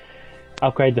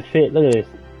 Upgrade the fit. Look at this.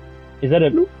 Is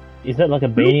that like a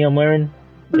beanie I'm wearing?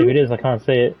 If it is, I can't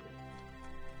see it.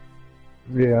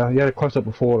 Yeah, you had it close up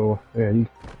before, or you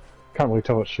can't really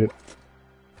tell it's shit.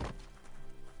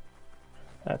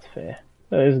 That's fair.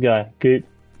 Look at this guy. Goop.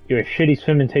 You're a shitty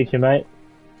swimming teacher, mate.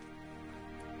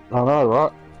 I know,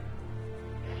 right?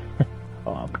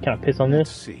 Oh, can I piss on Let's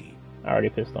this? see. I already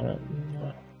pissed on it.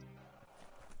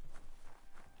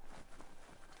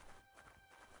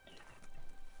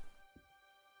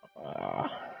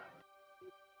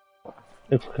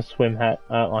 Looks like a swim hat.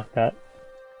 I don't like that.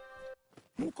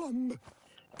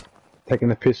 Taking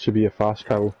the piss should be a fast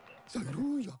travel.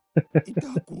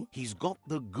 He's got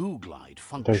the goo glide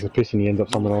function. Takes the piss and he ends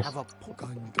up somewhere else.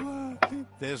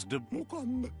 There's the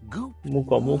goop.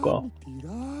 Muka muka.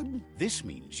 This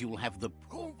means you'll have the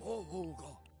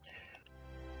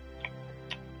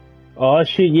Oh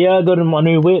shit, yeah, I got in my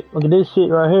new whip. Look at this shit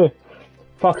right here.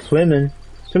 Fuck swimming.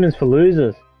 Swimming's for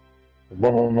losers.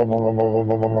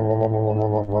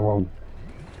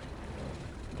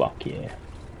 Fuck yeah.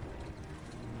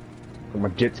 My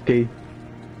jet ski.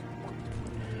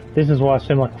 This is why I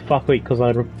swim like a fuckwit, because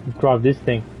I drive this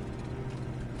thing.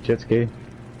 Jet ski.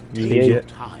 take Yeah. your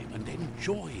time and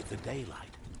enjoy the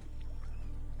daylight.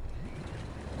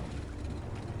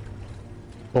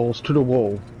 Balls to the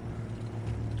wall.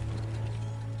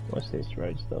 What's this?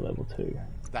 Roadster level 2.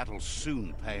 That'll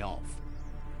soon pay off.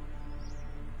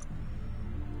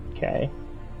 Okay.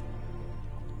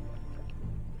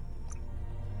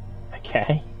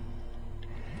 Okay.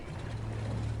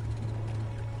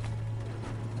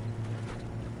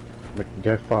 Make it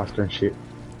go faster and shit.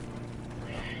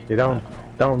 Yeah,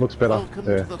 that one looks better. Welcome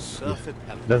Yeah. to the surfy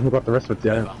palace. Doesn't look like the rest of it,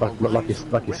 yeah.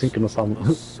 Like he's sinking or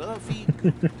something. Surfy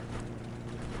goo.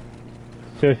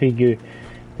 Surfy goo.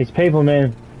 These people,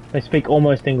 man, they speak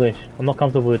almost English. I'm not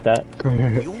comfortable with that.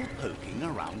 You're poking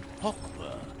around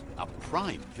Hockburg, a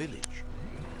prime village.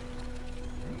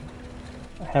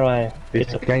 How do I...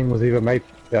 This game was either made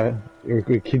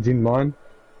with kids in mind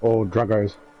or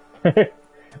druggos.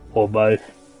 or both.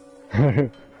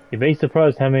 You'd be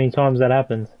surprised how many times that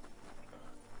happens.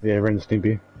 Yeah, Ren and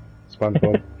Stimpy,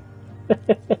 SpongeBob,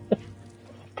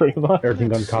 Pretty much.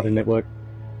 everything on Cartoon Network.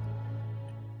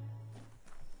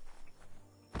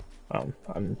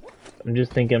 I'm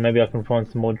just thinking maybe I can find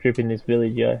some more drip in this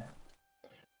village, yeah.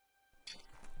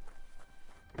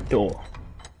 Door.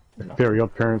 Very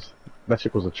Odd Parents. That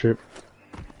shit was a trip.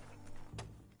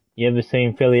 You ever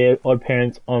seen Fairly Odd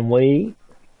Parents on Wii?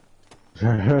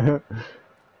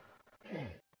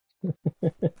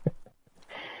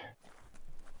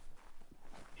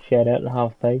 Shout out to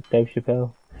Half Baked, Dave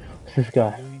Chappelle. What's this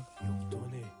guy?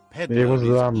 It was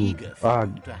Peddler is eager for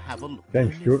you to have a look.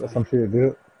 James Stewart or some shit that did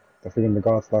it. The freaking the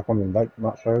guys like on the late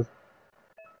night shows.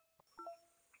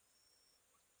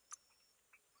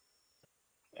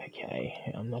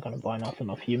 Okay, I'm not gonna buy nothing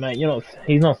off you, mate.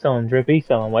 He's not selling drip, he's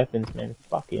selling weapons, man.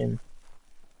 Fuck him.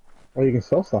 Oh, you can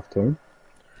sell stuff to him.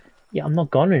 Yeah, I'm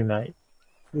not gonna, mate.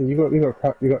 Yeah, you got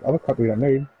other crap we don't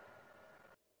need.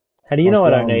 How do you know I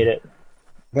don't need it?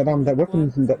 That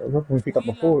weapon we picked up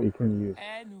before you couldn't use.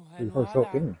 You can probably sell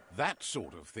it to him. That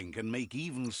sort of thing can make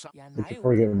even some... You could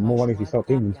probably get more money if you sell it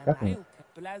to him than scrapping it.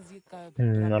 I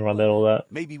don't know about all that.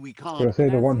 Maybe we So I can't... say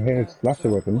the one-handed slasher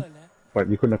weapon, but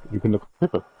you couldn't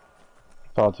equip it.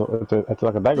 So it's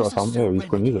like a dagger or something. Yeah, you just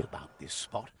couldn't use it. About this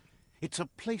spot. It's a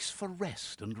place for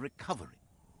rest and recovery.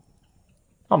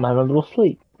 I'm having a little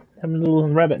sleep. Having a little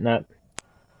rabbit nap.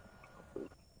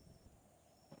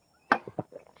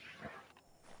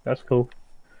 That's cool.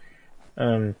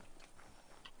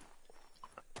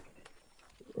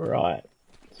 Right.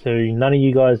 So none of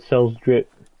you guys sells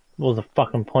drip. What was the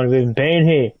fucking point of even being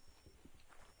here?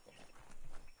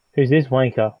 Who's this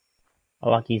wanker? I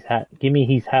like his hat. Give me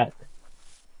his hat.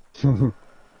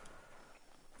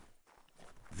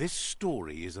 This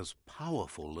story is as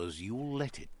powerful as you'll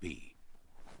let it be.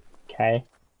 Okay.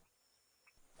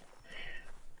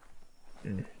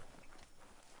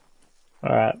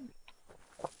 Alright.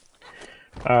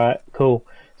 Alright, cool.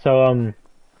 So,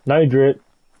 no drip,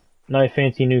 no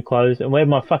fancy new clothes, and where'd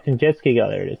my fucking jet ski go?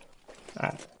 There it is.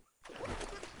 Alright.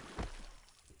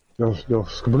 Yo,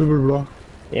 skaboobla.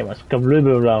 Yeah, my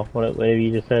skaboobla, whatever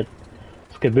you just said.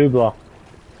 Skaboobla.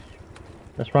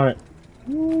 Let's run it.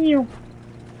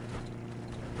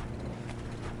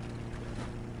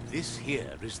 This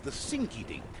here is the Sinky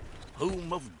Dink,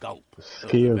 home of Gulp.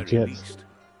 Ski of jets.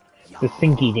 The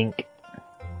Sinky Dink.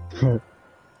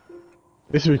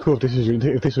 This would be cool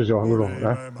if this was your little,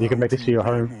 you could make this your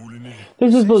home.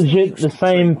 This is legit the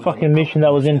same fucking mission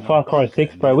that was in Far Cry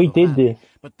 6, bro. We did this.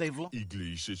 But they've Remember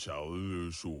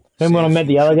when I met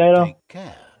the alligator?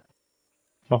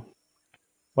 Oh,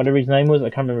 whatever his name was, I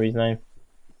can't remember his name.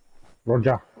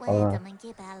 Roger.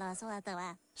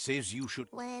 Says you should.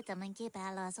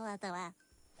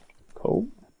 Cool.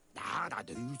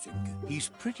 He's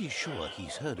pretty sure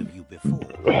he's heard of you before.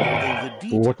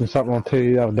 We were watching something on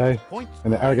TV the other day,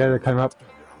 and the alligator came up,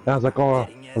 and I was like, oh,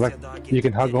 you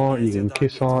can hug on it, you can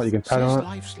kiss on it, you can pat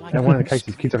on it. And one of the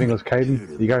cases, kids, I think it was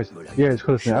Caden, he goes, yeah, it's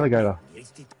because it's an alligator.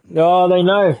 Oh, they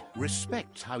know.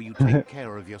 Respect how you take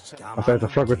care of yourself. I said it's a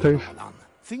frog with tooth.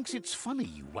 Thinks it's funny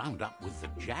you wound up with the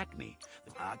Jagny.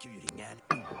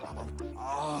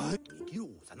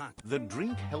 The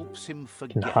drink helps him You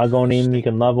forget. can hug on him, you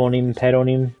can love on him, pet on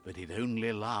him. But it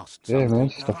only lasts. Yeah, man,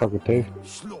 it's just a frog with tooth.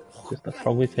 Just a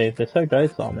frog with teeth. They're so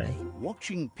docile, man.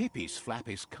 Watching Pippi's flap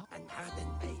his cup.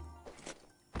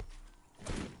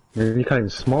 You can't even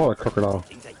smile at a crocodile.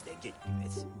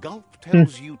 Gulp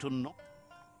tells you to not.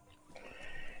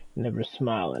 Never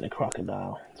smile at a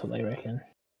crocodile. That's what they reckon.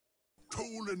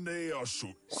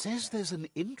 Says there's an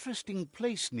interesting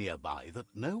place nearby that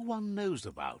no one knows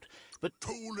about, but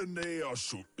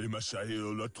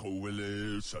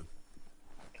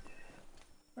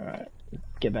Alright,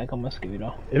 get back on my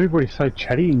scooter. Everybody's so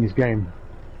chatty in this game.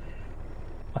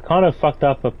 I kind of fucked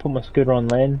up. I put my scooter on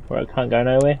land where I can't go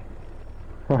nowhere.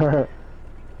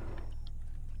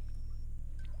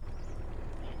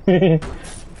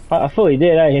 I fully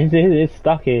did, eh? It's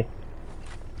stuck here.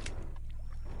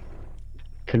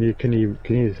 Can you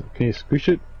squish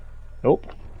it? Nope.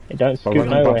 It don't scoot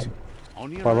nowhere.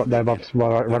 on your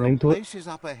running into it? places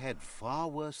up ahead far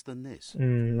worse than this.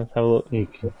 Let's have a look. Can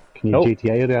you Nope.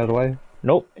 GTA it out of the way?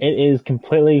 Nope. It is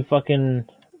completely fucking...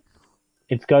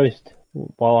 It's ghost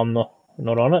while I'm not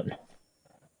on it.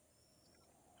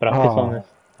 But I piss on this.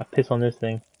 I piss on this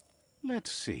thing.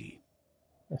 Let's see.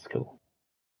 That's cool.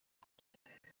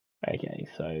 Okay,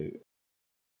 so...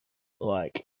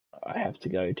 Like... I have to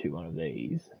go to one of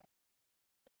these.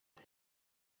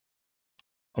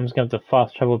 I'm just going to have to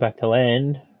fast travel back to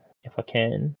land, if I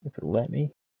can, if it'll let me.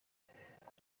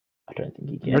 I don't think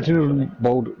you can. Reginald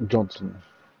Bold Johnson.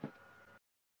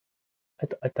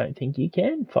 I don't think you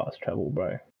can fast travel,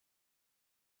 bro.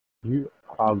 You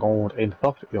are going to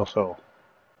fuck yourself.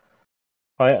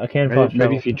 I can fast travel.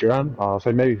 Maybe if you drown.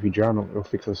 So maybe if you drown, it'll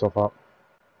fix itself up.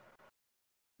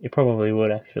 It probably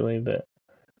would, actually, but...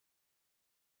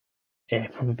 Yeah,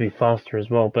 it'd probably be faster as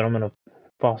well, but I'm going to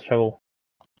fast travel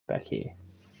back here.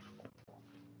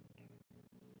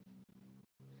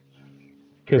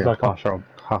 Because like fast travel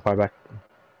halfway back.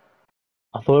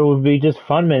 I thought it would be just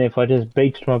fun, man, if I just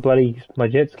beached my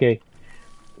jet ski.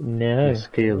 No.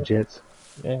 Ski of jets.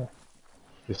 Yeah.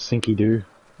 The sinky do.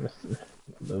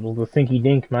 The sinky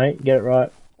dink, mate. Get it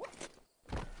right.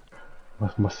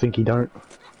 My thinky don't.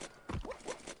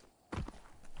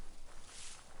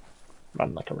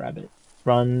 Run like a rabbit.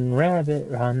 Run, rabbit,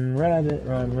 run, rabbit,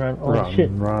 run, run. Oh Run, shit.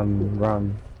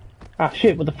 run. Ah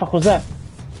shit, what the fuck was that?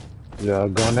 You're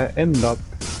gonna end up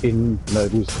in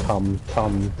Noble's tum.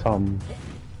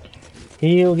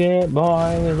 He'll get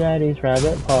by with daddy's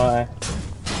rabbit pie.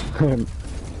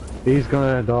 He's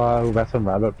gonna die without some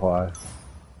rabbit pie.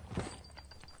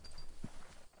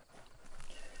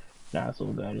 Nah, it's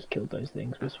all good. I just killed those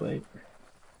things. We're sweet.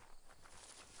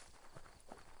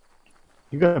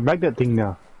 You gotta make that thing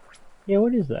now. Yeah,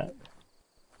 what is that?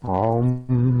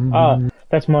 Ah,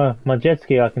 That's my jet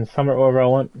ski. I can summon it wherever I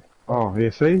want. oh,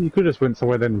 yeah, see? You could just went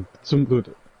somewhere then some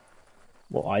good.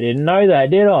 Well, I didn't know that,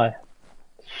 did I?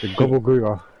 The gobble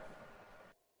goober.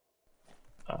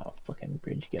 Oh, fucking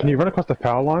bridge. Can you run across the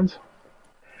power lines?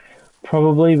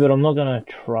 Probably, but I'm not gonna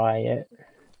try it.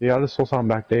 Yeah, I just saw something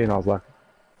back there and I was like,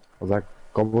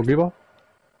 gobble goober?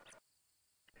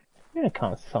 Yeah, I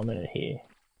can't summon it here.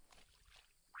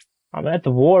 I'm at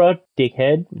the water,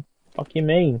 dickhead. Fuck you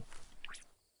mean?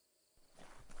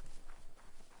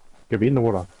 Get me in the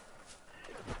water.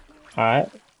 Alright,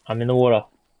 I'm in the water.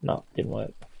 No, didn't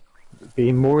work.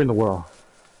 Be more in the water.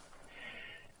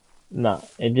 No,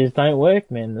 it just don't work,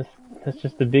 man. That's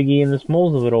just the biggie and the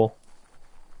smalls of it all.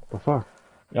 The fuck?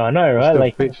 I know, right?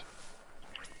 Like, fish.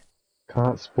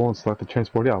 Can't spawn select the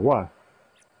transport out. Why?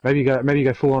 Maybe you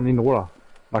go full on in the water,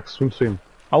 like swim.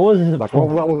 I wasn't. Like I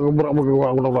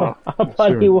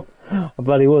bloody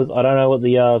was. I don't know what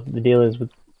the deal is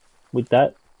with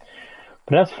that,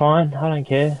 but that's fine. I don't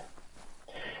care.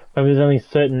 Maybe there's only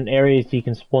certain areas you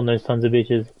can spawn those tons of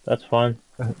bitches. That's fine.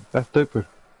 That's stupid.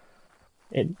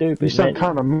 It do. You some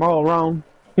kind of mile around.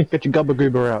 Get your gubba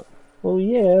goober out. Well,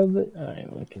 yeah, but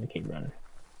alright, we're gonna keep running.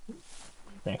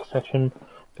 Next section.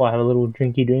 We'll have a little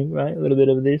drinky drink, right? A little bit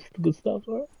of this good stuff,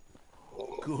 alright?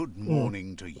 Good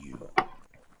morning to you.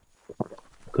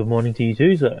 Good morning to you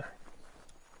too, sir.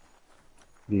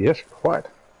 Yes, quite.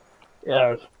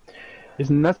 Yes.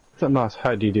 Isn't that a nice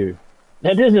how do you do?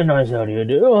 That is a nice how do you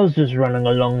do. I was just running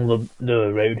along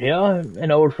the road here,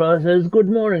 and old fella says, good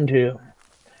morning to you.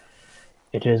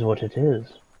 It is what it is.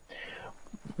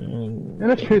 And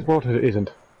that's true what it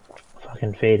isn't.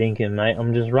 Fucking fair dinkum, mate.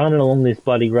 I'm just running along this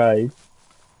bloody road,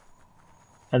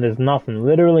 and there's nothing.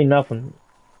 Literally nothing.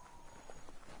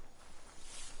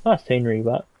 Nice scenery,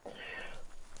 but...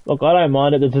 Look, I don't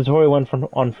mind it. The tutorial went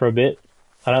on for a bit.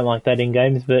 I don't like that in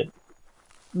games, but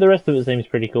the rest of it seems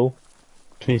pretty cool.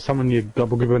 Can you summon your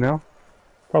gobble goober now?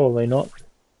 Probably not.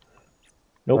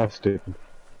 Nope. That's stupid.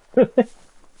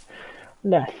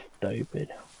 That's stupid.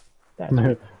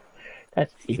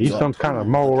 That's He's some kind of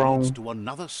mole wrong. To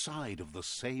another side of the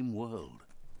same world.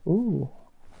 Ooh.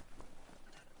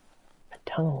 A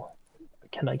tunnel.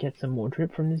 Can I get some more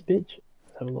drip from this bitch?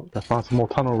 Let's have a look. Let's find some more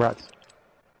tunnel rats.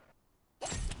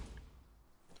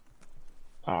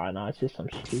 Ah, no, it's just some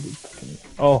stupid fucking...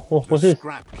 Oh, what's this?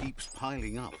 Scrap keeps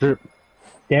piling up. Drip.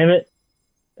 Damn it.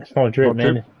 It's not drip, Not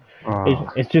man. drip? Oh.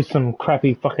 It's just some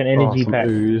crappy fucking energy some pack.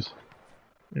 ooze.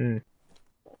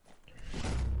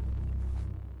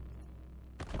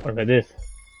 What about this?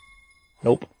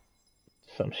 Nope.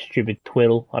 Some stupid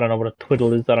twiddle. I don't know what a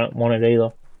twiddle is. I don't want it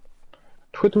either.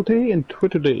 Twiddledee and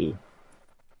twiddledee.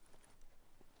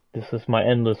 This is my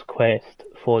endless quest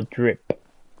for drip.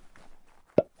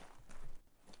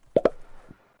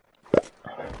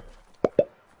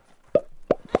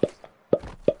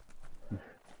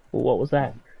 What was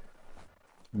that?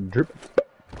 Drip.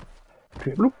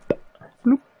 Drip. Bloop.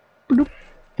 Bloop. Bloop.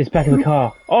 This back of the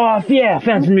car. Oh, yeah, I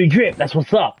found some new drip. That's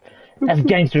what's up. That's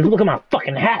gangster. Look at my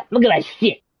fucking hat. Look at that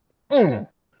shit.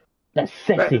 That's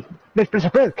sexy. That's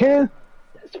fresh, kid.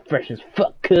 That's fresh as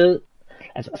fuck, cuz.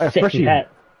 That's a sexy freshy. hat.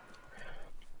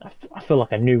 I feel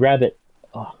like a new rabbit.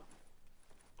 Oh.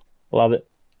 Love it.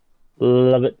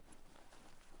 Love it.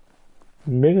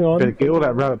 Moving on. Better get all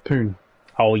that rabbit poon.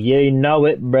 Oh, you know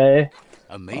it, bruh.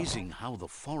 Amazing how the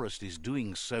forest is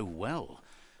doing so well,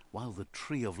 while the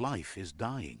tree of life is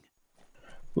dying.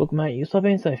 Look, mate, you stop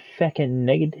being so fucking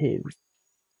negative.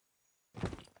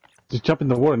 Just jump in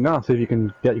the water now, see if you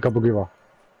can get your gobble goober.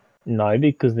 No,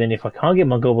 because then if I can't get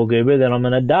my gobble goober, then I'm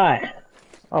gonna die.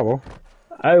 Oh well.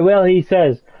 Oh, well, he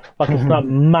says. Like, it's not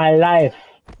my life.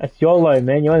 That's YOLO,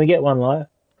 man. You only get one life.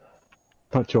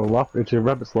 Not your life, it's your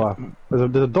rabbit's life. There's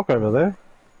a dock over there.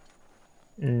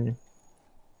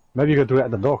 Maybe you could do it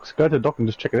at the docks. Go to the dock and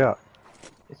just check it out.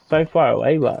 It's so far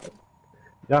away, but...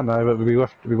 Yeah, no, but it'd be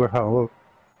worth having a look.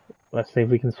 Let's see if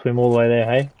we can swim all the way there,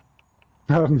 hey?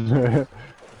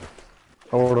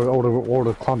 or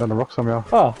to climb down the rock somehow.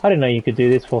 Oh, I didn't know you could do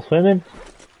this while swimming.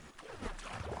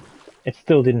 It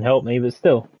still didn't help me, but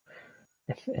still.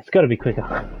 It's got to be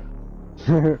quicker.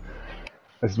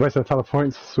 It's wasted a ton of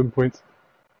points, swim points.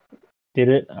 Did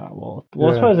it? Oh, well,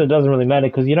 Yeah. I suppose it doesn't really matter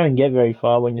because you don't get very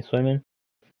far when you're swimming.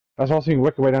 That's why I was thinking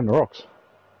work your way down the rocks.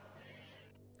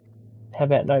 How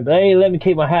about no? But hey, let me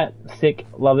keep my hat. Sick.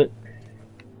 Love it.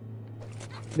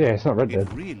 Yeah, it's not Red Dead.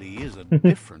 It really is a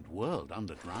different world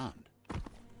underground.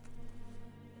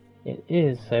 It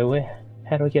is. So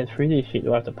how do I get through this shit?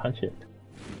 Do I have to punch it?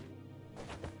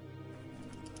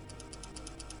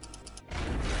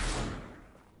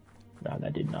 No,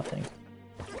 that did nothing.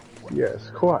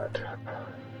 Yes, quite.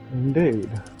 Indeed.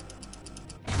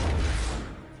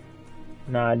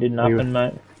 No, I did nothing,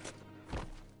 mate.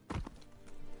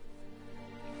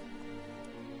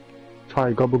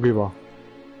 Try Gobble Goober.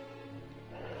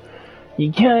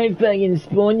 You can't fucking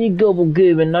spawn your gobble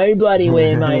goober no bloody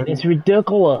where, mate. It's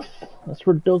ridiculous. That's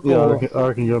ridiculous. Yeah, I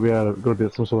reckon you'll be able to go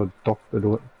get some sort of doctor to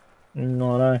do it.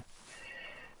 No, no.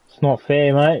 It's not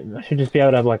fair, mate. I should just be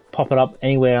able to like pop it up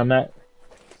anywhere I'm at.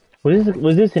 Was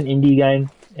this an indie game?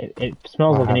 It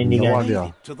smells like an indie no game. idea. Made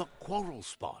it to the quarrel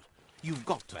spot. You've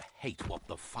got to hate what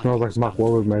the fun Smells like Mark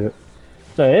Wahlberg made it.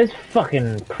 So there's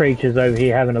fucking creatures over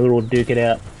here having a little duke it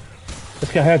out.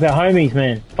 Let's go help our homies,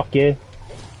 man. Fuck yeah.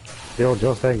 The old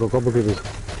Joss Angle Gobble Goobers.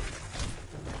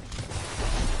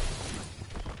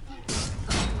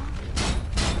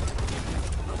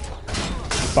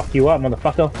 Fuck you up,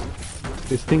 motherfucker.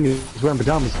 This thing is wearing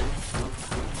pajamas.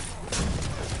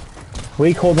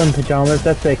 We call them pajamas.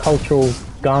 That's their cultural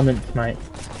garments, mate.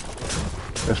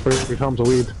 That's 3 times a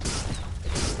weed.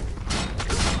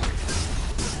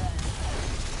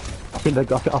 I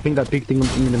think that big thing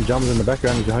in them pajamas in the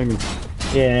background is your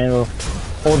homie. Yeah, well,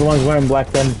 all the ones wearing black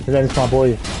then it's my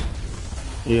boys.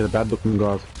 Yeah, the bad looking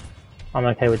guys. I'm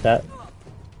okay with that.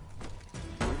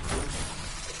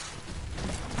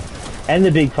 And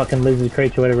the big fucking lizard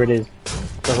creature, whatever it is.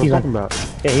 That's what I'm talking about.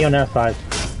 Yeah, he on our side.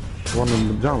 One in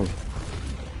the pajamas.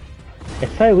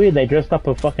 It's so weird they dressed up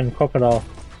a fucking crocodile.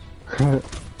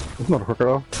 It's not a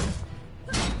crocodile.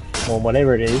 Or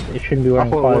whatever it is. It shouldn't be I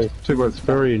wearing thought it clothes. was too, but it's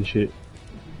furry and shit.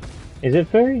 Is it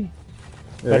furry?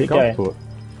 Yeah, Where'd he it go? comes to it.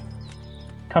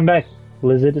 Come back,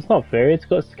 lizard. It's not furry. It's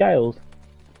got scales.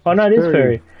 Oh no, it is furry.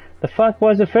 furry. The fuck? Why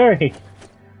is it furry?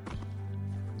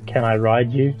 Can I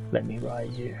ride you? Let me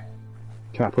ride you.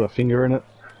 Can I put a finger in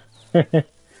it?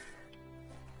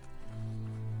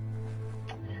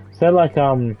 So like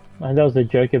and there was a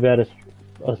joke about us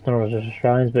not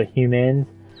Australians but humans,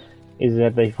 is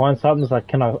that they find something it's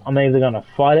like I'm either gonna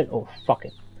fight it or fuck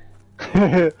it.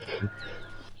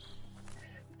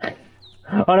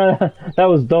 Oh no, that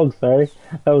was dogs, sorry.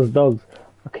 That was dogs.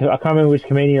 Okay, I can't remember which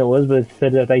comedian it was, but it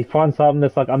said that they find something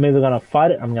that's like I'm either gonna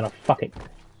fight it or I'm gonna fuck it.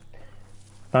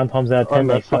 9 times out of 10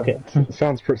 they fuck it.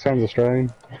 Sounds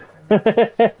Australian.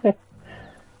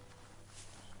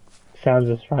 Sounds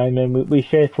Australian, man. We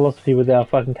share philosophy with our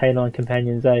fucking canine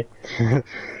companions, eh?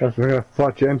 We're gonna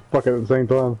fight you and fuck it at the same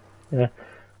time. Yeah.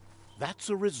 That's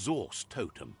a resource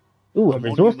totem. Ooh, a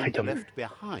resource monument totem. left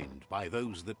behind by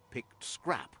those that picked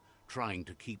scrap, trying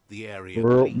to keep the area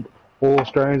We're clean. all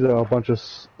Australians are a bunch of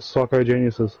psycho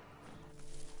geniuses.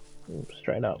 Ooh,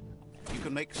 straight up. You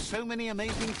can make so many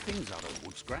amazing things out of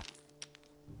wood scrap.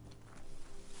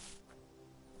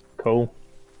 Cool.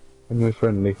 And we're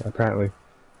friendly, apparently.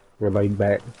 We're laid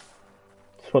back.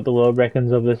 That's what the world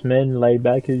reckons of us men, laid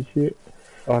back as shit.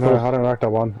 Oh no, I don't like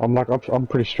that one. I'm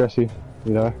pretty stressy,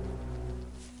 you know.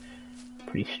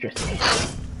 Pretty stressy.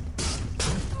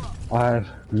 I have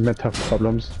mental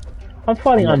problems. I'm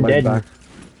fighting I'm not laid undead. back.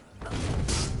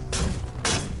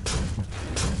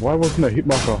 Why wasn't there a hit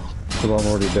marker? Because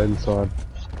I'm already dead inside.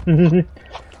 I'm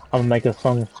gonna make a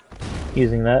song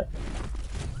using that.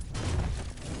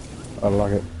 I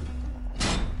like it.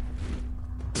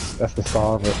 That's the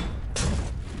start of it.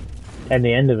 And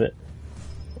the end of it.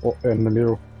 Or in the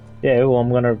middle. Yeah, well,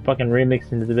 I'm gonna fucking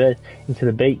remix into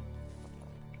the beat.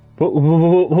 What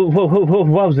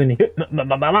was in here?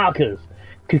 My markers.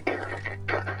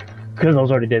 Because I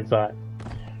was already dead side.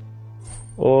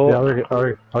 Oh. Yeah,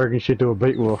 I reckon you should do a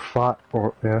beat with a fart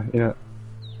or yeah. Yeah,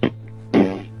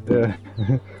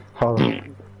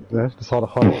 just hold a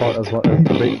hard fart as well as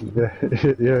the beat.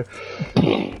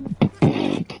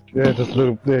 Yeah, just a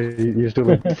little. Yeah, you just do a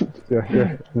little. yeah,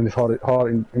 and then just hold it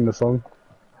hard in the song.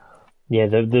 Yeah,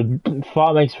 the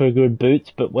fart makes for good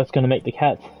boots, but what's gonna make the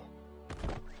cats?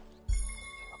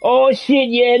 Oh shit!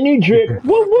 Yeah, new drip.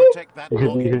 Woo woo. Protect that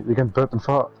You can burp and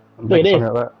fart. And Look at make a this.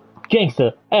 song out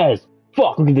Gangster as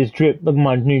fuck. Look at this drip. Look at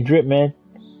my new drip, man.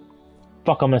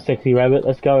 Fuck, I'm a sexy rabbit.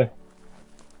 Let's go.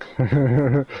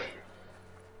 that.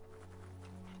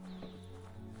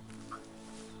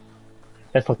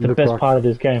 That's like the Look best like- part of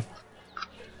this game.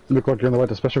 Look like you're on the way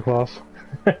to special class.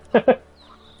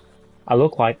 I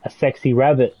look like a sexy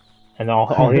rabbit, and I'll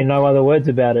hear no other words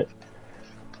about it.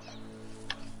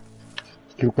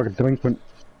 You look like a delinquent.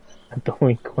 A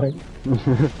delinquent.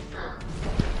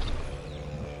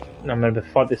 I'm gonna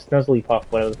fight this Snuzzly Puff,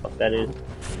 whatever the fuck that is.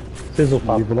 Sizzle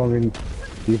Puff. You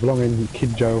belong in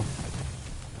Kid Joe.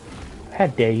 How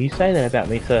dare you say that about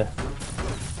me, sir?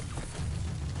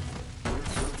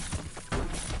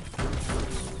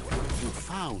 You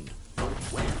found the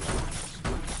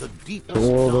wells, the deepest, To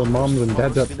all the darkest mums and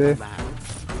dads forest out in there, the land.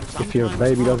 if your Sometimes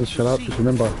baby doesn't hard shut to up, see just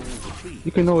remember, through the trees.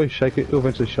 you can always shake it, it'll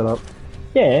eventually shut up.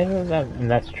 Yeah, and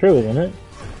that's true, isn't it?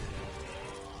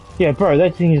 Yeah, bro,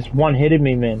 that thing just one-hitted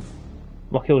me, man.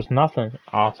 Like it was nothing,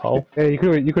 asshole. Yeah, you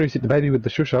could have hit the baby with the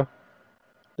shusha.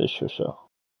 The shusha.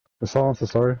 The silencer,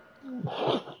 sorry.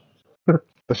 The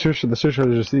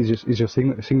shusha is your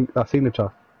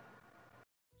signature.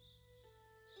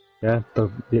 Yeah, the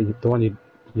one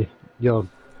you're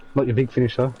not your big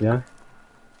finisher, yeah.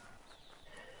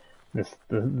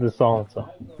 The silencer.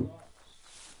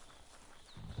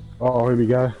 Oh, here we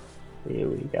go. Here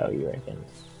we go, you reckon?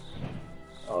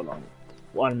 Hold on.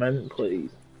 1 minute,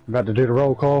 please. About to do the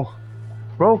roll call.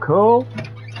 Roll call.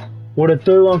 What it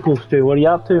do, Uncle Stu? What are you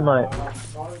up to, mate?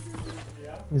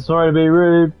 Sorry to be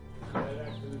rude.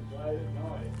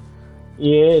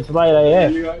 Yeah, it's late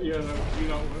AF.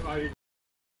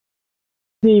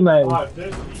 See, mate.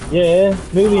 Yeah,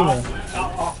 movie man.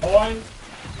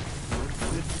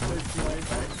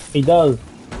 He does.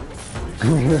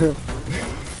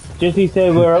 Jesse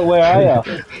said, where are ya?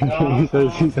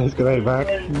 he says good day back.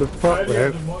 The fuck,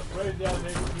 man.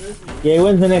 Yeah,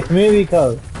 when's the next movie,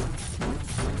 cuz?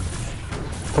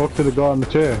 Talk to the guy in the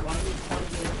chair.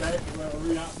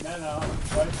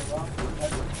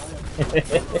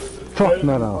 Fuck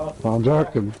no. I'm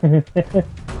joking.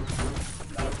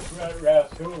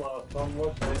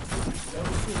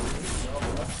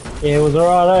 Yeah, it was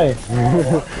alright,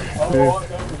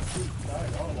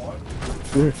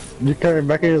 You came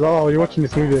back and oh, you're watching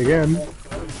this movie again.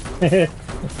 eh?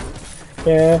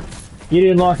 Yeah. You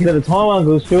didn't like it at the time,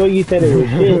 Uncle Stuart. You said it was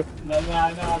shit.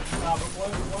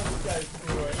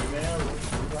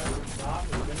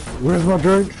 Where's my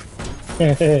drink?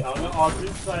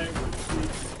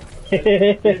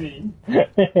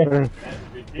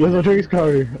 Where's my drinks,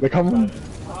 Cody? They're coming?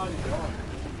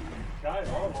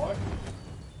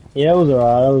 Yeah, it was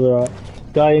alright.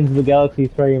 Guardians of the Galaxy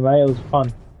 3, mate. It was fun.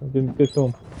 It was a good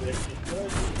film.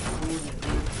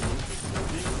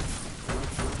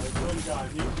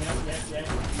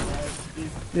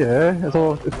 Yeah, it's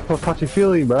all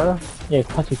touchy-feely, bro. Yeah, it's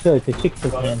touchy-feely. It's a chick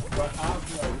flick, man.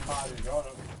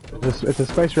 It's a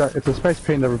space it's a space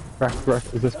panda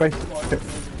it's a space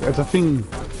it's a thing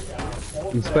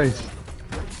in space.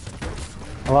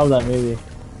 I love that movie.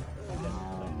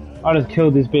 I just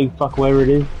killed this big fuck, wherever it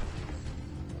is.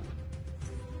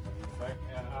 I'm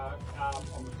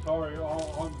sorry,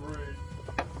 I'm rude.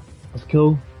 It's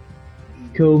cool.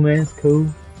 It's cool, man. It's cool.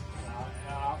 I'm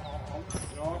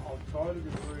sorry to be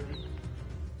rude.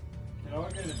 Can I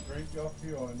get a drink off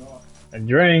you or not? A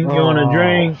drink? You want a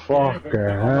drink? Fuck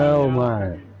hell,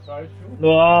 mate.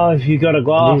 Oh, if you got a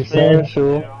glass, Be man.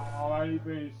 social. I'm only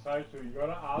being social. You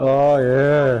gotta ask. Oh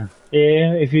yeah.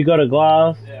 Yeah, if you got a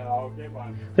glass. Yeah, I'll get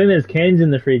one. I think there's cans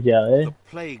in the fridge out there. The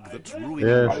plague that's ruining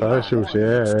Yeah, my socials,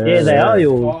 yeah. Yeah, they are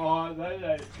yours. Oh, they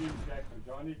Jim Jack and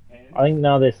Johnny cans. I think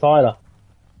now they're cider.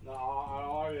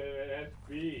 No, that's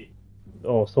beer.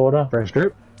 Or sorta. Fresh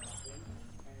drip.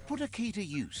 Put a key to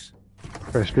use.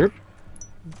 Fresh drip.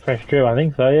 Fresh drip, I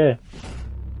think so, yeah.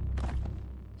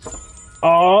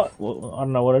 Oh, well, I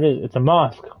don't know what it is. It's a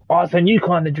mask. Oh, it's a new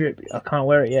kind of drip. I can't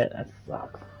wear it yet. That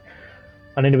sucks.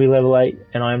 I need to be level 8,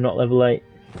 and I am not level 8.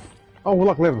 Oh, we're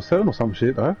like level 7 or some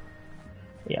shit, though.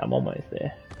 Yeah, I'm almost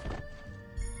there.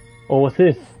 Oh, what's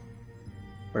this?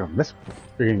 This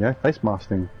freaking face mask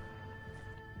thing.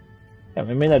 I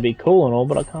mean, that'd be cool and all,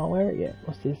 but I can't wear it yet.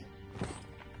 What's this?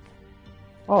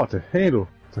 Oh, it's a handle.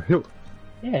 It's a hilt.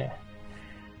 Yeah.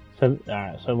 So,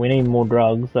 alright, so we need more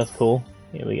drugs. That's cool.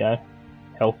 Here we go.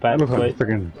 Health pack, That looks like a sweet.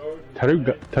 freaking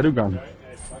tattoo gun. Don't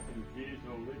have fucking beers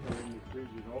or liquor in the fridge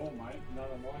at all, mate. None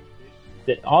of my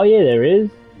fish. Oh yeah, there is.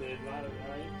 There's none of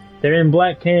those. They're in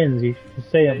black cans. You should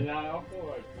see them. No, I thought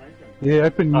I drank them. Yeah,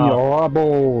 open your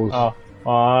eyeballs. Oh,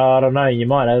 I don't know. You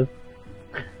might have.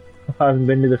 I haven't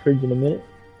been to the fridge in a minute.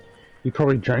 You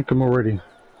probably drank them already.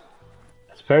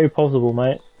 It's very possible,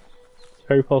 mate. It's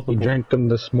very possible. You drank them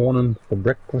this morning for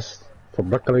breakfast. For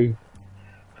broccoli.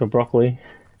 For broccoli.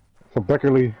 For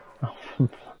broccoli.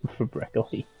 For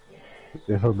broccoli.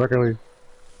 Yeah, for broccoli.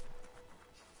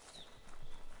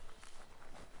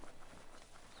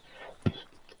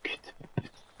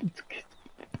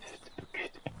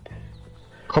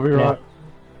 Copyright.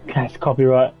 That's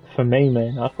copyright for me,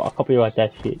 man. I copyright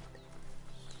that shit.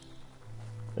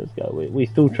 Let's go. We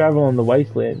still travel on the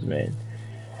wastelands, man.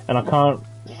 And I can't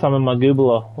summon my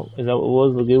Goobler. Is that what it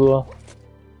was, the Goobler?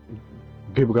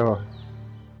 People go.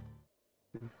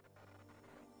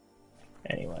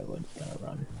 Anyway, we're just gonna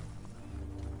run.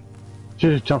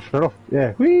 Just jump straight off.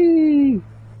 Yeah. Whee!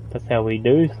 That's how we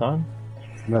do, son.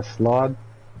 And that slide.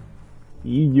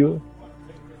 You do it.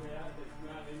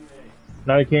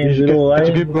 No cans Get at all, your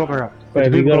eh? Goober Gobber out. Wait,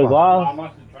 have you got a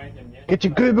glass? Get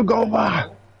your Goober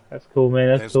Gobber! That's cool, man.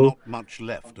 That's There's cool. not much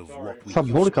left of what we used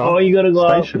Subnautica. to. Oh, you got a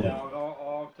glass? Station.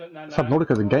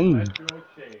 Subnautica's a game.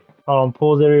 Hold on,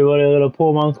 pause everybody. I gotta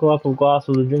pour my glass of glass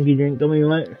with a drinky drink. Come here,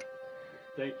 mate.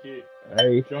 Thank you.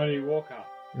 Hey. Johnny Walker.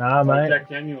 Nah, mate. Jack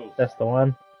Daniels. That's the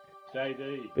one.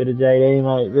 JD. Bit of JD,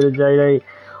 mate. Bit of JD.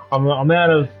 I'm out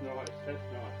of. That's nice. That's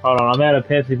nice. Hold on, I'm out of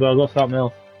Pepsi, but I've got something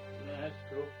else. Yeah, that's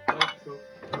cool. That's cool.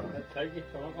 Take your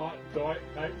time. Like Diet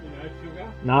Coke, no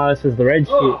sugar. Nah, this is the red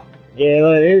Oh. shit. Yeah,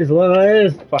 look, it is. Look, it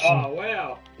is. Fucking Oh,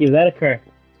 wow. give that a crack.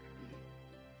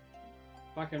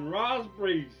 Fucking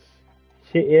raspberries.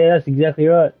 Shit, yeah, that's exactly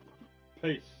right.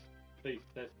 Peace.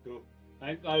 That's cool.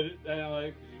 Ain't loaded.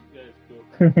 That's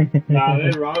cool. Nah,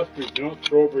 they're raspberries, they're not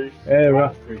strawberries. Yeah, right.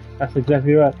 Raspberries. That's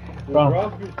exactly right. The Right.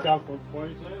 raspberries come from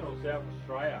Queensland or South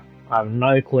Australia? I have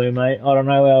no clue, mate. I don't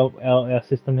know our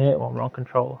system here. Well, we're on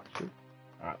control.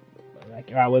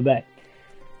 Alright, we're back.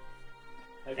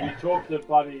 Have you talked to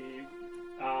bloody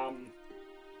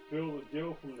Phil the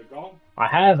Dill from the Gong? I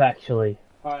have actually.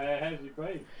 How's he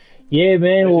been? Yeah,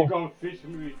 man. Has Well, he gone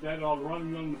fishing with his dad on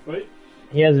running on the beach?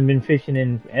 he hasn't been fishing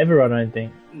in ever, I don't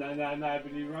think. No,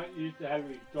 but he used to have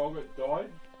his dog that died.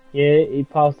 Yeah, he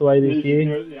passed away this year.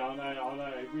 Yeah, I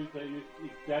know. His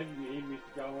dad and him used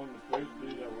to go on the beach to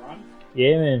do the run.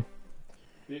 Yeah, man.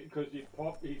 Because his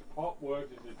pop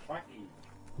worked as a trucking.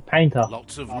 Painter.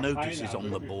 Lots of notices on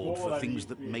the board for things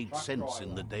that made sense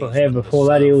in the days. But yeah, when the before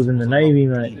that he surf was in the on Navy,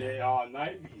 the mate. Yeah,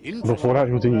 Navy. Interesting. Before that,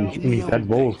 he was in In his the dad's old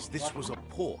balls. days, this was a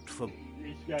port for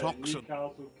Newcastle, toxin.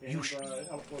 Canberra,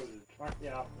 upwards of trucking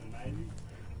after the Navy.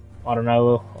 I don't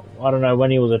know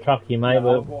when he was a truckie, mate, I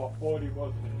but thought he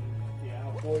was,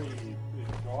 I thought he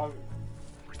was driving.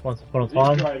 once upon a He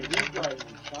time. drove his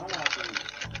son after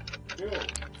his kill.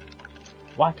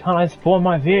 Why can't I spawn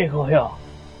my vehicle here?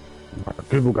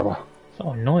 Goober Gobber.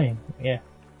 So annoying. Yeah.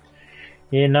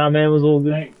 Yeah, nah, man, it was all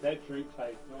good. Thanks, that drink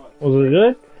tastes nice. Was it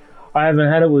good? I haven't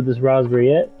had it with this raspberry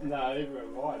yet. No, even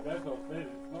right. That's what I said.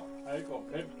 It's not Coke or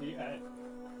Pepsi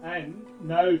and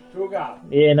no sugar.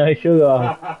 Yeah, no sugar.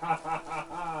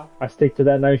 I stick to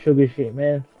that no sugar shit,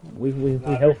 man. We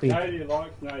healthy. Katie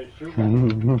likes no sugar.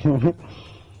 On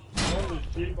the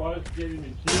ship, I was getting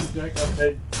the chin jack. I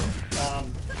said,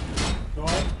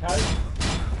 Diet Coke.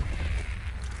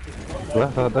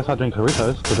 That's how I drink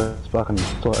Doritos, because it's fucking,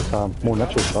 it's more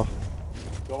natural stuff.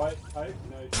 Diet Coke,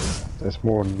 no sugar. It's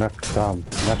more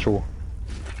natural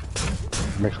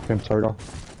Mexican soda.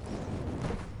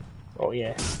 Oh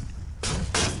yeah.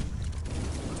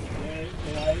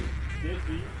 Yeah,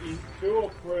 Jesse, in 2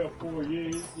 or 3 or 4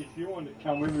 years, if you want to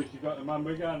come with us, you got the mum.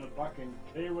 We're going to fucking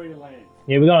Kiwi land.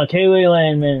 Yeah, we're going to Kiwi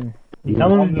land, man. You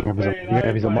coming? You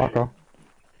gotta visit Marco.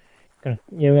 Yeah,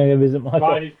 we're gonna go visit my.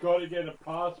 But he's got to get a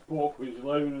passport because he's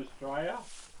leaving Australia.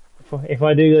 If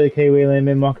I do go to Kiwi land,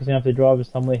 man, Marcus gonna have to drive us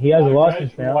somewhere. He has a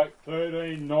license now. Like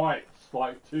 13 nights,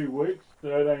 like 2 weeks,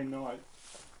 13 nights,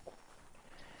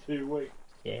 2 weeks.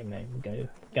 Yeah, man, we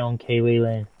go on Kiwi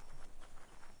land.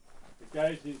 It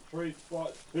goes in 3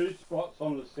 spots, 2 spots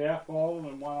on the South Island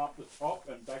and 1 up the top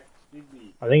and back to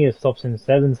Sydney. I think it stops in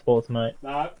 7 spots, mate.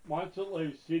 No, once it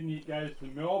leaves Sydney, it goes to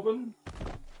Melbourne,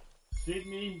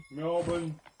 Sydney,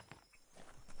 Melbourne,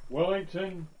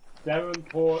 Wellington,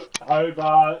 Devonport,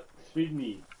 Hobart,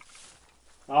 Sydney.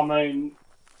 I mean,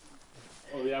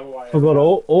 or the other way.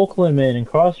 Forgot Auckland, man, and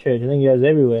Christchurch. I think he goes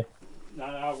everywhere.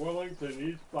 No, Wellington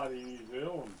is bloody New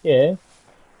Zealand. Yeah,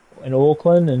 in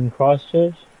Auckland and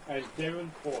Christchurch And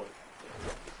Devonport.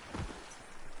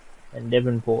 and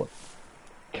Devonport.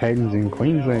 Caden's in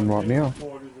Queensland right now.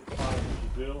 Devonport is a part of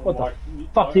New Zealand. What the like,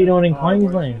 fuck's he doing in Western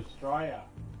Queensland? Australia.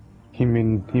 Him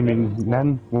and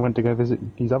Nan went to go visit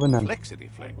his other Nan. Flexity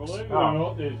Flex. Believe it or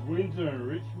not, there's Windsor and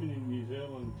Richmond in New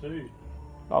Zealand too.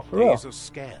 Oh, for real? These are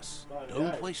scarce.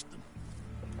 Don't waste them.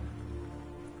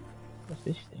 What's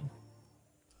this thing?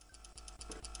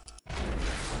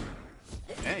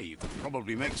 Hey, you could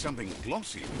probably make something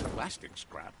glossy with plastic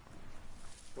scrap.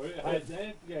 Well, hey, they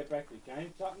have to go back to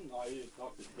game something. I just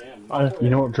knocked it down. You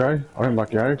know what, Joe? I don't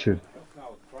like your attitude.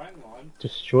 No, train line.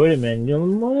 Destroyed it, man. You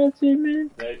know what I do, man?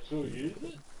 They still use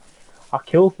it. I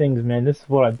kill things, man. This is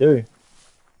what I do.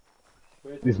 But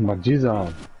This is my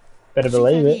jizz. Better See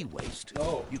believe that it. e-waste?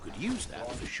 You could use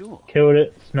that for sure. Killed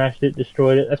it, smashed it,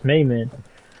 destroyed it. That's me, man.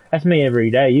 That's me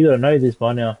every day. You gotta know this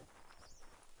by now.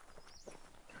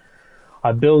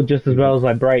 I build just as well as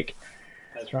I break.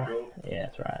 That's right. Cool. Yeah,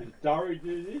 that's right. Does Durry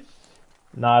do this?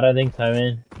 No, I don't think so,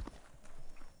 man.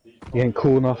 He ain't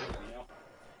cool enough.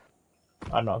 I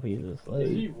don't know if he's Does asleep.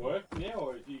 he work now,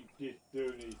 or is he just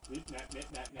doing his nat?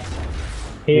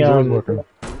 He He's always working.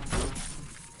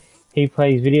 he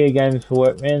plays video games for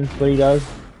work, man. That's what he does.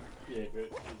 Yeah,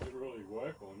 but does it really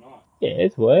work or not? Yeah,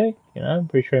 it's work. You know, I'm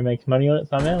pretty sure he makes money on it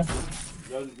somehow.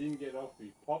 Didn't get off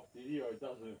his pop, did he, or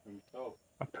does it himself?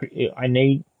 I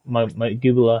need my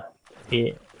Googler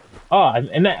here. Oh, I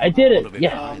did it.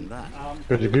 Yeah.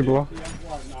 Where's your Googler?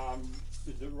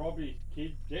 Is it Robbie's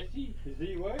kid, Jesse? Does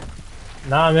he work?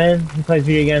 Nah, man. He plays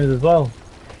video games as well.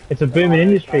 It's a booming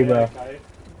industry, bro. Okay.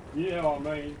 You know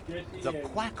what I mean, Jesse. The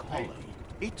Quack Hollow.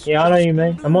 It's Yeah, I know you,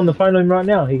 man. I'm on the phone with him right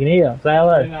now. He can hear. Say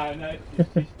hello. No, it's your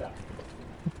sister.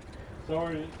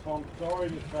 Sorry, Tom. Sorry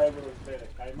to say what I said,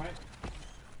 okay, mate?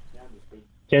 You understood.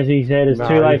 Jesse said it's Nah,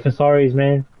 too late for sorries,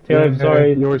 man. Too late for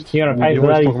sorries. You're gonna pay for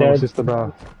that, he said. Sister,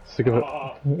 bro. Sick of it.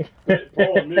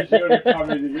 Paul, you should have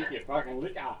come in to get your fucking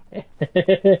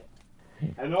liquor.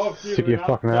 And I've Sick of given your up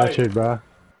fucking faith. attitude, bro.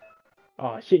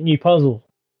 Oh, shit, new puzzle.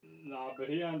 No, but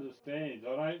he understands.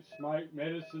 I don't smoke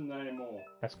medicine anymore.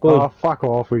 That's good. Oh, fuck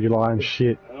off with your lying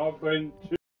shit. And I've been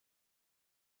too...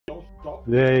 Stop.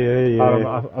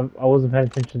 Yeah. I wasn't paying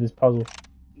attention to this puzzle.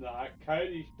 No,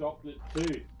 Cody stopped it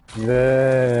too.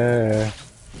 Yeah.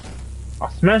 I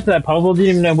smashed that puzzle. Didn't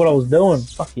even know what I was doing.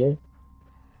 Fuck yeah.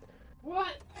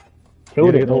 What?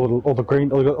 Killed You it. get all the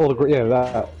green, all the green, yeah,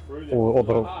 that. All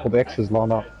the X's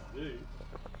lined up.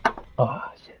 Oh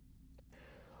shit.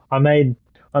 I made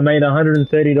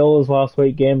 $130 last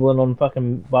week gambling on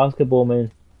fucking basketball,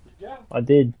 man. Did you? I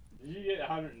did. Did you get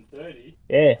 130?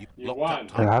 Yeah. You won.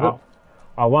 Can I have it?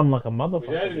 I won like a Was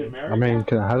that in motherfucker. America? I mean,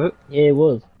 can I have it? Yeah, it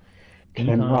was.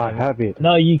 Can I have it?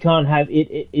 No, you can't have it.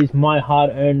 It is my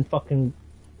hard-earned fucking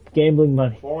gambling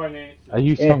money. Finance. Are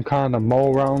you some kind of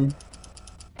moron?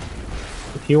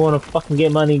 If you want to fucking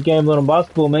get money gambling on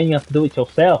basketball, man, you have to do it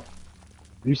yourself.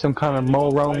 Are you some kind of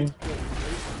moron?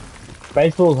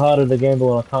 Baseball's harder to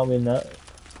gamble on. I can't win that. You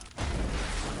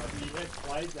have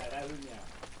played that, haven't you?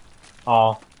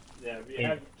 Oh, Yeah, but you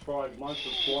haven't tried once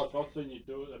or twice. I've seen you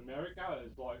do it in America.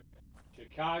 It's like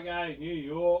Chicago, New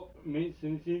York,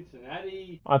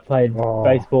 Cincinnati. I played Oh.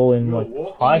 baseball in like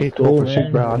high Keep school, talking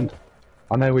shit, bro. man.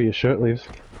 I know where your shirt lives.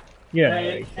 Yeah,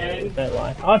 And- don't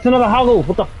lie. Oh, it's another huggle.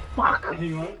 What the fuck?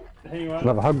 Hang on.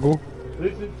 Another huggle.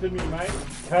 Listen to me, mate.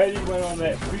 Katie went on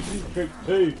that fishing trip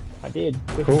too. I did.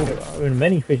 Cool. I've been on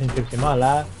many fishing trips in my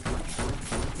life.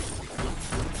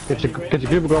 Get your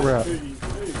Google Grubber out.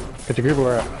 Get your Google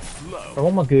out. I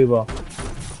want my goober.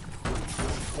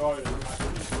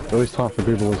 Always time for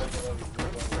Googlers.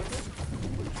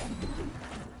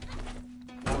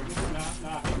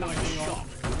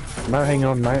 No, hang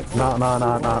on, mate. Nah.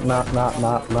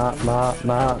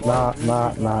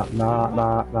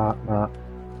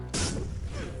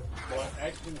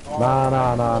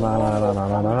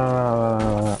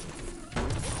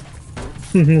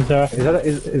 Sorry.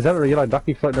 Is that a yellow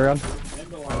ducky floating around?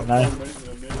 No.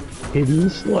 Hidden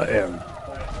slam.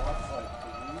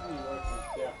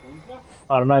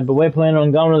 I don't know, but we're planning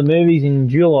on going to the movies in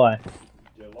July.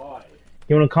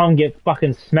 You want to come get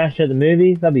fucking smashed at the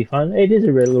movies? That'd be fun. It is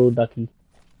a red little ducky.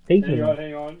 Decent.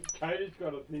 Hang on. Katie's got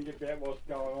to think about what's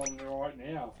going on right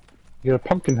now, You got a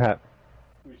pumpkin hat.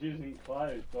 which isn't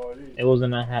closed, so it is. It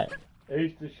wasn't a hat.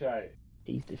 Easter show.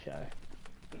 Easter show.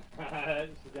 That's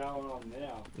going on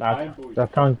now. Nah, Rainbow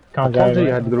can't I go. told you you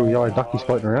mate. had little yellow duckies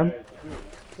floating around.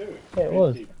 Too Yeah, it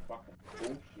was. expensive fucking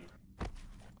bullshit.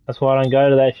 That's why I don't go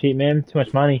to that shit, man. Too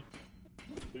much money.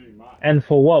 Too much. And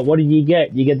for what? What do you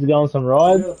get? You get to go on some You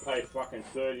rides, gotta pay fucking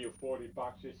 30 or 40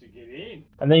 bucks just to get in.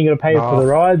 and then you got to pay Nah. for the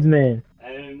rides, man.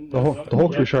 And The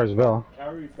whole show as well.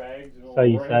 carry bags and all So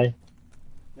you the say.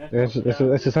 rest.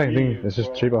 Yeah, it's the same thing. It's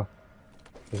just cheaper.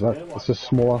 It's just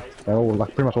smaller. They're all like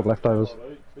pretty much all leftovers.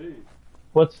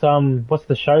 What's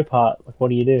the show part? Like, what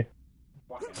do you do?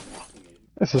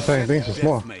 It's the same thing. It's just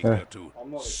smaller. Death Yeah. maker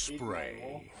to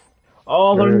spray.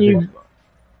 Oh, I got a Yeah,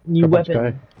 new Bunch of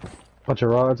weapon. bunch of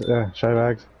rides. Yeah, show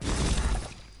bags.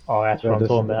 Oh, that's what I'm Just-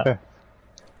 talking about. Yeah.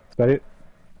 Is that it?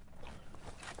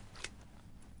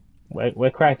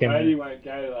 We're cracking. Katie Man. won't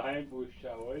go to the Hainbush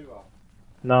show either.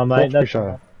 No, mate, Hawkesbury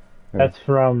show. that's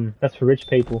for rich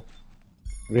people.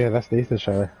 Yeah, that's the Easter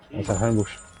show. That's a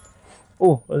homebush.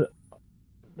 Oh,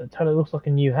 that totally looks like a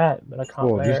new hat, but I can't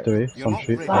Well, it wear used it. to be You're some not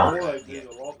shit. ready. All they do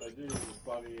a lot, they do is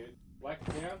bloody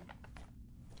Blacktown.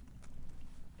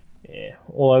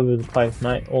 all over the place,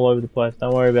 mate. All over the place.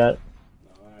 Don't worry about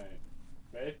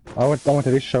it. I went to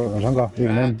this show when I was younger.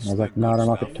 Even then, I was like, no, I don't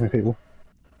like it. Too many people.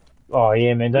 Oh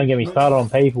yeah, man. Don't get me started on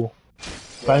people.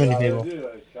 So many people.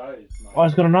 I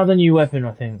just got another new weapon,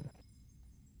 I think.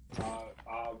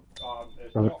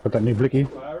 Got that new blicky.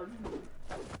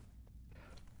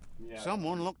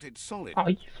 Someone locked it solid. Oh,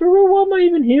 for real? Why am I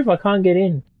even here if I can't get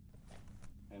in?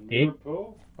 Dick?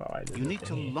 Oh, You need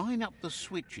to line up the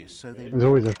switches so they... There's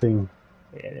always a thing.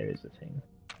 Yeah, there is a thing.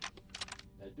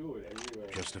 They do it everywhere.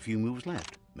 Just a few moves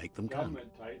left. Make them come.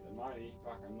 Government take the money,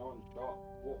 fucking non-stop.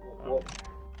 What?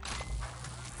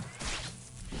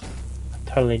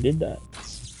 Totally did that.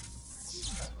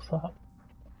 What's up?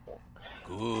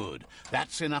 Good.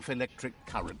 That's enough electric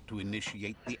current to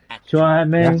initiate the action. Do I,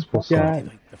 man? That's what's up.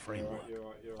 Activate the framework. You're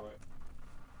right.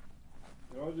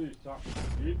 Can I do something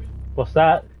stupid? What's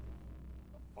that?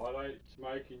 I don't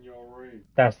smoke in your room.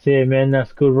 That's it, man.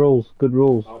 That's good rules. Good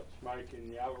rules. I smoke in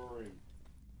the other room.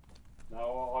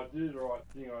 No, I do the right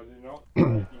thing. I do not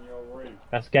smoke in your room.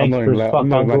 That's I'm not gangster even as allowed. fuck, I'm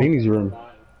not allowed uncle. in his room. No,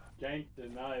 gangster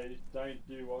knows don't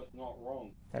do what's not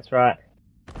wrong. That's right.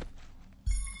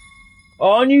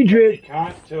 On you, Drip.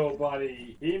 Can't tell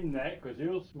buddy him that because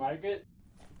he'll smoke it.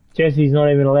 Jesse's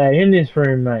not even allowed in this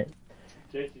room, mate.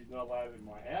 Jesse's not allowed in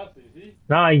my house, is he?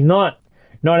 No, he's not.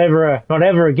 Not ever. Not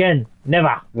ever again.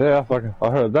 Never. Yeah, I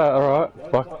heard that. All right. That's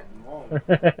Fuck. something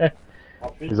wrong.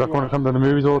 He's like want to come to the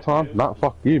movies all the time. Nah,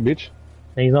 fuck you, bitch.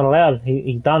 He's not allowed.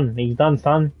 He's done. He's done,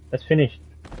 son. That's finished.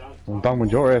 I'm done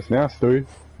with your ass now, Stu.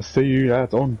 I see you.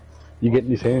 That's on. You get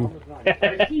in his hand.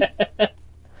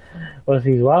 What's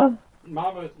his what?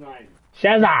 Mama's name.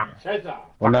 Shazza. Shazza.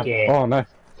 Oh no. yeah. Oh no. You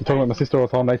talking about my sister all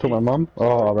the time? They talk about mum.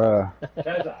 Oh, bruh.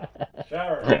 Shazza.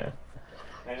 Sharon.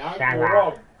 And Uncle Shazza.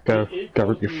 Rob. Go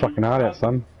rip your fucking heart out,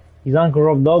 son. He's Uncle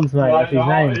Rob Dogs, mate. That's his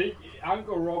name.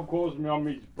 Uncle Rob calls me I'm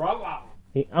his brother.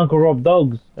 Uncle Rob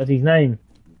Dogs. That's his name.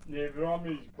 Yeah, but I'm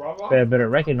his brother. Better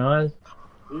recognise.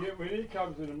 When he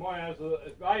comes into my house,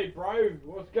 hey bro,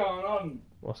 what's going on?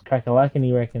 What's crack-a-lackin',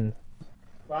 he reckons.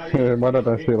 Why don't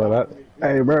I speak like that?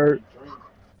 Hey, bro.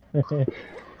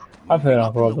 I've heard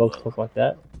Uncle Rob Dogs talk like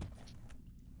that.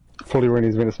 Probably when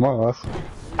he's been a smart ass.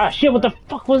 Ah, shit, what the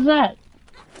fuck was that?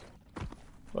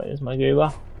 Wait, there's my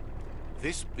goober.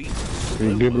 This beat.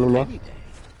 You do blah, blah.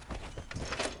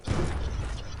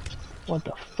 What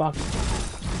the fuck?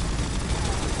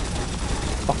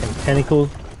 Fucking tentacles.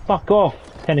 Fuck off,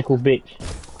 tentacle bitch.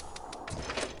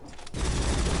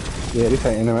 Yeah, this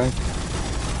ain't anime.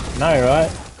 No, right?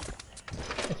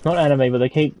 It's not anime, but they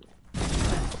keep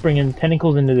bringing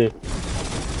tentacles into the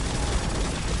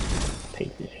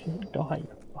piece of shit. Die, you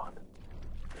fuck.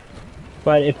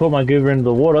 But it put my goober into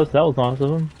the water, so that was nice of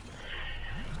them.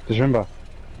 Just remember,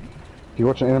 if you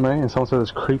watch an anime and someone says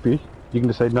it's creepy, you can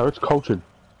just say, no, it's cultured.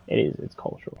 It is, it's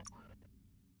cultural.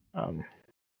 I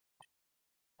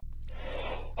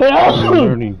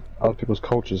Learning other people's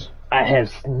cultures. have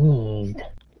sneezed.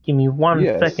 Give me 1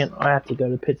 Yes. second, I have to go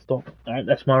to pit stop. Alright,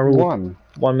 that's my rule.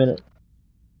 1 minute.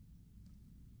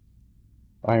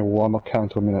 I'm not counting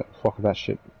to a minute. Fuck that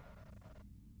shit.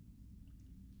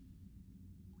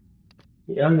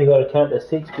 You only gotta count to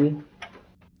 60.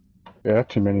 Yeah,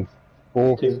 that's too many.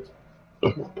 Or Two.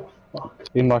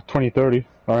 in like 2030,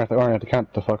 I only have to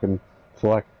count to fucking for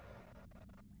like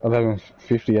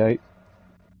 11:58.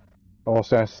 Or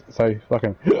say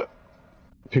fucking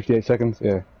 58 seconds.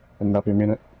 Yeah, and that'll be a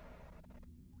minute.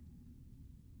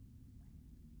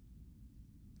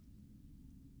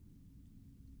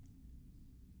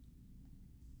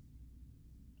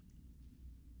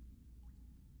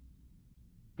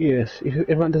 Yes, if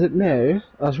everyone doesn't know,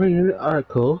 I was reading an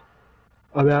article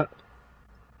about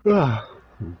how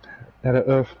the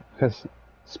Earth has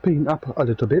speeding up a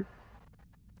little bit,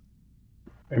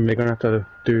 and we're gonna have to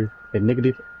do a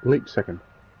negative leap second,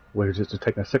 where it's to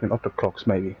take a second off the clocks,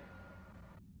 maybe.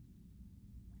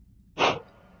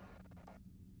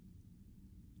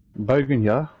 Bogan,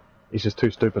 yeah, is just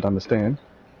too stupid to understand.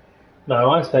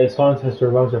 No, I say scientists are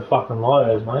a bunch of fucking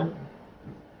liars, mate.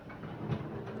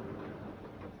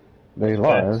 They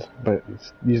liars, but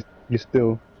you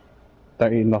still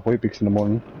don't eat enough Weet Bix in the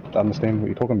morning to understand what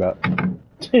you're talking about.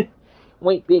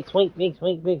 Wait, Bix, wait, Bix,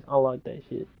 wait, Bix. I like that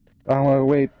shit. I'm a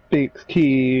Weet Bix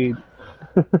kid.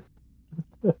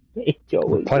 Eat your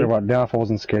Weet Played it Bix. right now if I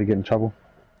wasn't scared to get in trouble.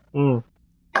 Mm.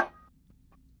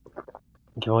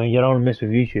 Joey, you don't want to mess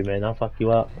with YouTube, man. I'll fuck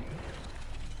you up.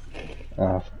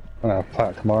 I'm gonna play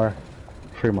it tomorrow.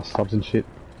 Free my subs and shit.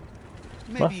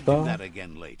 Maybe do that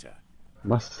again later.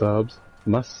 My subs.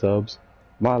 My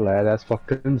lad has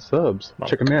fucking subs.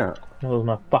 Check 'em out. That was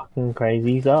my fucking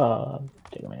crazy sub.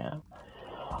 Check me out.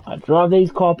 I drive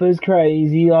these coppers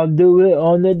crazy, I do it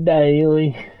on the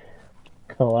daily.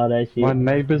 I like that shit. My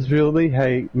neighbors really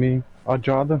hate me. I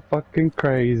drive them fucking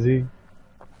crazy.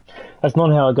 That's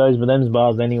not how it goes with them's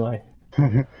bars anyway.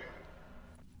 Alright,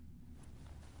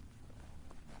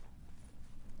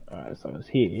 so I was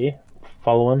here.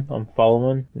 I'm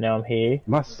following, now I'm here.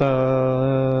 My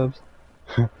subs.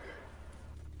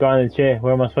 Guy in the chair,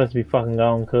 where am I supposed to be fucking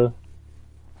going, cuz?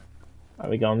 Are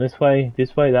we going this way,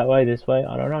 that way, this way?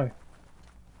 I don't know.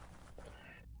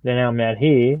 Then now I'm out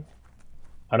here.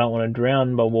 I don't want to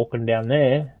drown by walking down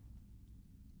there.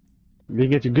 You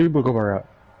get your goober gobbler out.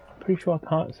 I'm pretty sure I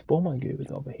can't spawn my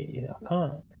goobers over here. I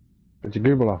can't. Get your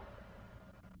goobler.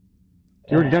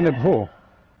 You already done that before.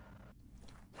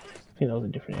 I think that was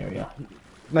a different area.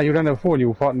 No, you were down there before and you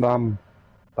were fighting the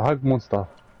hug monster.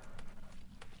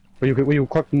 When you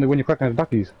collecting the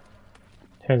duckies.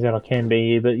 Turns out I can be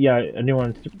here, but yeah, I didn't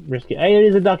want to risk it. Hey, it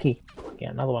is a ducky.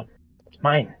 Yeah, another one. It's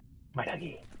mine. My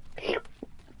ducky.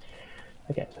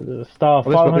 Okay, so there's a star.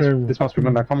 Well, 500. this must be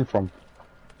where they're coming from.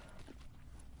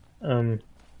 Okay.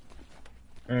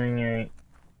 I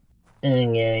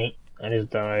just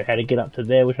don't know how to get up to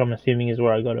there, which I'm assuming is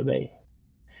where I gotta be.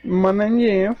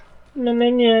 Yeah.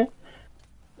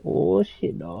 Oh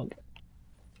shit, dog.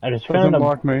 I just Doesn't found a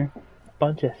like me.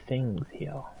 bunch of things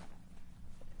here.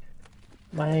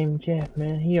 My name's Jeff,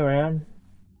 man. He around?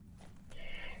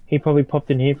 He probably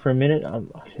popped in here for a minute.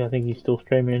 Actually, I think he's still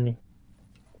streaming, isn't he?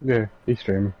 Yeah, he's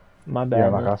streaming. My bad. Yeah,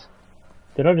 like man. us.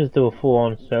 Did I just do a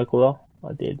full-on circular?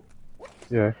 I did.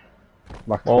 Yeah.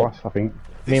 Like Well, twice, I think.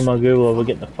 Me and my Google will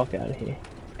get the fuck out of here.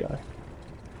 Let's go.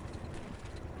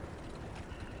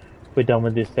 We're done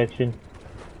with this section.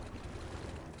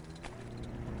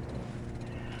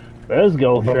 Let's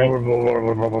go straight.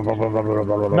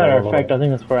 Matter of fact, I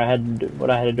think that's where I had to do, what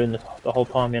I had to do in the whole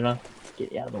time, you know?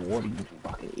 Get out of the water, you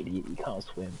fucking idiot. You can't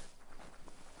swim.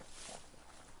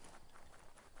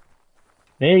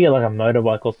 I need to get like a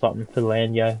motorbike or something to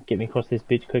land, yo. Get me across this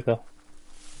bitch quicker.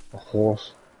 A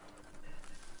horse.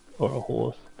 Or a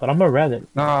horse. But I'm a rabbit.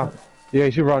 Nah. Yeah,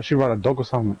 you should ride a dog or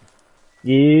something.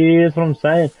 Yeah, that's what I'm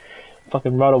saying.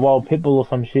 Fucking ride a wild pit bull or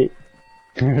some shit.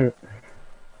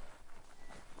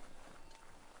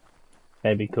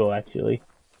 That'd be cool, actually.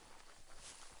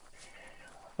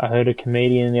 I heard a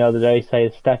comedian the other day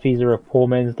say staffies are a poor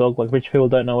man's dog. Like, rich people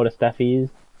don't know what a staffy is.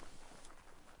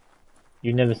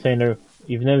 You've never seen a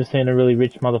really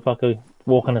rich motherfucker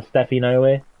walk on a staffy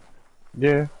nowhere?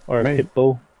 Yeah. Or a me. pit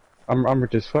bull? I'm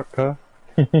rich as fuck, huh?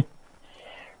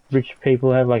 Rich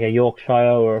people have like a Yorkshire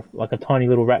or like a tiny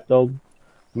little rat dog.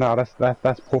 No,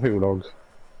 that's poor people dogs.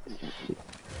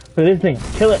 Look at this thing.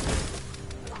 Kill it.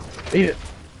 Eat it.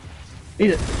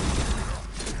 Eat it.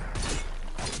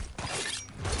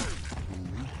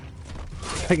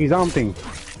 Take his arm thing.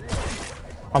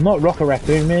 I'm not Rocket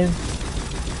Raccoon, man.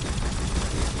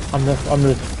 I'm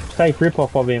the safe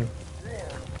rip-off of him.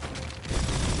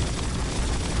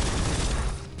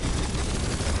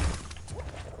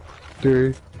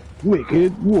 Dude.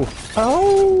 Wicked wolf.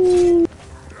 Oh!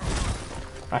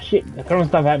 Ah shit, they're throwing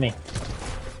stuff at me.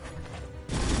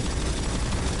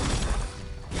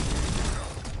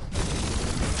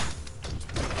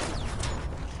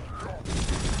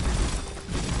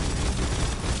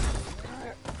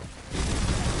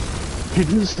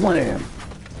 Hidden slam.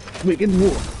 Wicked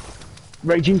wolf.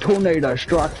 Raging tornado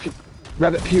strike.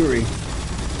 Rabbit fury.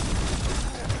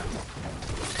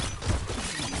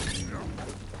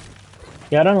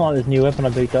 Yeah, I don't like this new weapon I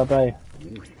picked up, eh?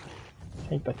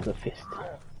 Change back to the fist.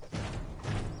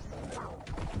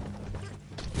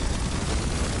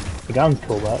 The gun's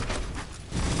cool, but...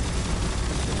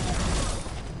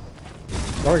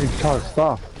 I reckon you try to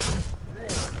staff.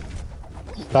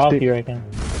 Staff, Stick. you reckon?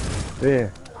 Yeah.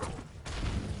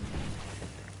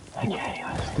 Okay.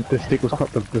 The stick was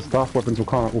the staff weapons were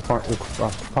kind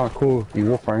of cool in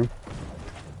Warframe.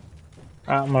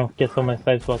 Alright, I'm gonna get some of my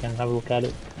safe so I can have a look at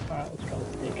it. Alright, let's try the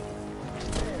stick.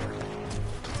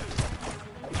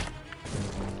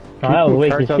 Oh, that was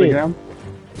weak as shit.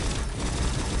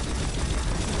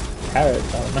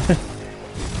 Carrots, I don't know.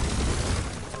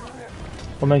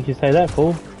 What makes you say that,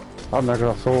 fool? I don't know,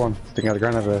 because I saw one sticking out of the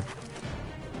ground over there.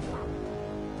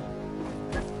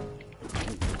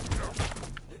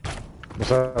 What's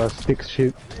that? Stick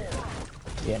shoot.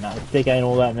 Yeah, no, the stick ain't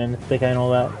all that, man. The stick ain't all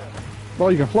that.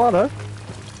 Well, you can fly though.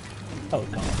 Oh,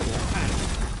 come on.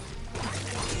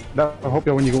 That, I hope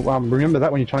you when you remember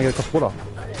that when you're trying to get across the water.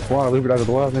 Fly a little bit over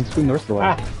the water and then swim the rest of the way.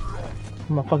 Ah!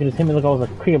 Motherfucker just hit me like I was a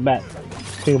cricket bat.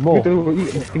 Cricket ball. You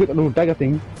got that little dagger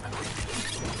thing.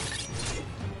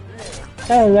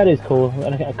 Oh, that is cool.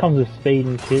 It comes with speed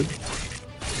and shit.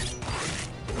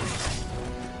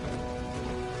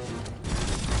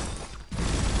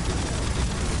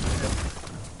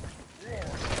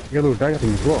 You got a little dagger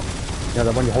thing as well. Yeah,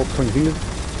 that one you hold between your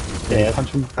fingers. Yeah. You punch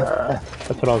him. That's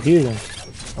what I was using.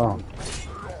 Oh.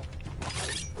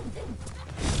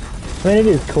 I mean, it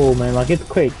is cool, man. Like, it's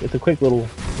quick. It's a quick little...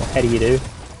 Like, how do you do?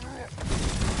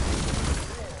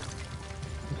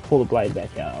 Let's pull the blade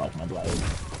back out. I like my blade.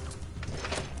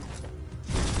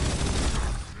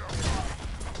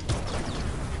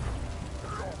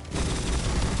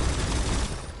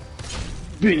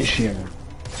 Finish him.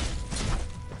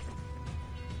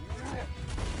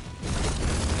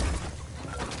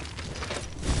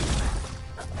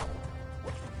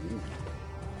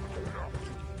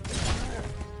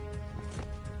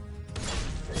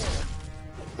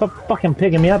 Stop fucking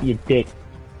picking me up, you dick.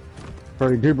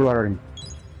 Very defibrillator him.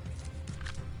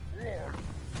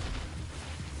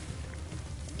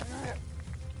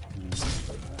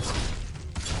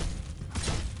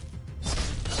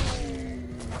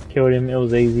 Killed him, it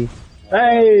was easy.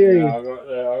 Hey! Yeah, I got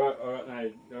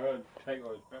to take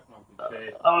all this crap off the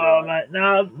chair. Oh, mate,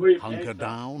 no. Hunker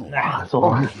down or Nah, it's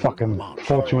alright. I fucking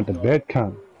thought you went to bed,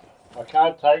 cunt. I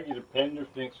can't take you to Penrith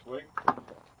next week.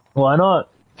 Why not?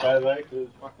 So because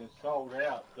it's fucking sold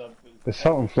out. So There's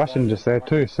something flashing just there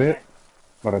too, see it?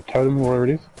 Like a totem or whatever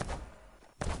it is.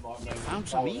 found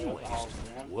some e-waste.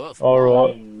 Worth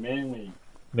Alright. Manly.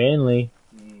 Manly.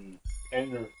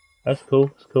 Penrith. That's cool,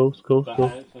 it's cool, it's cool, it's But cool.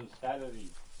 it's on Saturday.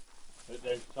 But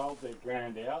they've sold their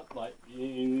ground out. Like,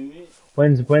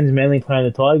 When's Manly playing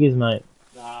the Tigers, mate?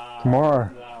 nah,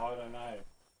 Tomorrow. No, I don't know.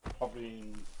 Probably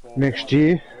in 4 Next months.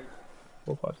 year.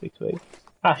 4, 5, 6 weeks.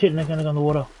 Ah, shit, they're gonna go in the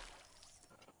water.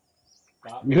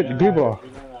 But You we got your don't know- Google. We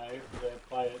don't know if they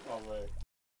play it on the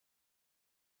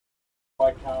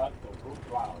by card or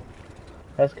book rail.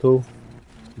 That's cool.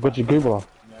 Got your Goobler.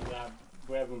 No,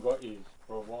 we haven't got his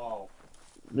for a while.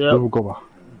 Yep. Goobler.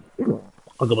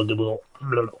 I'll go with the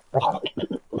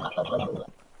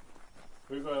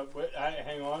We've got. Hey,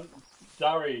 hang on,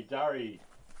 Durry. Dari.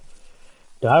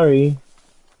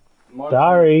 My-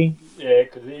 Dari. Yeah,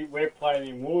 because we're playing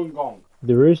in Wollongong.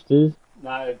 The Roosters.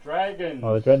 No, the Dragons.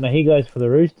 Oh, no, he goes for the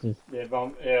Roosters. Yeah,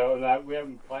 but no, we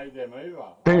haven't played them either.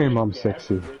 Damn, I'm We have-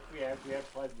 sexy. We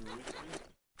have played the Roosters.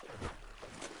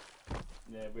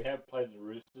 Yeah, we have played the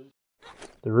Roosters.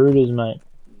 The Roosters, mate.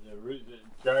 The Roosters.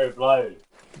 Joe Blow.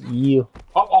 Yeah.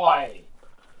 Popeye.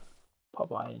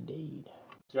 Popeye, indeed.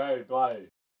 Joe Blow.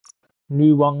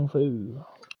 New Wong Fu.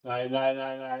 No.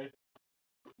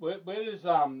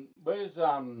 Where's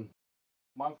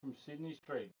one from Sydney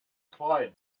Street?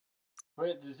 Clyde.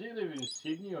 Does he live in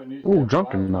Sydney or New South Wales?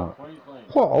 drunken or nut. Queensland?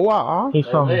 Whoa, wow. He's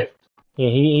They from... left. Yeah,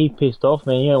 he pissed off,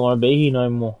 man. He don't want to be here no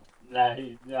more. No,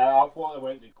 I thought they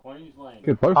went to Queensland.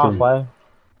 Get both of them. Halfway.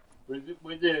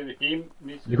 With him,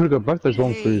 Mrs. You could have got both those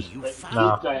long Yay, foos. you But found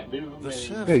Nah. kids don't live with the me.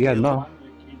 surf Yeah, yeah, hill. no. One of the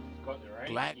kids has got their own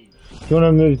Glad- kids. Do you want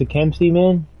to move to Kempsey,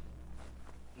 man?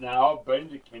 No, I've been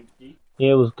to Kempsey.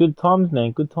 Yeah, it was good times,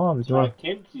 man. Good times. You No, want?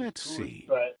 Kempsey's Let's good, see.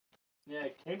 but yeah,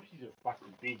 Kempsey's a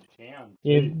fucking big town.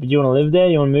 Yeah. too. Do you want to live there?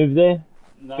 You want to move there?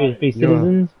 No, Be You wanna-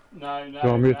 citizens? no. You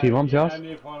wanna move to your mum's house?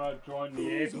 Only if I join the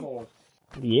Air Force.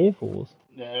 The Air Force.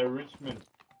 Richmond.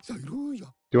 Do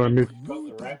you want to move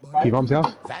Got the rack to your mum's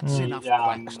house? That's Mm. enough Air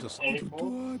thanks to Force.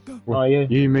 something. Oh, yeah.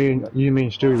 You, me, and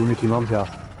Stewie will move to your mum's house.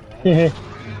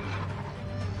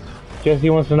 Jesse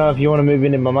wants to know if you want to move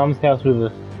into my mum's house with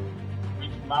us. Which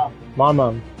mum? My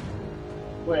mum.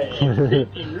 Where? In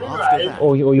Ruray?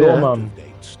 Or your Yeah. mum.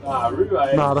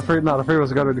 Ruray. No, the three of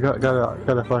us go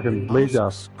to fucking Lee's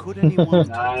house. Could anyone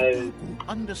No.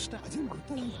 understand?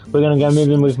 We're going to go move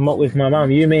in with my mum.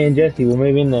 You, me, and Jesse will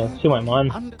move in there. She won't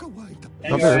mind. Hang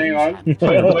on.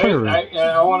 Playroom.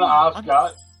 I want to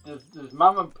ask you, does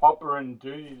Mum and Papa and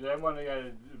Dooney, do they want to go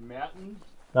to the mountains?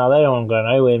 No, they don't want to go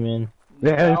nowhere, man.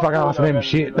 Yeah, they fucking ask them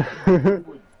shit.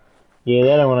 Yeah,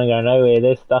 they don't want to go nowhere.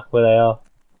 They're stuck where they are.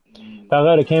 They'll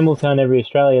go to Campbelltown every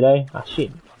Australia Day. Ah,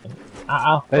 shit.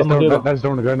 They just don't want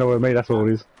to go nowhere with me, that's all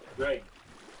it is. Greg,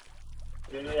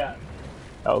 get it out.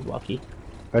 That was lucky.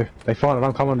 They find it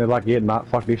uncommon, they're like, yeah, nah,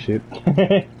 fuck this shit.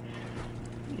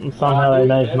 Somehow they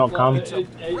know to not come.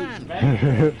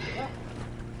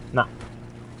 Nah.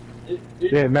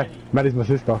 Yeah, Maddie's my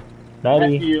sister.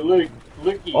 Maddie. Matthew, Luke,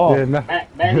 Lucky. Oh. Yeah,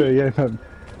 Matty.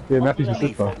 yeah, Matthew's my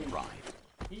sister. Right.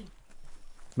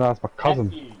 No, that's my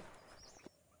cousin.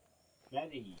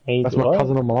 Matty. He's That's my what?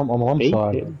 cousin on my mom's Pete,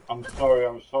 side. yeah. I'm sorry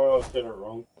I said it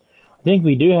wrong. I think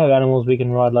we do have animals we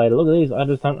can ride later. Look at these. I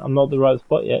just don't. I'm not the right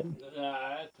spot yet. Nah,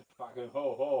 that's a fucking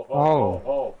ho.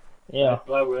 Oh. Yeah.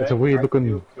 It's a weird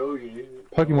looking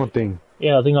Pokemon thing.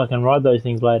 Yeah, I think I can ride those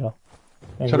things later.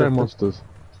 And Shadow just- monsters.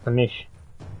 It's the mish.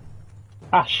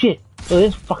 Ah, shit. Look at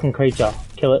this fucking creature.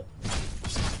 Kill it.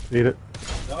 Eat it.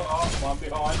 One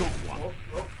behind.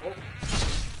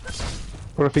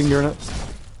 Put a finger in it.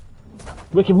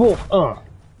 Wicked Wolf, Nah,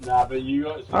 but you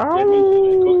got some damage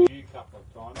that got you a couple of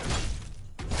times.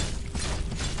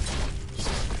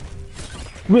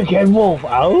 Wicked Wolf,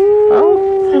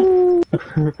 oh!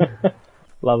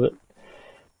 Love it.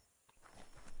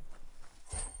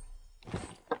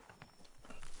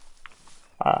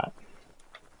 Alright.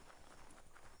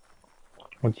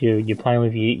 Once you're playing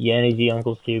with your energy,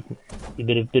 Uncle Stu,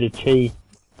 your bit of chi.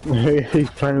 He's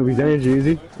playing with his energy, is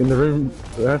he? In the room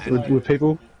with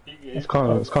people. It's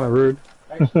kind of rude.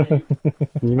 Actually,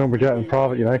 You normally go out in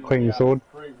private, you know, clean your sword.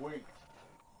 3 weeks.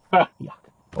 Yuck.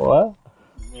 What?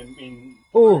 In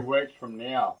Ooh. 3 weeks from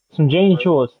now. Some jean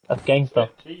shorts. That's gangster.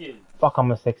 Cheers. Fuck,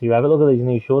 I'm a sexy rabbit. Look at these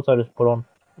new shorts I just put on.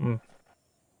 I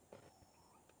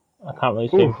can't really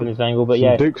see them from this angle, but Some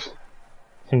yeah. Dukes.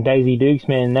 Some Daisy Dukes,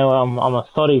 man. Now I'm a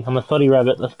soddy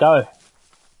rabbit. Let's go.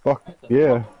 Fuck,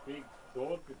 yeah. Big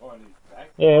sword behind his back.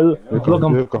 Yeah, look,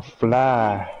 Look a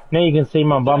fly. now you can see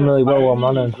my bum really well while I'm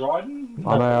running. He's riding.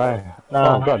 I know, eh?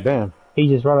 Nah. Oh, goddamn. He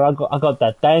just running. I got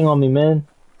that thing on me, man.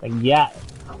 Like, yeah.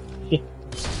 Shit.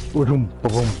 Ba-dum,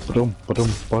 ba-dum, ba-dum, ba-dum,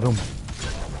 ba-dum.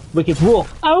 Wicked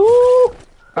Wolf. Oh!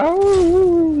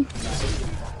 Oh!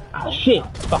 Oh, shit.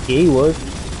 Fuck yeah, he was.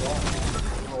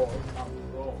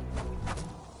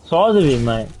 Size of him,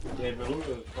 mate. Yeah, but look at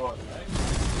the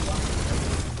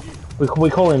size, We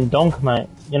call him Donk, mate.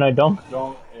 You know Donk?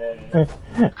 Donk,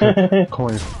 yeah.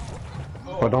 Coin.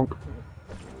 Ba-donk.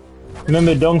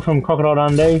 Remember Donk from Crocodile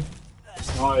Dundee?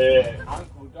 Oh, yeah.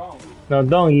 Uncle Donk. No,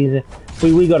 Donk.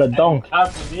 We got a Donk.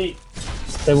 Cousin Nick.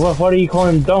 So why do you call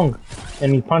him Donk?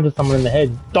 And he punches someone in the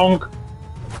head. Donk!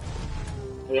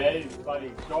 Yeah, he's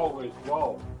bloody dog as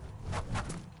well.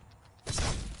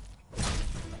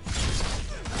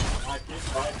 I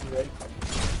get right.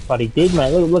 But he did,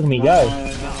 mate. Look at me go.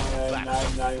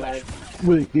 No.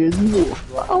 Wicked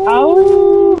Wolf.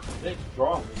 Oh! That's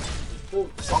strong. It's still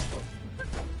chocolate.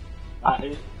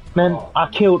 Man, I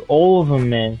killed all of them,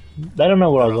 man. They don't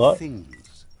know what I There are got.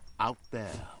 things out there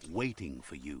waiting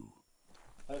for you.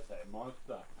 That's a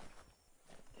monster.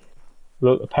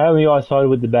 Look, apparently I sided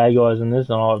with the bad guys in this,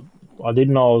 and I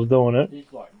didn't know I was doing it.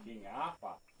 He's like King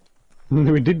Arthur.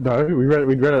 We did know. We read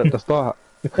it at the start.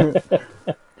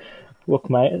 Look,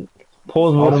 mate.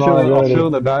 Pause I more was than I feeling got.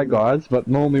 the bad guys, but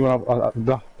normally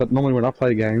when I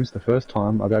play games the first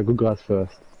time, I go good guys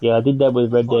first. Yeah, I did that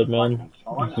with Red Dead, man.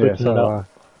 Yeah, Switching it up.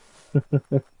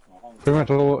 Pretty much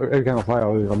every game I play, I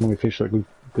normally fish a good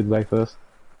way first.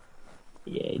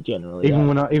 Yeah, generally. Even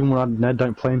when I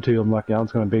don't plan to, I'm like, yeah,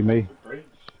 it's gonna be me.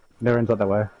 Never ends up that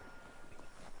way.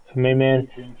 For me, man,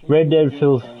 Red Dead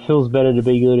feels better to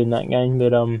be good in that game,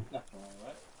 but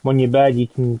when you're bad, you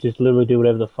can just literally do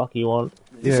whatever the fuck you want.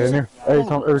 Yeah, and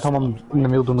every time I'm in the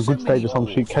middle doing a good stage or some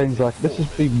shit, Kane's like, this is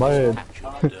big bad.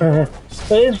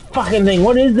 This fucking thing,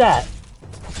 what is that?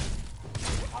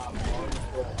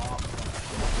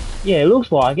 Yeah, it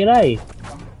looks like it, eh?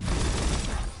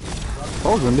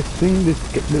 Oh, man, it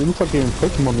looks like you're in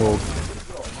Pokemon World.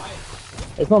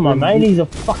 It's not my mate, he's a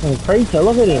fucking creature,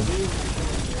 look at him.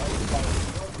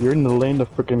 You're in the land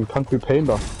of freaking Kung Fu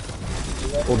Panda. Or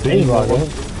He's like Digimon. it.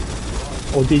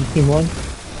 Or Digimon.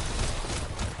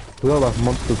 We all have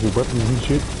monsters with weapons and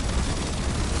shit.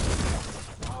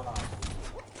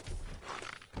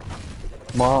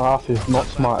 My ass is not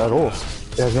smart at all.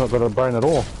 It has not got a brain at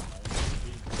all.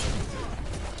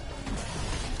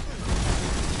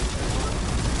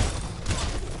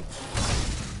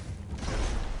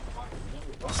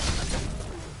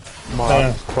 My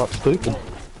ass is quite stupid.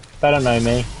 They don't know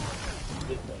me.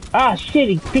 Ah, shit,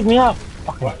 he picked me up.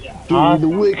 Fucking The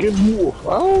wicked wolf.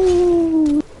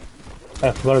 Oh. I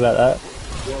forgot about that.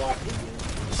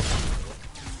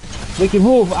 Wicked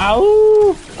Wolf,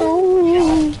 ow!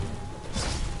 Oh.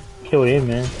 Killed him,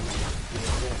 man.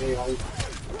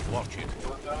 Watch it.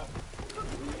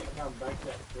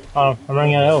 Oh, I'm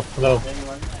running out of health. I gotta...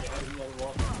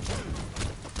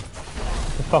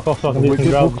 Fuck off so I can The do some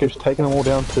wicked wolf drugs. keeps taking them all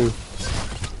down too.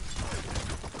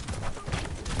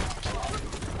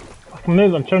 I can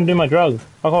move, I'm trying to do my drugs.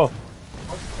 Fuck off.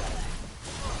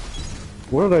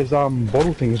 What are those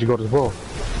bottle things you got as well?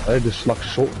 Are they just like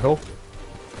short health?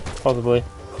 Possibly.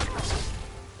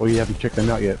 Or you haven't checked them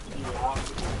out yet?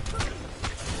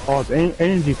 Oh, it's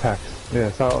energy packs.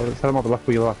 Yeah, so them up the luck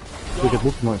for your luck. Wicked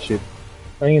wolf and shit.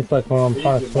 I think it's like when I'm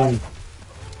trying to swim.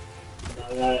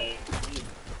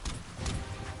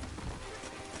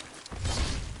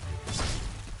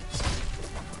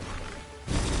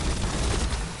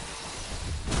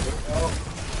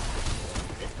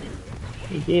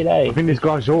 He did, I eh? think this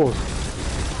guy's yours.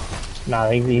 Nah,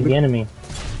 he's the enemy.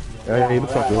 Yeah, he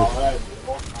looks like yours.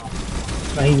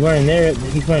 No, he's wearing their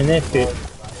fit.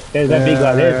 There's that big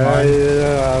guy there, mine.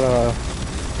 Yeah,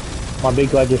 My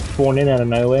big guy just spawned in out of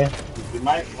nowhere. You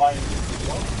might play.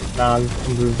 Nah, I'm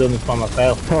just doing this by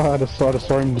myself. I just saw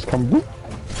him just come boop.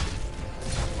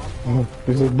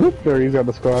 There's a boop there, he's got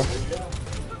the sky.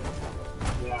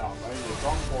 Yeah, maybe it's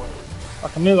on point. I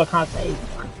can move, I can't save.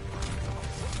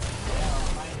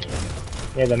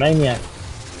 Yeah, the maniac.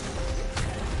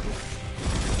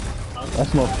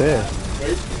 That's not fair.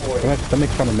 Don't make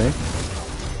fun of me.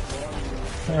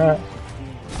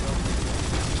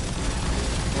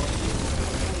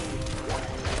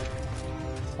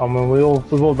 I mean, we've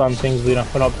all done things we're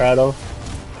not proud of.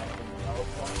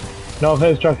 No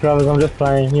offense, truck drivers, I'm just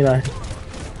playing, you know.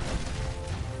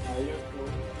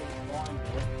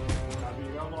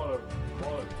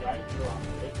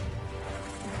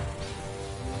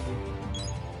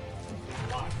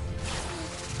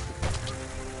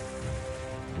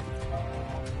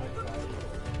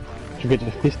 You get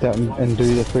the fist out and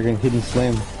do the friggin' hidden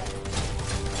slam.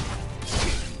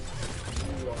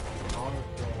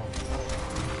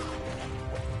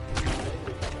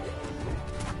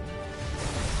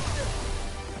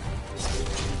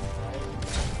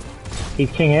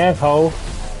 He's king asshole.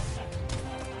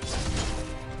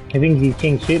 He thinks he's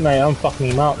king shit, mate. I'm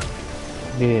fucking him up.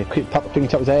 Yeah, quick finger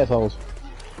tap his assholes.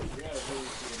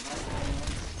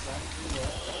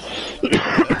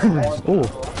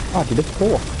 Oh, I did it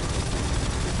before.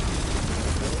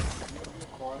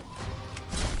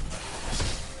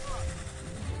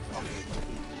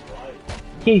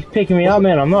 He's picking me up,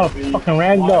 man. I'm not a fucking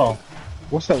ragdoll.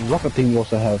 What's that rocket thing you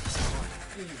also have?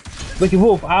 Wicked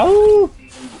Wolf. Ow!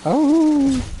 Oh,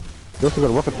 you also got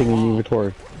a rocket thing in your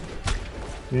inventory.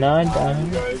 No, I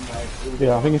don't.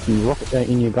 Yeah, I think it's in your rocket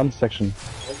in your gun section.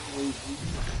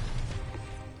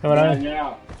 No, I don't.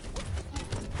 Now,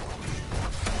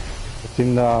 It's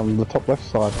in the top left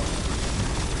side.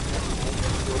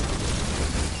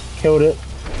 Killed it.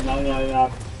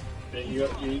 no.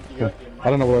 You got I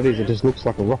don't know what it is. It just looks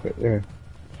like a rocket. Yeah.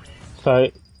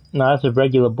 So, no, that's a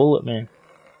regular bullet, man.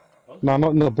 No,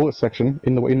 not in the bullet section.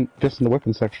 Just in the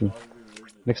weapon section.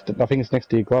 Next, I think it's next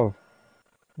to your glove.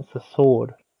 It's a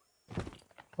sword.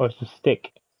 Or it's a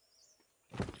stick.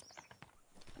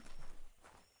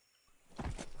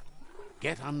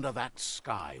 Get under that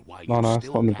sky while No, you it's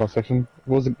still not in the can. glove section. It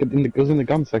was in the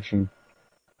gun section.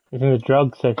 It's in the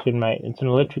drug section, mate. It's an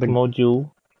electric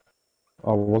module.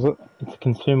 Oh, was it? It's a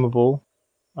consumable.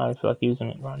 I don't feel like using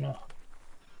it right now.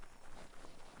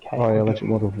 Okay. Oh yeah, electric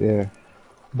model. Yeah.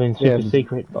 Been super Yeah,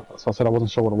 secret, but So I said I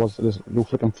wasn't sure what it was. Just you'll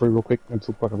flick them through real quick and it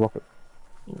looked like a rocket.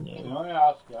 yeah. Can I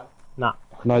ask you, Nah.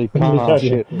 No, you can't. Oh,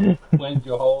 shit. when's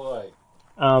your holiday?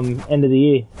 End of the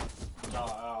year.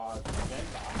 December.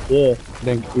 Yeah.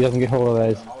 Then he doesn't get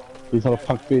holidays. He's not a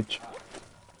punk bitch.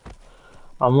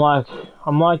 I'm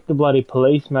like the bloody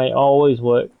police, mate. I always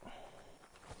work.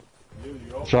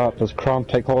 Right, does crime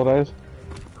take holidays?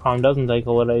 Crime doesn't take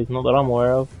holidays, not that I'm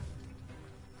aware of.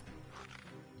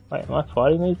 Wait, am I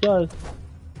fighting these guys?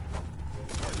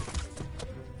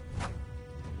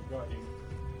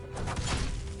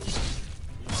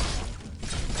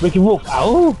 Ricky Wolf,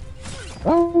 ow!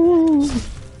 Oh!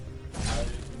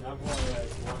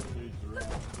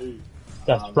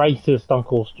 That's racist,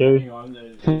 Uncle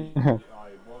Stu.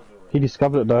 He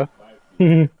discovered it though.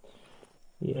 Yeah.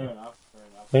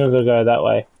 I think I'm gonna go that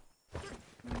way.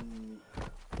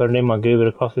 But I need my goober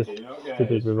to cross this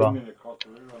stupid river.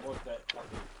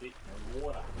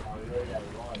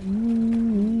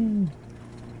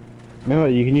 Remember,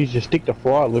 you can use your stick to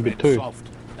fly a little bit too.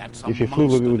 If you flew a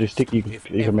little bit with your stick, you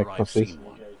can make across this.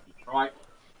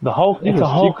 The Hulk, it's a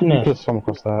Hulk You nest. can swim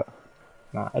across that.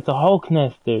 Nah, it's a Hulk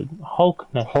nest, dude. Hulk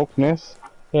nest. Hulk nest?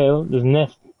 Yeah, there's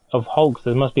nests of Hulks.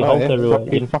 There must be Hulks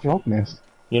everywhere. Fucking Hulk nest.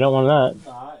 You don't want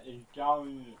that. He's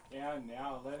going to town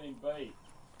now, let him be.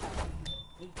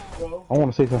 I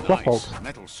want to see some fluff Nice Hulks.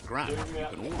 metal scrap. You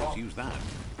can always use that.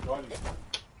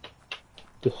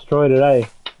 Destroy today.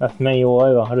 That's me all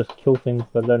over. I just kill things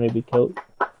that don't need to be killed.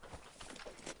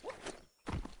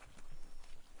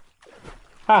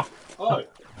 Ha! Oh.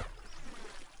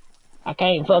 I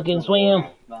can't fucking swim.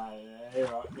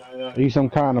 Are you some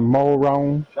kind of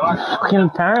moron? Fucking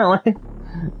apparently.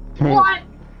 What?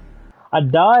 I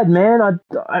died, man.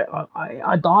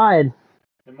 I died.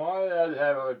 Am I allowed to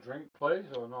have a drink, please,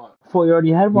 or not? Thought you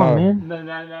already had one, No. man.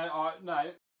 No.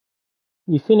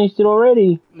 You finished it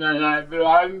already. No, but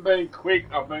I haven't been quick.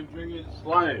 I've been drinking it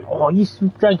slow. Oh, you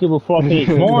drank it before I finished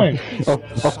mine.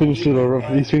 I finished it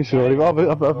already. He's finished it already.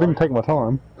 I've been taking my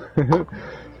time.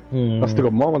 I still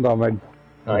got mine that I made.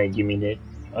 Oh, give me that.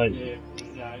 Oh, Yeah,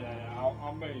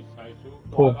 I'm being social.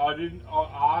 Cool.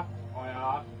 I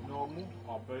asked normal.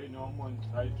 I'll be normal and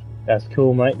social. That's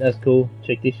cool, mate. That's cool.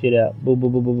 Check this shit out. Boo, boo,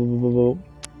 boo, boo, boo, boo, boo.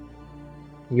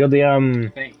 You got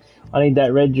the Thanks. I need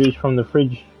that red juice from the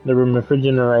fridge, the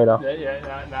refrigerator.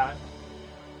 No.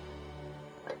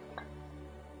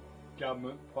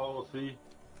 Government policy.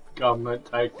 Government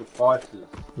takes the prices.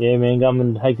 Yeah, man.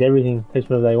 Government takes everything. Takes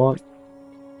whatever they want.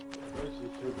 Where's the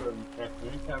sugar and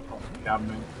caffeine come from?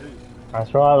 Government too.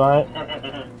 That's right,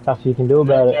 mate. Stuff you can do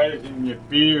about it. That goes in your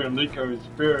beer and liquor and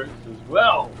spirits as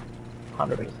well.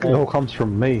 100%. It all comes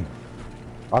from me.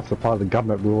 I supply the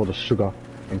government with all the sugar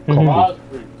and coffee.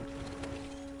 Raspberry.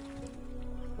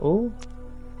 Oh,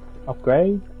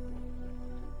 upgrade.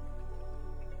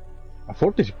 I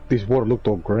thought this water looked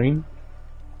all green.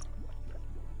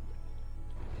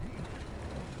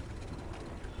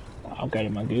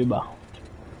 Upgraded my goober.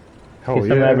 Hell Get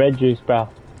some of yeah. that red juice, bro.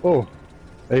 Oh,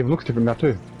 it even looks different now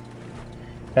too.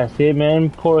 That's it, man.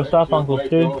 Pour us up, Uncle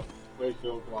Stu. Where's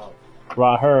your glass?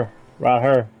 Right here. Right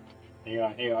here.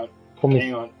 Hang on. Pour me.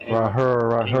 Hang on.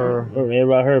 Right here. Yeah,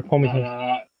 right here. Pour me some.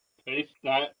 Please,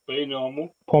 be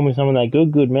normal. Pour me some of that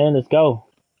good, man. Let's go.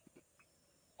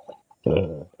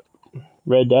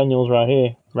 Red Daniels right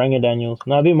here. Ranger Daniels.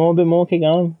 No, a bit more. Keep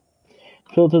going.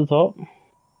 Fill it to the top.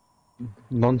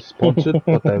 Non-sponsored,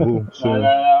 but they will soon. No,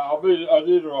 I'll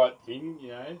do the right thing, you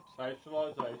know,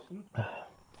 socialisation.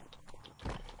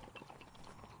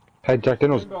 Hey Jack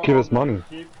Daniels, give us money.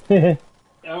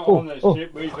 On the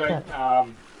ship, we drank,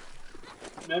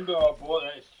 remember I bought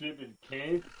that stupid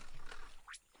can?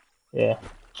 Yeah.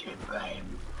 Jim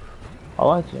Beam. I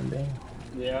like Jim Beam.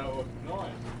 Yeah, it was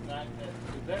nice.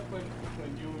 Is that when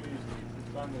you and his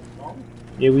sister sung the song?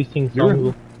 Yeah, we sing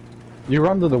songs. You were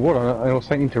under the water and I was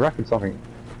saying interact with something.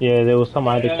 Yeah, there was some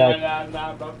I had to catch.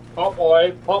 No, but Pop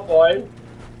Boy.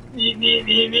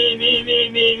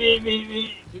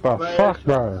 Oh fuck,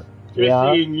 bro.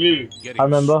 Yeah. Jesse and you. I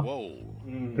remember.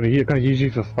 Gonna use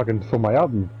you for my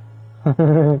album.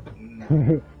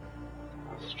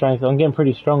 Strength. I'm getting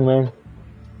pretty strong, man.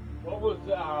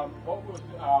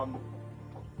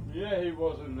 Yeah, he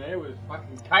wasn't there. It was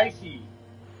fucking Casey.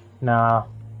 Nah.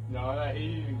 No,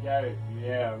 he didn't go.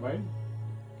 Yeah, I mean.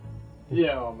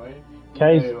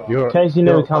 Casey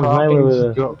never comes nowhere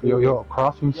with us. You're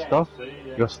crafting stuff,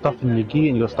 your stuff in your gear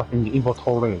and your stuff in your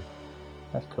inventory.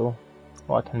 That's cool.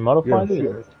 Well, I can modify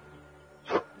this.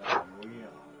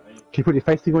 Can you put your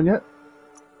face thing on yet?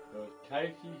 It was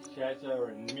Casey, Shatter,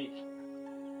 and Mick.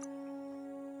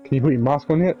 Can you put your mask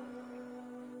on yet?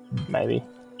 Maybe.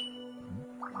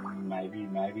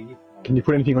 Maybe. Can you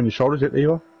put anything on your shoulders yet,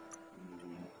 Eva?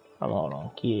 Hold on.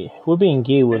 Gear. We'll be in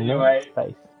gear, wouldn't Anyway. it?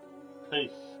 Face.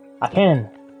 Peace. I can.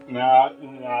 Nah,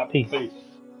 Peace. peace.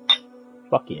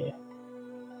 Fuck yeah.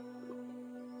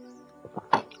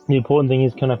 The important thing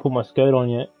is, can I put my skirt on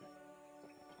yet?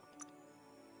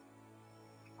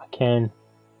 I can.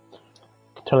 I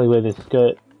can totally wear this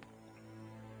skirt.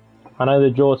 I know the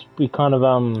jorts be kind of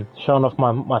showing off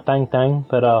my tang,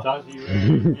 but Does he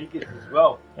really as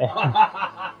well?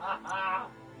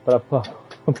 but I put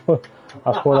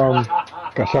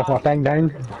Gonna shove my thing down.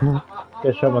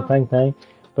 Go show my tang,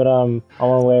 but I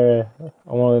wanna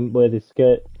wear this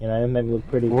skirt, you know, make me look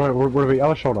pretty. What about the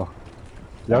other shoulder?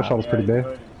 The other shoulder's pretty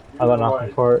bare. I got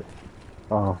nothing for it.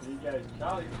 Oh.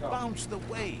 Bounce the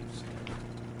waves.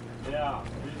 Yeah,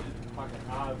 this is fucking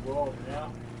hard world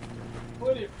now.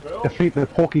 What it, bro? Defeat the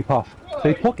Porky Puff.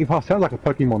 See, Porky Puff sounds like a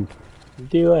Pokemon.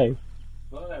 DOA.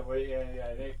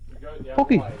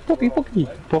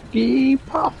 Porky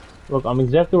Puff. Look, I'm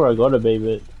exactly where I gotta be,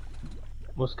 but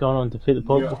what's going on to fit the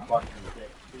Pokemon?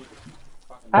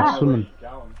 Ah. Swimming.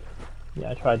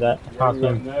 Yeah, I tried that. I can't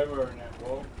swim.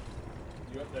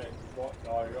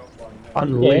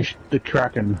 Unleash the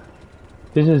Kraken.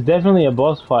 This is definitely a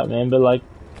boss fight, man, but like,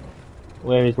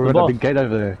 where is What the about boss? that big gate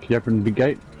over there? Can you open the big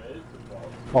gate?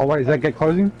 Oh wait, is that gate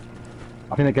closing?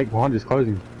 I think that gate behind you is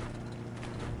closing.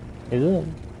 Is it?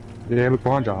 Yeah, look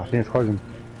behind you. I think it's closing.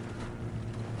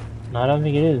 No, I don't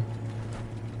think it is.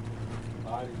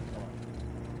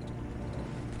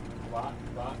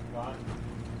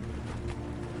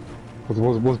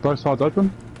 Was both sides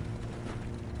open?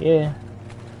 Yeah.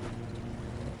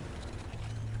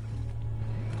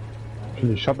 Can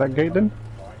you shut that gate then?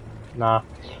 Nah.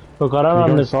 Look, I don't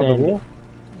Can you go inside the understand. wall?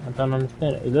 I don't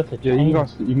understand it. Is that the Yeah, chain?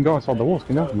 you can go inside the walls,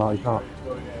 can you? No, you can't.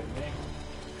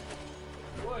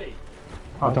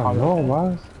 I don't know,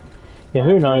 Mars. Yeah,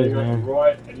 who knows, man?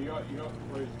 Right, and you got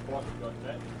 3 spots. You got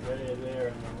that there,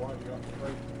 and the right. You got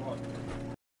 3 spots.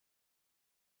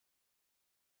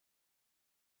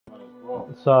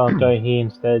 So I'll go here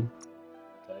instead.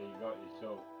 So you got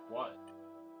yourself what?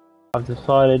 I've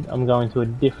decided I'm going to a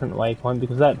different waypoint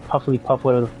because that puffly puff,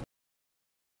 whatever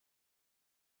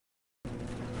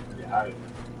the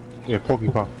Yeah,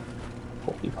 Porcupine.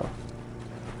 puffy puff.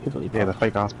 Piffly Yeah, the puff.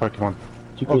 fake ass Pokemon.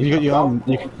 You Oh,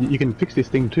 keep- you can fix this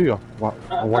thing too. While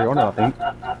you're on it, I think.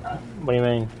 What do you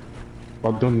mean?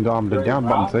 By doing the down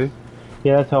button, see?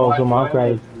 Yeah, that's how I was on my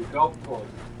upgrade.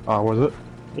 Oh, was it?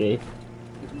 Yeah.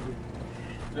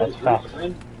 That's fact.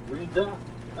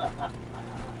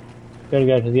 Gotta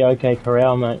go to the OK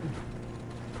Corral, mate.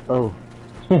 Oh,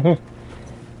 we're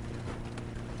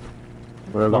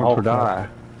The going to Hulkness. die.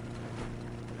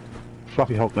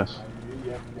 Fluffy Hulkness.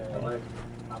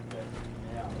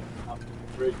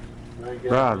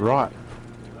 Right.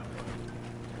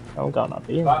 I'm going up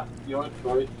here. But your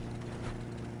choice.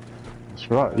 That's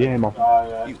right. Yeah, my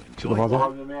You enjoy supervisor.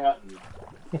 Climb them out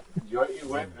and enjoy your the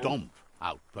weapon. Domp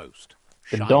outpost,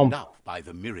 The shined Domp. up by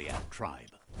the Myriad tribe.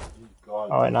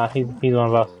 Oh wait, no, he's one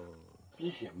of us.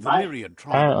 The Myriad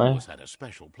tribe Apparently. always had a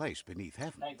special place beneath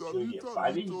heaven. Thanks to you,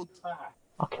 buddy.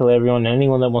 I'll kill everyone and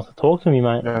anyone that wants to talk to me,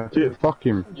 mate. Yeah, dude, fuck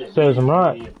him. Serves him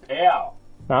right. Your pal.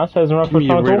 No, serves him right Give for me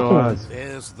your trying to red talk to me. eyes.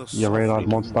 There's the You red-eyed Sovereign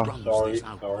who monster. runs Sorry, this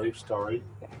sorry, outpost. sorry.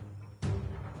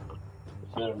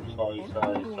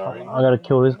 Sorry. I gotta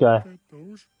kill this guy.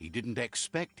 He didn't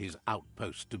expect his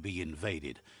outpost to be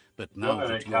invaded, but You're now gonna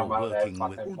that you're come up that working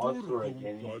fucking with... monster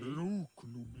again.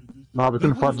 No, we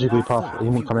couldn't fight Jigglypuff. He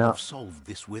wouldn't come have out. solved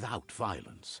this without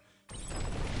violence.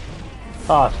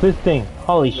 Oh, it's this thing.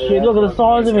 Holy shit, look at the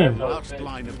size of him. What Last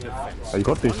line of defense. Oh, you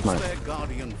got this, Once mate. their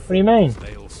guardian do you mean? falls,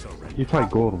 they'll surrender. You play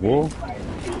God of War? You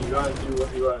gotta do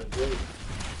what you gotta do.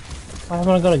 Why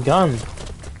haven't I got a gun?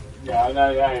 Yeah, I know,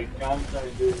 yeah, guns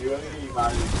don't do you anything,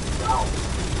 man.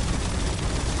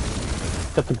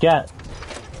 Got the gat.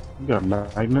 You got a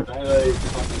magnet. Don't let these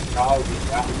fucking cars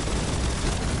get out.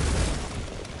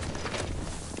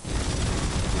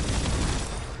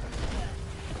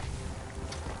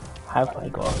 Have I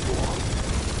got?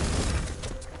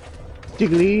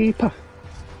 Jigglypuff.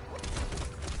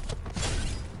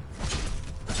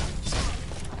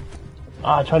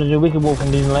 Ah, I tried to do Wicked Wolf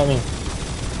and didn't let me.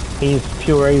 He's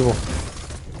pure evil.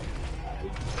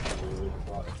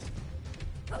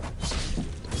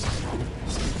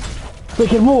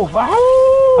 Wicked Wolf!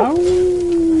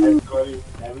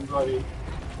 Everybody.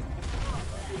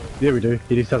 Yeah, we do.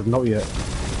 He just hasn't not yet.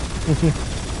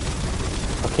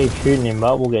 I'll keep shooting him,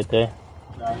 but we'll get there.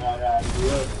 No.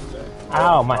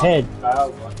 Ow, my head.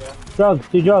 Drugs,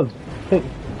 do drugs. Quick.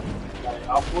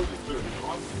 I'll put you through.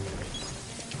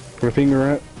 Put a finger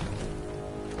in it.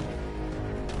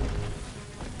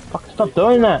 Fuck, stop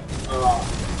doing that.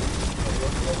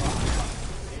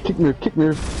 Kick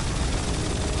move.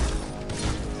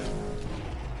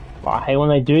 I hate when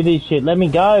they do this shit. Let me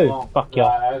go. Fuck you.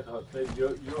 As I said, you're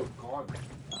gone.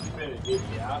 You better get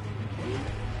me out.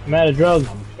 I'm out of drugs.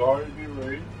 I'm sorry to be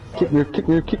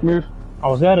rude. Kick move. I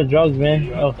was out of drugs, man.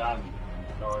 You're Oh, done.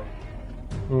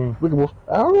 Sorry. Wicked Wolf.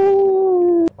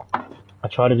 Ow! I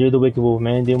tried to do the Wicked Wolf,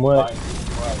 man. It didn't work. As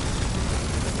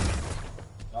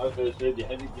I said, you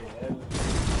had to get out.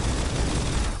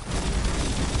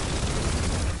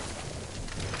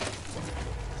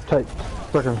 Take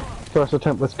first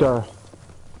attempt, let's go.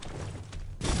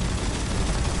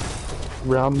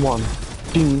 Round 1.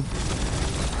 Ding.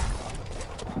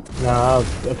 No,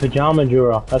 a pajama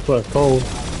drawer. That's what it's called.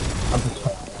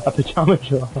 A pajama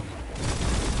drawer.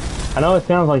 I know it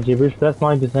sounds like gibberish, but that's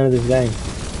 90% of this game.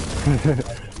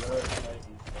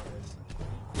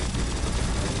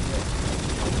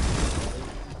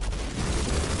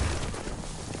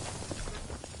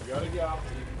 You gotta go.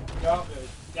 Go.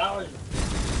 Go.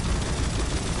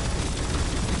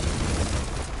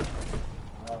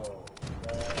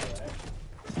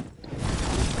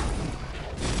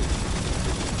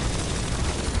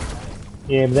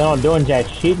 Yeah, but they're not doing jack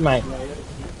shit, mate.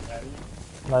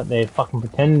 Like they're fucking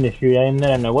pretending to shoot at him. They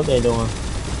don't know what they're doing.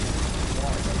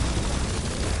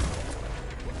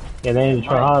 Yeah, they need to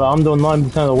try harder. I'm doing 90%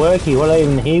 of the work here. What are they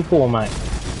even here for, mate?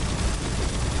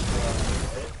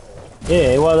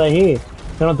 Yeah, why are they here?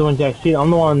 They're not doing jack shit. I'm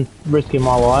the one risking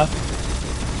my life.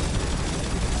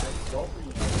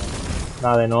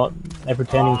 No, they're not. They're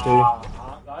pretending to. Aren't they?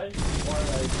 Why are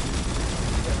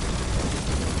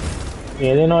they?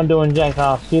 Yeah, they're not doing jack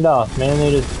ass shit off, man.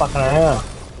 They're just fucking around.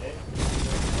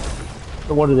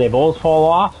 So what do their balls fall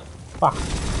off? Fuck.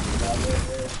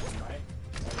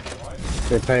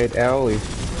 They're paid hourly.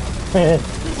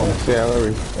 On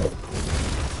salary.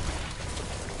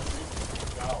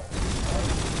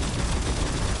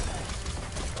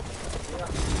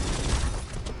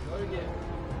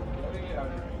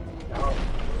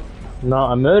 No,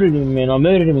 I murdered him, man. I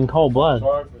murdered him in cold blood.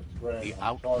 Sorry if it's The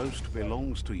outpost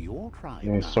belongs to your tribe.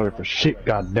 You ain't sorry for shit,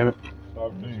 goddammit.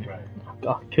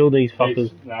 Oh, kill these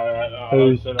fuckers.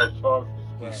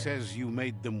 He says you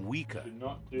made them weaker,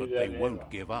 but they won't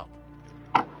give up.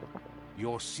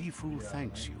 Your Sifu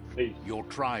thanks you. Your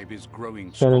tribe is growing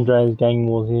San strong. Andreas gang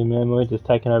wars here, man. We're just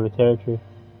taking over territory.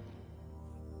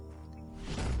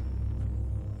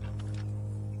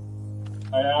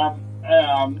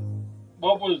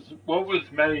 What was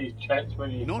Matty's chats when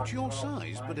he... Not your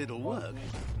size, but it'll work.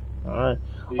 Alright.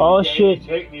 Oh shit!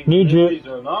 New drip.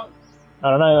 Or not? I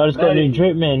don't know, I just got a new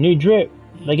drip, man. New drip.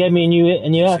 They gave me a new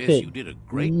He says outfit. you did a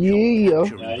great Yeah. job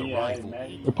capturing the rival.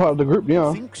 We're part of the group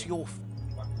now. Thinks you're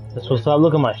That's what's up.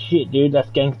 Look at my shit, dude. That's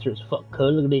gangster as fuck,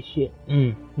 cuz. Look at this shit.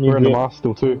 New We're in the drip. mask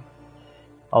still too.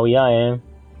 Oh yeah, I am.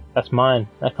 That's mine.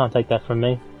 I can't take that from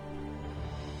me.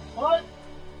 What?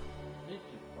 This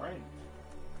is friend.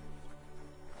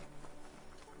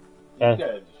 Yeah. You got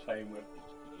the same weapons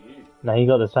as you. No, you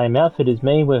got the same outfit as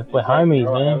me. We're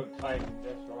homies, man. That's right.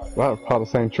 Right, part of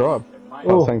the same tribe. Part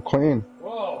Oh. of the same clan.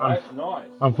 Whoa, that's nice.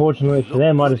 Unfortunately for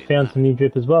them, I just found some new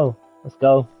drip as well. Let's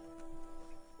go.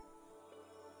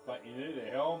 But you need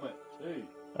a helmet too.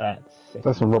 That's sick.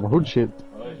 That's some Robin Hood shit.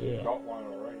 Unless Yeah. you've got one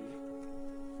already.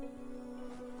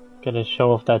 Gotta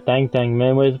show off that dang,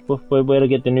 man. Where to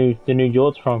get the new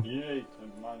jorts from? You need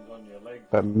some ones on your legs.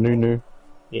 That new.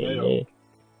 Yeah.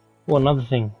 Well, another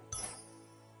thing.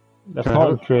 That's Can I not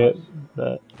have a it? drip,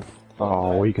 but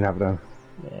Oh, well, you can have it then.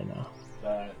 yeah, no.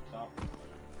 That's something.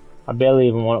 I barely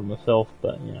even want it myself,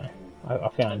 but you know, I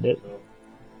found it.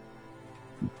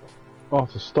 Oh,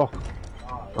 it's a stock.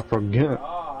 I forget.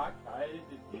 Oh, okay. This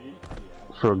is new.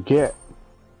 Forget.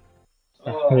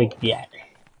 Oh. Yeah.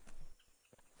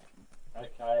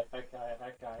 Okay.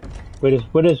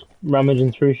 We're just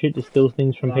rummaging through shit to steal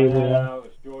things from people. You know?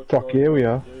 It's your Fuck choice yeah, we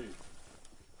what are. to do.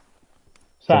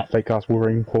 Some So, fake ass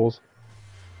Wolverine paws.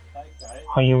 Okay.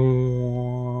 But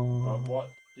open what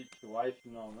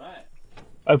situation on that?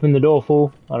 the door,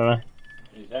 fool. I don't know.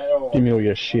 Is that all? Give me all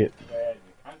your shit. Bad in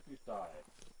the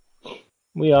countryside.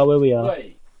 We are where we are.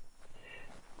 Wait.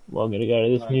 Well, I'm gonna go to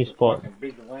this new It's a spot. fucking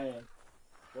big land.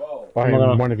 Whoa. I I'm am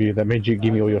gonna- one of you that made you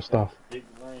give me all your stuff. Big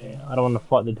land. I don't want to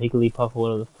fight the Jigglypuff or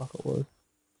whatever the fuck it was.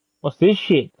 What's this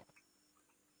shit?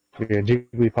 Yeah,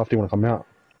 Jigglypuff, do you want to come out?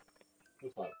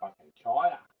 Looks like fucking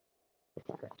China.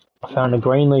 I found a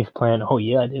green leaf plant. Oh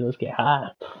yeah, I did. Let's get high.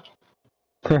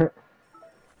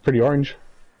 Pretty orange.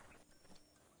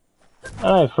 I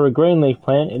know, for a green leaf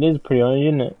plant, it is pretty orange,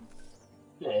 isn't it?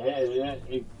 Yeah.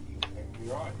 Exactly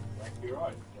right.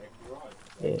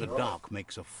 Yeah. the dark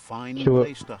makes a fine Kill it.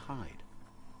 place to hide.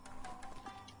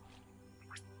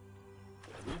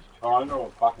 Is China or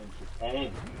fucking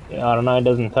Japan? Yeah, I don't know. It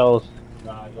doesn't tell us.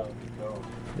 No, it doesn't tell.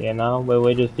 Yeah, no,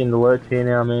 we're just in the works here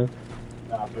now, man.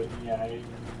 No, but no,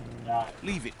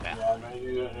 Leave it there. yeah,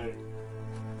 maybe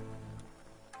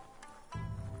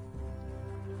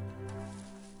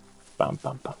Bam,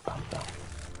 bam, bam, bam, bam.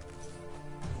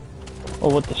 Oh,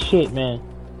 what the shit, man?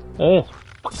 Yes.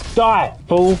 Die,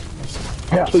 fool!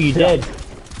 Yeah. Till you dead.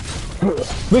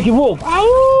 Ricky Wolf!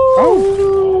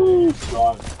 Ow!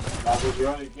 right. Now, would you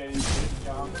only get into this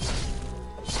chance?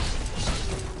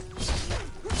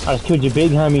 I just killed your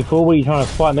big homie, fool. What are you trying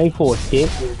to fight me for, skip?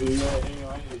 Would you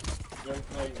anyway? Is your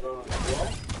thing going as well?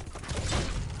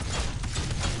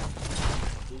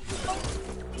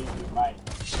 He's your mate.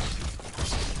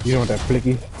 You know what that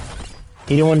flicky?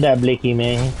 He don't want that blicky,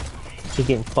 man. He's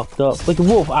getting fucked up. Ricky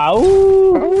Wolf! Ow!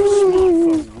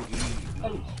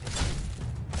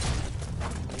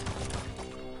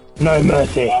 No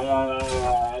mercy.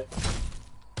 No.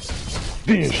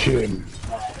 Finish him.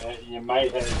 Your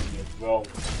mate had it as well.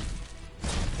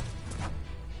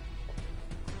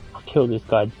 I killed this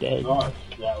guy dead. Nice.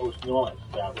 That was nice.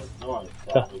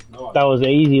 That was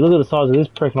easy. Look at the size of this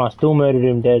prick, and I still murdered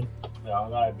him dead. Yeah, I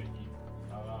know,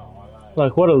 but I know.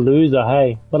 Like, what a loser,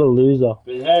 hey. What a loser.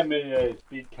 But how many of those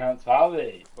big cunts are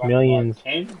there? Like, Millions. Like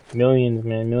 10? Millions,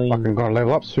 man, millions. Fucking gonna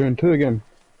level up soon too again.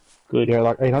 Good. Yeah,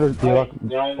 like 800. Yeah, like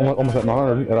No, almost at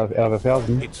 900 out of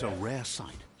 1,000. It's a rare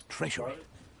sight. Treasury.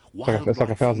 It's like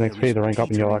 1,000 XP to rank up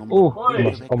and you're like, Ooh.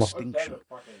 almost 100.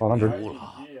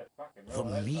 The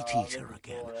meat eater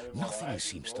again. Nothing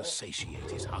seems to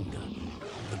satiate his hunger.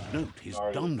 The note is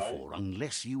done for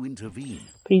unless you intervene.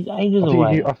 But he's ages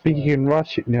away. I think you can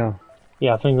rush it now.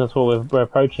 Yeah, I think that's what we're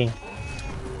approaching.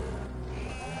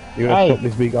 You gotta Hey, stop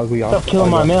this big ugly ass. Stop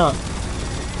killing my mount.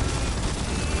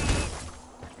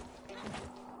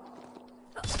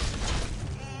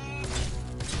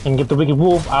 And get the wicked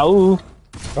wolf. Ow!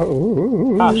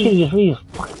 Ah, shit, he just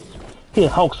fucking. He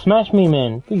just Hulk smashed me,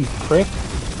 man. You prick.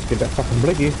 Get that fucking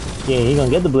blicky. Yeah, he gonna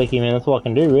get the blicky, man. That's all I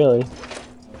can do, really.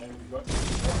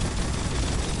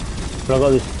 But I got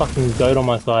this fucking goat on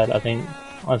my side, I think.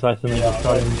 I was accidentally just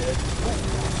shot him.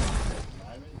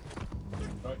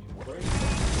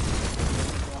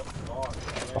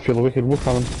 I feel the wicked wolf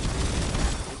coming.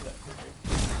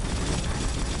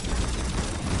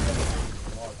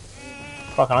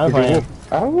 Fucking over him.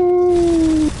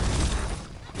 Oh!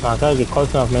 Nah, I gotta get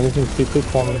close enough, man. This thing's too quick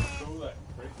for me.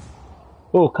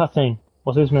 Oh, cutscene.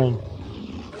 What's this mean?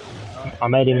 I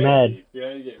made him mad.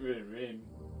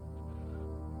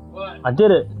 I did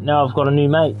it. Now I've got a new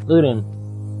mate. Look at him.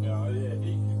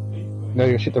 Now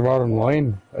you shit the rod in the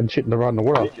lane and shit the rod in the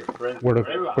water. With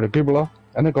a gobbler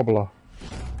and a gobbler.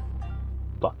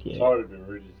 Fuck yeah. Sorry to be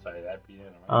rude to say that, but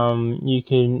yeah, You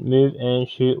can move and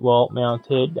shoot while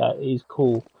mounted. That is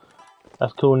cool.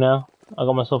 That's cool now. I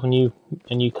got myself a new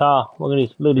car. Look at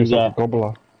this. Look at this guy.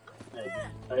 Gobbler.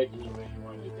 taking you where you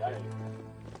want to go.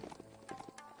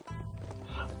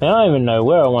 Man, I don't even know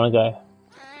where I want to go.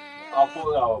 I thought they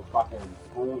were fucking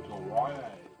bulls or rhinos.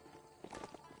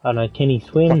 I don't know, can he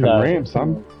swim Fucking though? ram,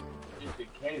 son. Yes, it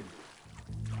can.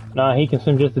 No, he can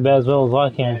swim just about as well as I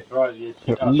can. That's right, yes,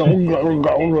 it does.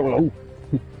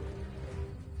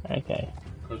 Okay.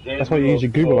 That's why you use your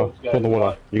gobbler for the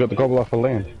water. You got the gobbler for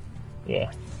land.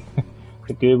 Yeah.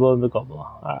 The goobler and the gobbler.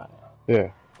 Alright. Yeah.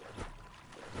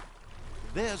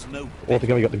 There's no All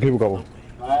together you got the goobler gobble.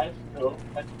 That's cool,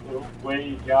 that's cool. Where are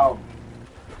you going?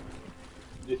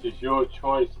 This is your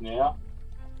choice now.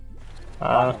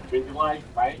 Big lake,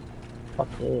 mate. Fuck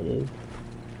yeah, it is.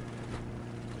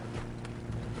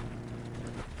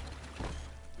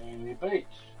 Manly Beach.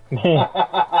 Man,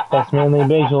 that's Manly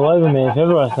Beach all over, man. If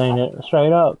ever I've seen it,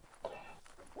 straight up.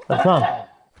 That's not.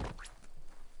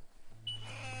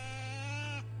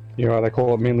 You know why they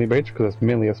call it Manly Beach? Because it's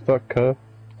manly as fuck, cuz.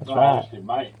 That's No, right. actually,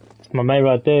 mate. It's my mate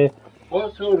right there.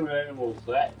 What sort of animal's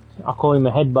that? I call him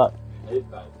a headbutt.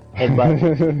 Headbutt.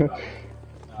 Headbutt.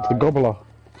 It's the gobbler.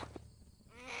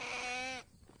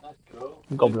 That's cool.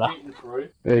 Gobbler. Just getting through.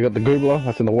 Yeah, you got the gobbler,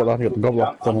 that's in the water, you got the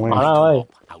gobbler, it's on the I land. know, eh?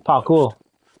 Parkour.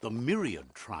 The myriad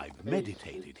tribe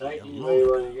meditated here Taking you where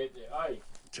you long want to get there. Hey.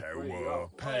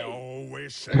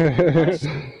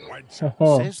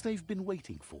 says they've been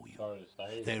waiting for you. Sorry to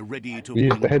say. They're ready to You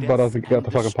use the bring headbutt death to get the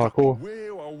and fucking parkour.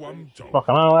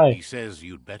 Fucking know, eh? He says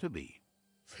you'd better be.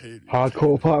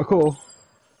 Hardcore parkour.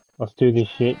 Let's do this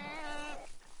shit.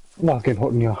 No, it's getting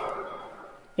hot in here.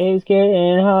 It's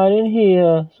getting hot in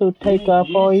here, so take off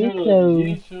all your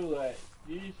clothes.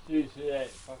 You see that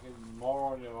fucking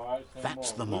moron in right?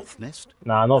 That's the moth nest.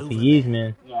 Nah, not for years,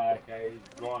 man. No, okay, he's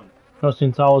gone. Not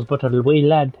since I was but a wee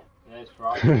lad. That's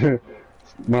right.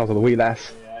 When I was a wee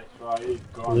lass. Yeah, that's right, he's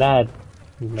gone. Lad.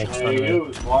 He makes fun of Yeah, he me.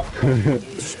 was my friend, dude.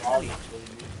 Obviously,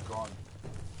 he's gone.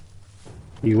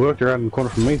 You worked around the corner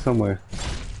from me somewhere.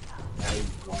 Yeah, he's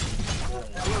gone.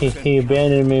 He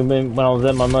abandoned me when I was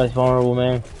at my most vulnerable,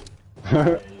 man.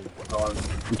 Yeah, he's gone.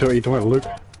 You talking about Luke?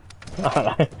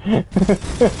 I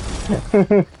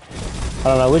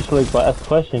don't know which Luke, but that's the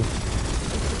question.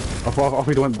 I thought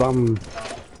you went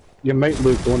your mate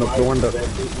Luke, the one that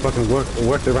fucking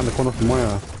worked around the corner from my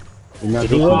house. Did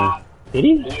he work? Did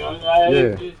he?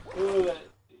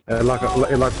 Yeah. Like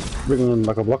written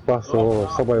like a Blockbuster or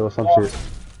Subway or some shit.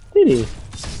 Did he?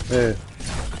 Yeah.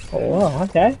 Oh, wow,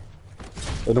 okay.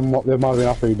 There might have been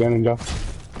after he abandoned you.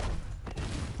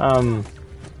 I'm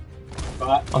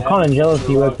kind of jealous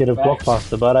he worked at a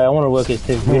Blockbuster, but I want to work at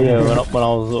Civic Video when I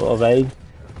was of age.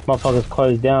 Motherfuckers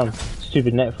closed down.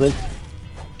 Stupid Netflix.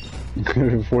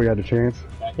 Before you had a chance.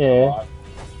 Yeah.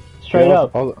 Straight Yeah,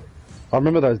 up. I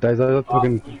remember those days. They were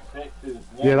fucking.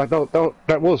 Yeah, like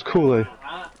that was cool though.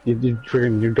 You'd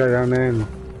go down there and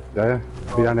be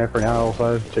down there for an hour or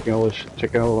so, checking all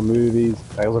the movies.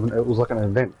 It was like an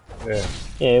event. Yeah.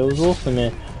 Yeah, it was awesome,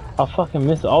 man. I fucking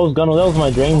miss it. That was my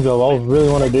dream job. I really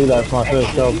want to do that for my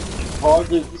first job.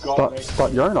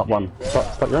 Start your own up one.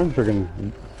 Start your own friggin'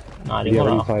 Nah, I didn't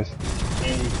rating want to. place.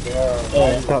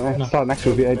 Yeah. Start next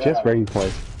to a VHS rating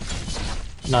place.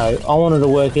 No, I wanted to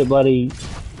work at bloody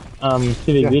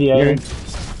Civic Video.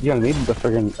 You don't need the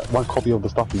friggin' one copy of the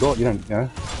stuff you got. You don't,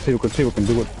 people can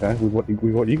do it with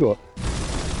what you got.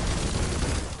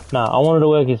 Nah, I wanted to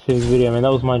work at Civic Video, man.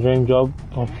 That was my dream job.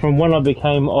 From when I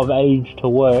became of age to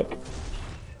work.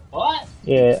 What?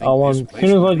 Yeah, as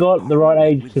soon as I got the right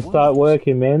age to start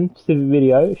working, man, Civic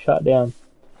Video shut down.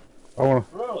 I wanna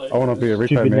be a repo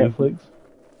Stupid man. Netflix.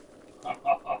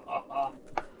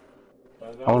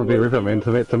 I wanna be a repo man.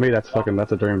 To me,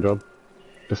 that's a dream job.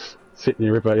 Just sit in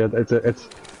your repo. Yeah, it's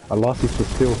a license to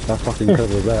steal. How fucking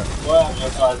clever is that?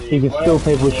 You can steal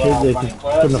people's shit that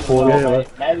couldn't afford it.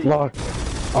 Like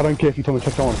I don't care if you tell me to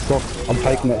check on socks. I'm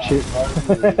taking that shit.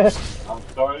 I'm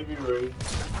sorry to be rude.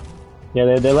 Yeah,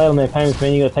 they're late on their payments,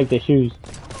 man. You gotta take their shoes.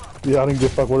 Yeah, I don't give a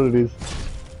fuck what it is.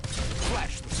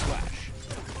 Flash the slash.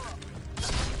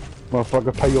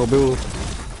 Motherfucker, pay your bills.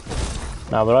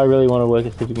 No, but I really want to work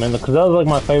at Civic, man, because that was like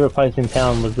my favorite place in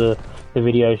town was the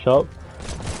video shop.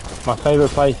 My favorite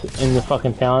place in the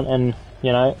fucking town, and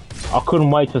you know, I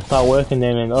couldn't wait to start working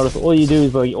there, man. All you do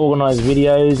is like organize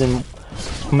videos and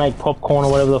make popcorn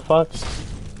or whatever the fuck.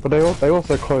 But they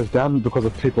also closed down because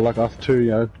of people like us too,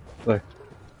 you know, like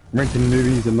renting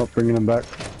movies and not bringing them back.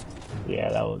 Yeah,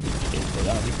 that was shit, but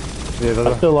Yeah,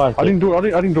 I still like I it. didn't do it all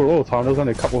the time. There was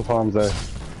only a couple of times there.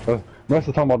 Most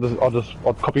of the time,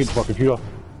 I'd copy it to my computer.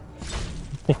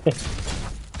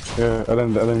 Yeah,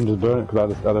 and then just burn it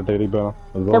because I had a DVD burner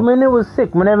as well. I mean, it was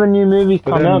sick. Whenever new movies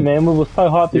come out, man, we were so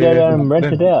hyped to go down and rent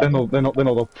it out. Then all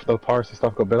the piracy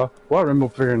stuff got better. Well, I remember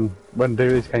figuring when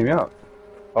DVDs came out.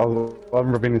 I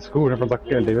remember being in school and everyone's like,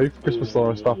 getting a DVD for Christmas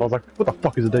or stuff. I was like, what the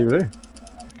fuck is a DVD?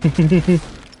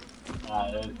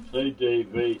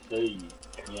 CDVC.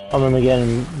 Yeah. I remember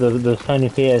getting the Sony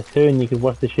PS2 and you could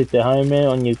watch the shit at home, man,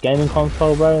 on your gaming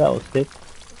console, bro. That was sick.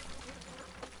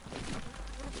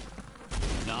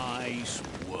 Nice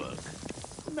work.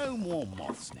 No more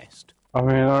moth's nest. I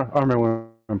mean, I remember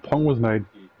when Pong was made.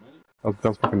 That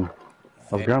was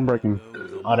groundbreaking.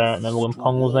 I don't remember when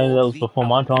Pong was made. That was before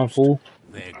my time, fool.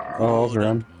 Oh, I was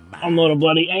around. I'm not a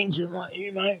bloody ancient like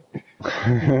you, mate.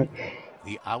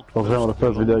 I was around when the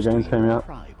first video games came out.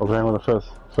 I was around when the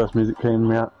first music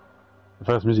came out. The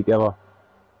first music ever.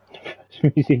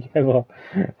 Music ever.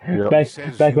 Yep.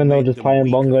 Back when they were just playing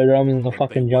bongo drums in the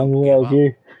fucking jungle, that was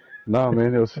you. No,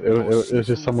 man, it was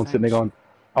just someone sitting there going,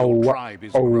 oh what,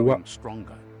 oh what.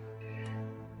 Stronger.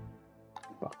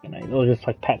 Fucking hell, they were just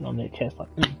like patting on their chest like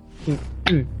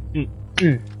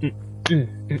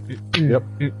Yep.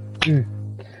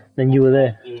 Then you were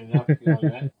there.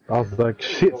 I was like,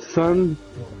 shit son.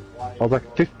 I was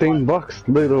like, $15,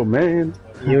 little man.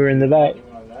 You were in the back.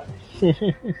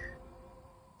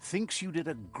 Thinks you did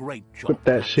a great job. Put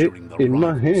that shit in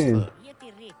my hand.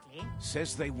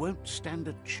 Says they won't stand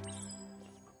a chance.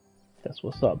 That's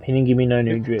what's up. He didn't give me no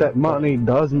new drip. That money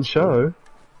doesn't show.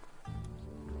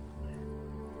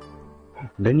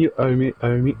 Then you owe me,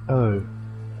 oh.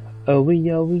 Oh, we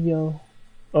yo.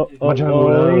 Oh, My jungle,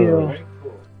 oh, yo.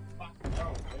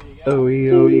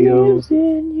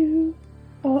 Think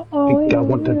I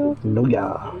want to know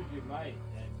ya.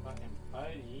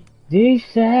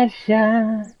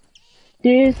 Deception.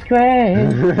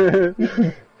 Disgrace.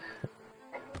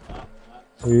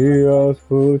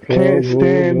 Can't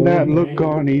stand that look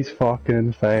on his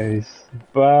fucking face.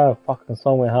 Bro, fucking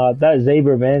song went hard. That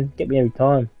Zebra, man, get me every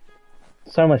time.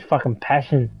 So much fucking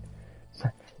passion.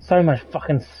 So much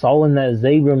fucking soul in that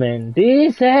Zebra, man.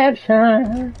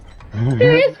 Deception.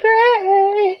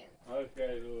 Disgrace.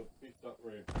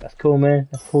 That's cool, man.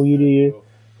 That's cool, you do you.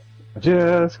 I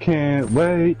just can't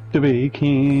wait to be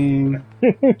king.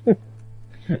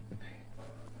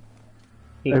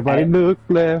 Everybody look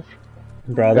left.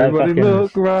 Bro, that Everybody fucking...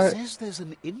 look right. Says there's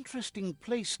an interesting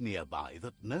place nearby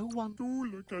that no one...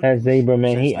 That Zebra,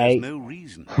 man, he Says there's ate. no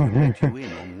reason to let you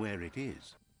in on where it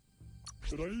is.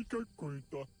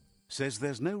 Says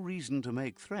there's no reason to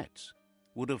make threats.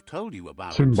 Would have told you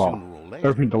about it sooner Simba, or later.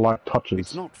 everything the light It's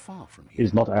touches not far from here.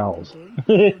 is not ours.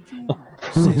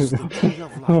 Says the tree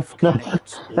of life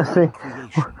connects all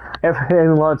creation.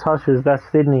 Everything like touches, that's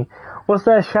Sydney. What's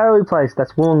that shadowy place?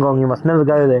 That's Wollongong, you must never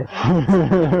go there.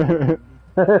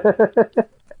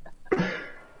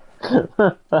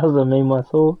 That was a meme I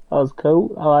saw. That was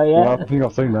cool. I like Yeah, I that. think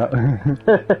I've seen that.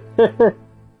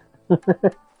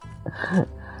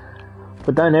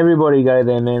 But don't everybody go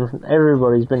there, man.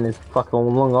 Everybody's been this fucking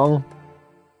Wollongong.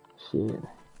 Shit.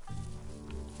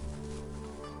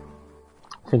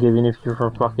 I think even if you're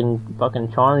from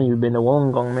fucking China, you've been to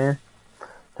Wollongong, man.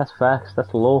 That's facts.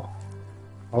 That's the law.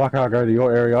 I like how I go to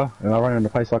your area and I run in a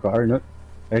place like I own it,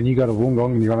 and you go to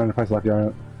Wollongong and you run in a place like you own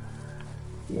it.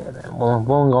 Yeah, man.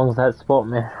 Wollongong's that spot,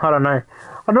 man. I don't know.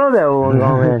 I don't know about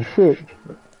Wollongong, man. Shit.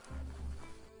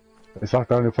 It's like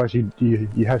the only place you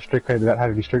have street cred without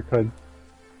having street cred.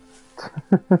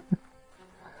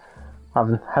 I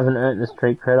haven't earned the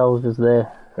street cred. I was just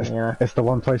there. You know. It's the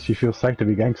one place you feel safe to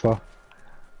be gangster.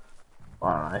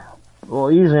 I don't know. Well,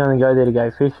 I usually only go there to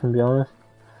go fishing, to be honest.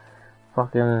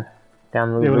 Fucking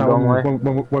down the long way.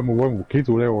 When we were kids,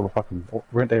 we were there all the fucking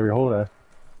rent every holiday.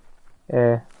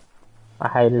 Yeah. I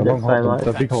hated it so much.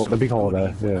 The big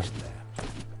holiday, yeah.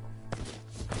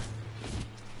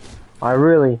 I I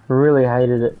really, really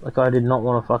hated it. Like, I did not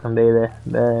want to fucking be there.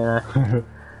 But, you know.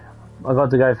 I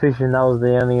got to go fishing. That was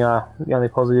the only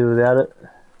positive about it.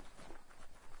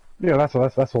 Yeah, that's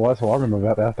all I remember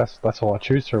about that. That's all I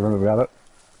choose to remember about it.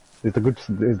 Is the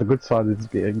good side is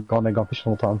gone fishing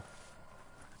all the time.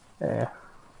 Yeah.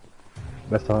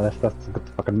 That's the good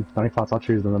fucking only parts I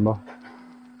choose to remember.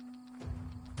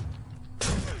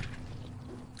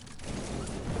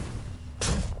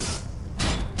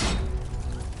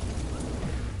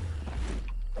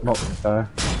 Not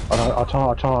I try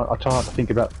not to think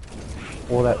about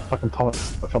all that fucking time. I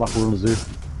felt like we were in a zoo.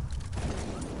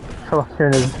 I feel like you're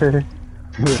in a zoo.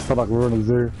 I felt like we were in a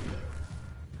zoo.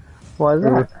 Why is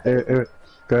that?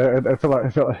 I felt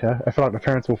like the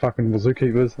parents were fucking the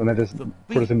zookeepers and they just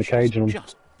put us in the cage and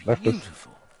left us.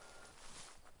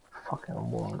 Fucking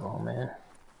Wollongong, man.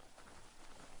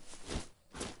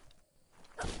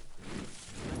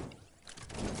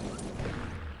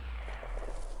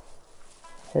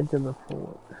 Head to the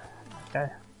fort. Okay.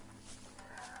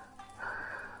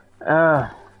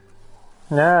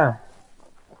 Yeah.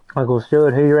 Uncle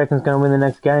Stuart, who do you reckon's going to win the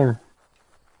next game?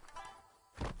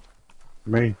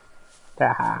 Me.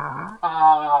 What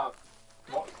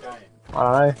game? I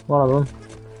don't know, one of them.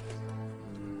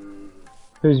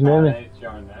 Who's Manly?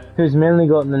 Who's Manly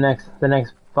got in the next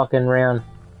fucking round?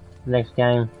 The next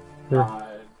game? Dragons.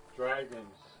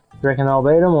 You reckon they'll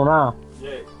beat them or no?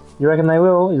 Yes. You reckon they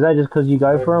will? Is that just because you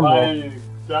go for them? Playing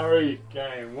Surrey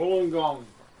game, Wollongong.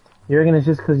 You reckon it's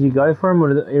just because you go for them,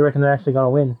 or do you reckon they're actually going to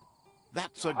win?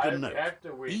 That's a good note.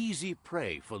 Easy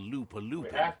prey for Looper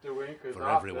Looper. For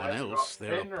everyone else,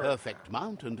 they're a perfect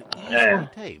mount and easily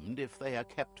tamed if they are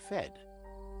kept fed.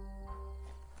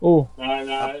 Oh.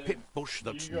 A pip bush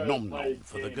that's nom-nom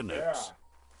for the Gnoats.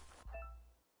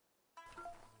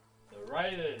 The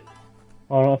Raiders.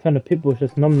 Oh, I found a pit bush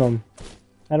that's nom-nom.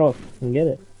 How do I fucking get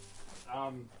it?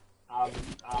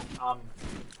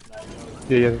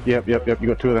 Yep. You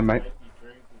got two of them, mate.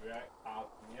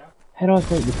 How do I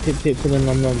take the pip for the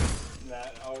nom-nom?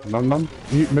 Nom.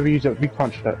 Maybe use that big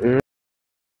punch. That.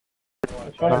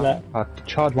 Try that.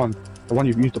 Charge one. The one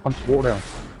you've used to punch the wall down.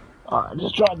 I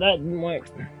just tried that, didn't work.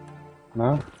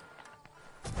 No.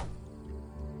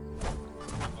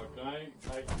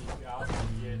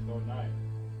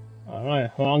 I don't know.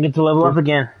 Well, I'll get to level up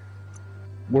again.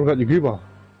 What about your goober?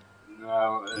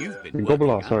 No, You've been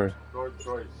Gobbler, sorry. good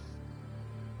choice.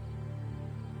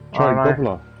 Try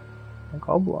Gobbler.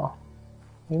 Gobbler?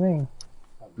 What do you mean?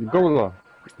 Your Gobbler.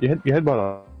 Your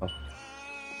headbutter.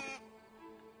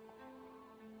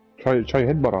 Try your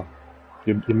headbutter.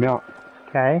 Your mount.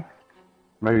 Okay.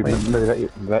 Maybe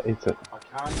that hits it. I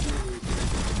can't do it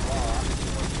tomorrow.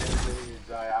 I can do it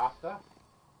the day after.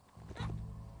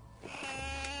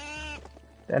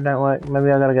 That don't work.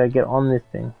 Maybe I gotta go get on this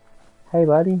thing. Hey,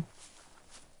 buddy.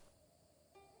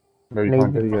 Maybe you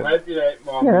can't get it yet.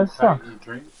 Yeah, that sucks.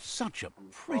 Such a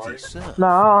pretty serve. No,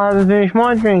 I haven't finished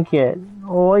my drink yet.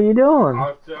 What are you doing? I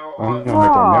have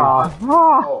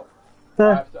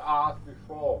to ask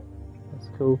before. That's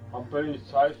cool. I'm being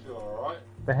social, alright?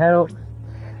 But how do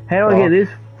I get this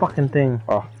fucking thing?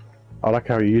 Oh, I like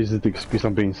how he uses the excuse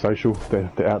I'm being social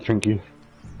to outdrink you.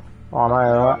 Oh no,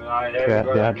 right?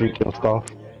 To outdrink your stuff.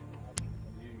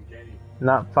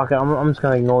 Nah, fuck it. I'm just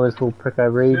gonna ignore this little prick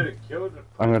over here.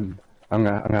 I'm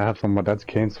gonna have some of my dad's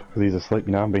cans because he's asleep.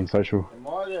 You know, I'm being social. Am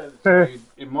I allowed to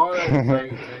take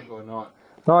a drink or not?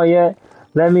 Not yet.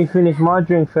 Let me finish my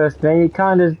drink first, man. You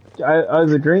can't just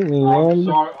overdrink me, man. I'm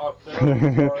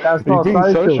sorry. That's not being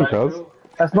social. cuz.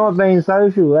 That's not being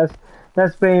social.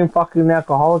 That's being fucking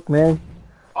alcoholic, man.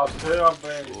 I said I'm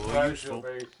being social.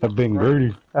 I'm being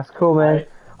greedy. That's cool, man.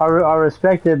 I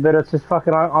respect it, but it's just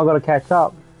fucking. I gotta catch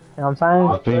up. You know what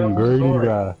I'm saying? Being greedy,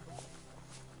 guy.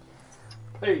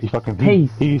 Peace. He fucking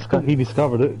Peace. he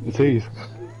discovered it. It's his.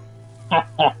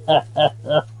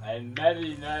 And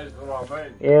Maddie knows what I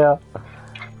mean. Yeah.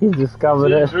 He's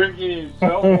discovered Is it. he drinking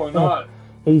himself or not?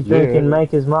 He's drinking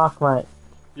Maker's Mark, mate.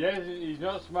 Yes, he's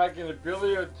not smoking a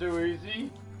billy or two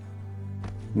easy.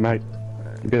 Mate,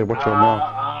 you better watch your mouth.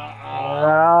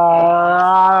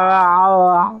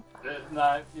 There's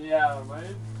no, you know what I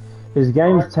mean? His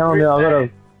game's telling me I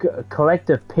gotta collect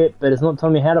a pip, but it's not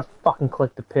telling me how to fucking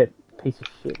collect a pip. Piece of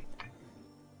shit.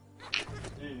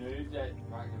 You knew that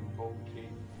fucking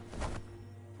bullshit.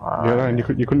 Yeah, and you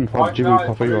couldn't find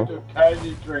Jigglypuff either.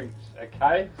 Cozy drinks,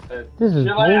 okay? So This is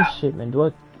chill out. bullshit, man. Do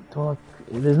I?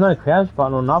 There's no crouch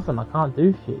button or nothing. I can't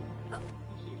do shit. Yes,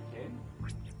 you can.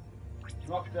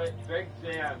 Knock that drink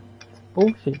down. It's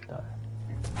bullshit though.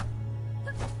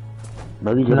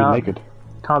 Maybe you're gonna be naked.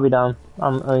 Can't be done.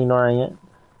 I'm ignoring it.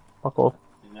 Fuck off.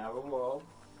 You never will.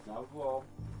 Never will.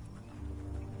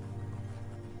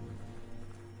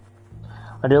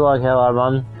 I do like how I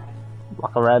run.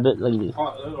 Like a rabbit, look at this.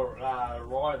 Quite a little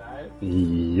rhino.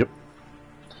 Yep.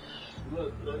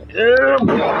 Look.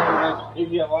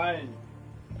 Piggy Lane.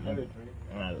 Have a drink.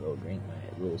 A little drink,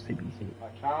 mate. A little sippy sip. I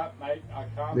can't, mate. I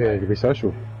can't. Yeah, you can be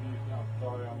social. I'm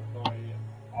sorry.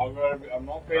 I'm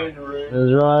not being rude.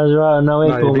 That's right. No, No,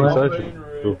 equal, you're being mate.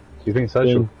 social. He's being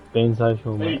social. Being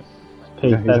social, mate. Peace.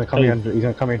 Peace, He's that's gonna peace.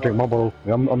 come here and drink my bottle.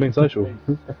 I'm being social.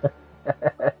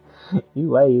 You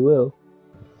will.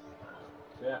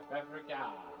 South Africa.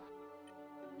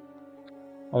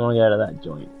 I want to go to that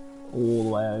joint. All the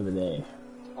way over there.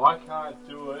 I can't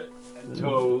do it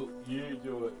until you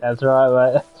do it. That's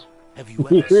right, mate. Have you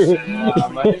ever seen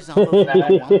Mate, these other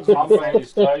ones? I'm being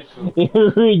social.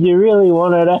 You really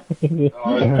want it, eh?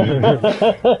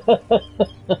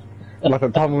 Like the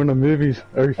time we're in the movies,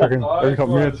 every couple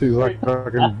minutes he's like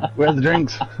fucking, where's the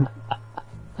drinks?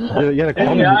 You had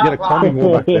a climbing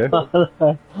wall back there.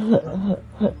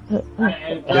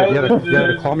 You had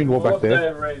a climbing wall back there.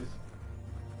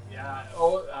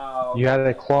 You had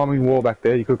a climbing wall back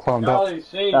there. You could climb up. That's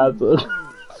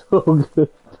so good.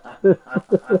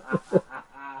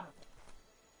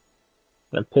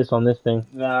 Gonna piss on this thing.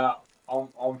 Nah,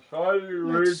 I'm sorry to be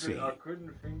rude, Let's see. but I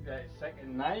couldn't think that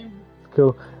second name.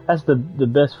 Cool. That's the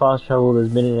best fast travel there's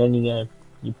been in any game.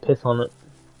 You piss on it.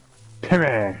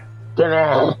 Timmy.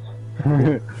 Damn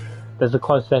it! There's a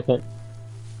close second.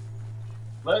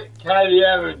 Let Katie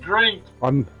have a drink.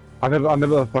 I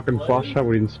never fucking fast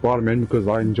traveled in Spider-Man because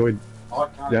I enjoyed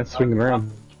swinging around.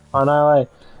 I know, eh?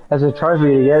 As a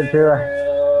trophy to get it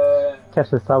to catch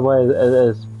the subway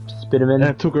as Spiderman. And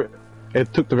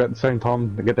it took about the same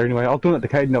time to get there anyway. I was doing it to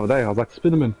Caden the other day. I was like,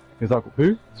 Spiderman. He's like,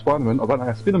 who? Spider-Man? I was like,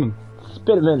 no, Spiderman.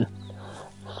 Spiderman.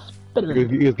 Spiderman.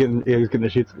 He was getting the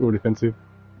shit real defensive.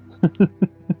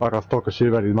 Like I was talking shit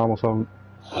about his mum or something.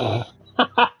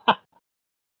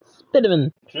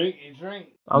 Spiderman. Drink, you drink.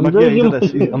 I'm like,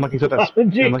 drinking. I'm like, he's got that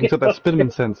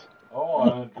Spiderman sense. Oh, I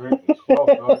don't drink myself,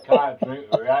 but I can't drink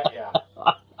without you.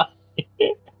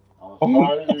 I'm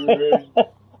sorry to be rude.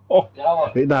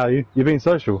 Tell it. No, you're being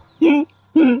social. You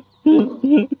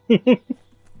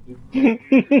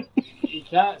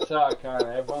can't say I can't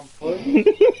have one, please.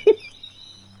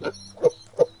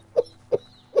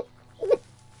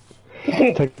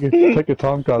 Take your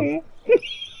time, cuz.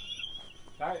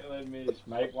 Don't let me just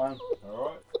make one,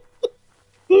 alright?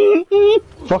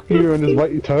 Fuck you and just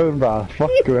wait your turn, bruh.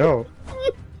 Fuck you out.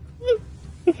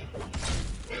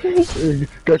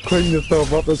 Go clean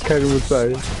yourself up, as Kaden would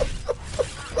say.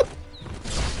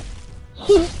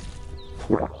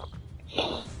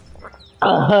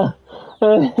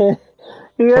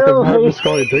 You Fucking gotta have wait. this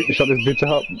guy drink to shut this bitch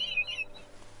up.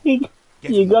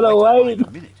 You gotta wait.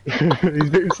 He's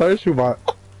being social, mate.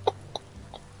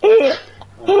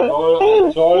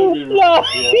 I'm sorry to be rude. No,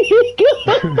 you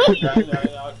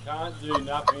I can't do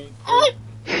nothing. I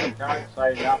can't say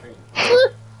nothing.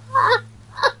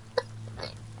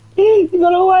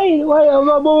 gotta wait. Wait, I'm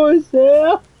almost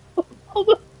there.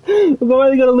 I've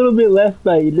only got a little bit left,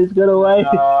 mate. You just gotta wait.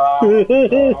 No,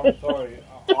 I'm sorry.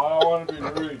 I don't want to be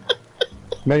rude.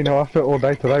 No, you know, I felt all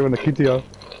day today when the kids here.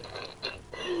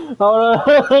 Hold on,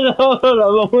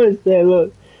 I'm almost there.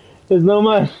 Look, there's no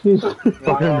much. Fucking,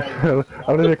 I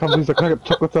don't know, comes in, so can I get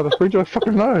chocolates out of the fridge? I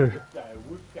fucking know.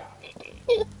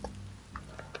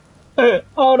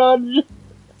 Hold on.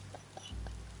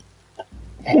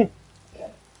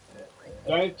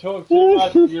 Don't talk too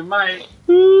much to your mate.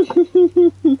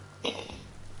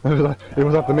 It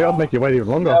was up to me, I'd make you wait even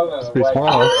longer. Just be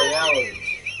smart.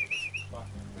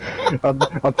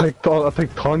 I'd take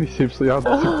tiny sips, so I'd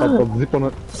zip on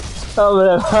it. I'm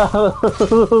gonna have a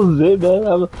little zip, man.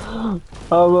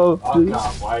 I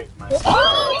can't wait, mate.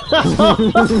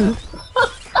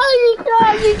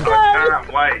 You can't. I can't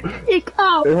wait. You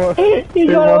can't.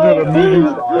 Everyone at the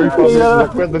movies,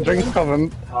 when the drink's coming.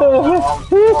 I'm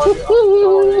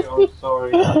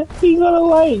sorry. You gotta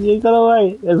wait.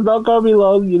 It's not gonna be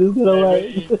long. You just gotta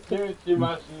wait.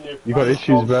 You got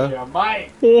issues, bro.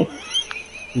 Mate.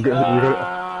 You got,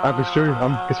 I'm sure.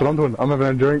 Guess what I'm doing? I'm having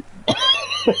a drink.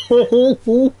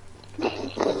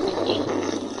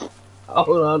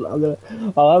 Hold on,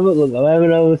 I'll have a look. I'm having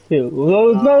another sip. Well,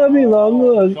 it's not gonna be long.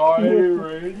 I'm sorry to be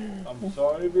rude. I'm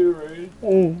sorry to be rude.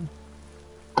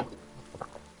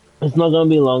 It's not gonna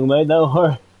be long, mate. Don't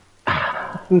worry.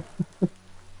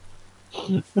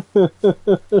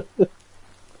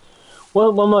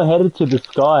 Well, when am I headed to the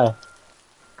sky?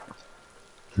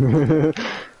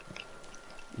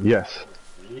 Yes.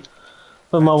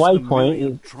 But my Perhaps the waypoint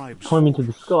myriad is tribes pointing to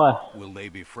the sky. Will they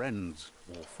be friends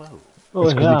or foe? Oh,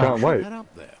 It's 'cause you yeah. can't wait. Head up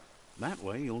there. That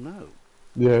way you'll know.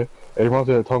 Yeah. It reminds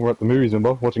me of the time we're at the movies,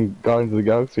 remember? Watching Guardians of the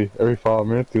Galaxy. Every 5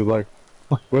 minutes, he was like,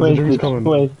 Where's the drinks coming?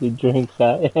 Where's the drinks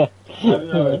at? Yeah. Have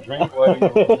another drink waiting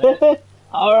on that.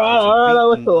 Alright, I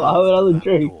will have another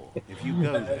drink. If you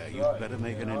go there, you'd better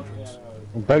make an entrance.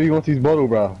 Baby wants his bottle,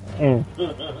 bro.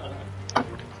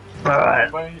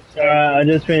 Alright, I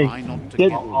just Try finished. not to Get-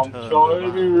 get I'm turned sorry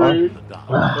to be around rude. in the dark.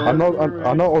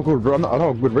 I know a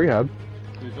good rehab.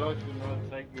 Because I should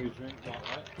not take you a drink like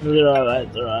that. It's alright,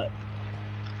 it's alright.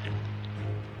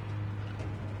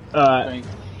 Alright, Thanks.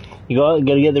 you gotta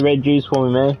get the red juice for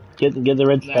me, man. Get the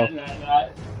red stuff.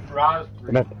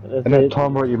 Raspberry. And that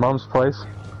time we're at your mum's place,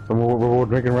 and we're all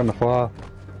drinking around the fire,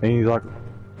 and he's like,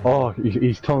 oh,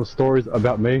 he's telling stories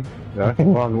about me, you know,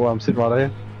 while I'm sitting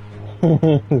right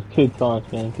there. Good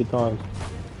times, man, good times.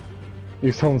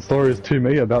 He's telling stories to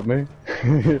me about me.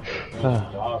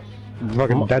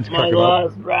 Fucking dad's My cracking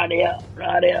up. glass, right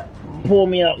here. Pour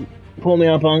me up,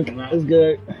 punk. Let's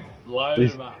go. Load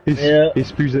He's, them up. Yeah. he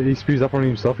spews up on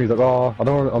himself. He's like, oh, I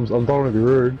don't want to be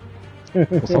rude,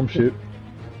 or some shit.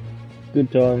 Good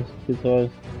times.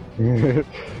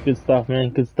 Good stuff, man,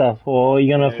 good stuff. Oh,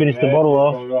 you're gonna finish the bottle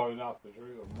off.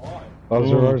 I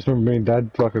just remember me and dad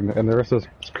fucking, and the rest of us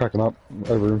cracking up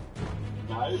over him.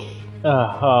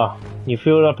 You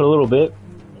filled up a little bit.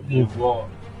 What?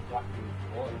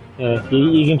 Yeah,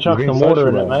 you can chuck You're some being water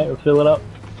in social, it, mate. We'll fill it up.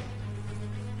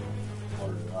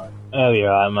 Oh, you're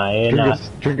right, mate. Yeah,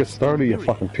 Drink it slowly, you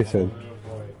fucking pisshead.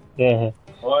 yeah,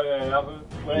 Oh, yeah,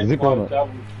 where's Zip my on it.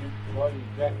 double chip bloody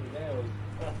jacket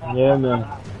now? yeah, man.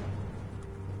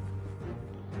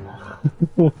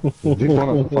 Zip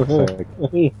on it, for fuck's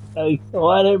sake. So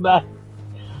excited, mate.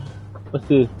 What's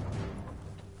this?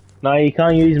 No, you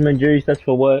can't use my juice. That's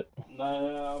for work. No,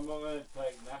 I'm not going to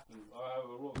take nothing. I have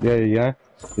a look. Yeah.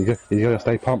 You gotta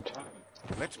stay pumped.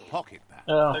 Let's pocket that.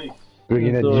 Oh. Bring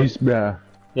in that Sorry. juice, bro.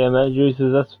 Yeah, mate.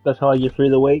 Juices. That's how I get through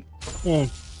the week. Yeah,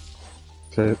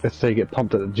 So let's say you get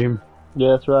pumped at the gym.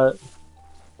 yeah, that's right.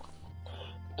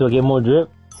 Do I get more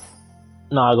drip?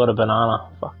 No, I got a banana.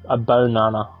 Fuck, a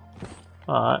banana.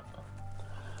 Alright.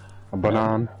 A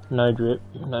banana. No drip.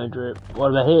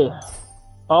 What about here?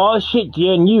 Oh shit,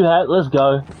 yeah, new hat. Let's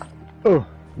go. Oh,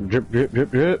 drip.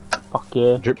 Fuck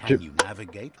yeah. Drip. Can you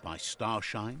navigate by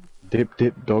starshine? Dip,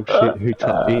 dog shit. Who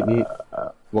tried eating it?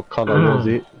 What colour was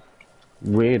it?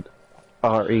 Red.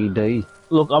 R-E-D.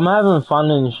 Look, I'm having fun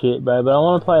and shit, bro, but I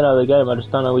want to play another game. I just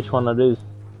don't know which one it is.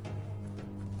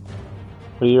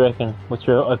 What do you reckon? What's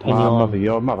your opinion on?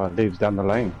 Your mother lives down the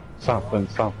lane. Something.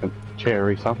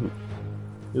 Cherry, something.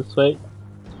 You're sweet.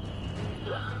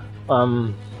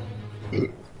 Oh,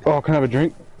 can I have a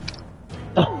drink?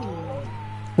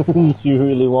 You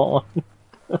really want one?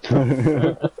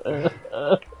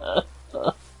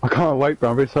 I can't wait, bro.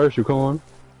 I'm very social. Come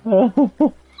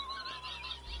on.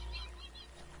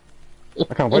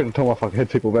 I can't wait to tell my fucking head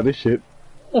people about this shit.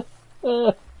 I'm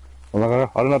like, I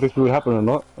don't know if this really happened or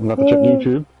not. I'm gonna have to check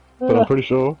YouTube, but I'm pretty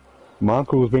sure my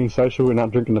uncle was being social and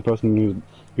not drinking the person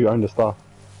who owned the stuff.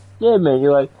 Yeah, man.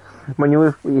 You're like when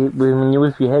you're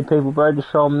with your head people, bro.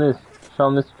 Just show them this. Show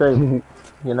them this stream.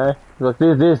 You know, like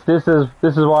this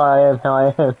is why I am how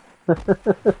I am.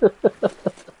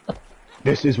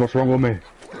 This is what's wrong with me.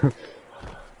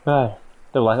 Right.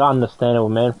 They're like, understandable,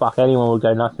 man. Fuck, anyone would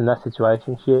go nuts in that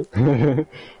situation. Shit.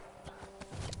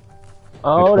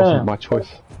 Oh, It wasn't damn. my choice.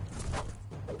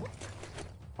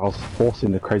 I was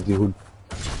forcing the crazy hood.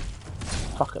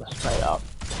 Fucking straight up.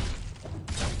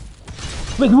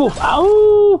 Big wolf.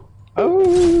 Ow!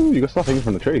 Oh, you got stuff hanging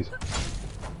from the trees.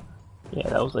 Yeah,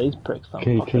 that was these pricks. I'm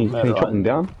Can you fucking chop them murdered.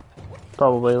 down?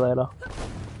 Probably later.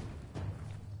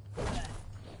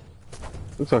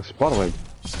 Looks like spiderweb.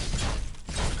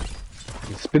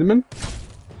 Spiderman?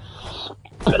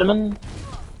 Spiderman.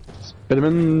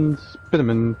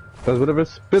 Spiderman does whatever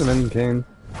Spiderman can.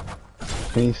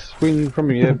 Can he swing from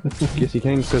here? Yes, he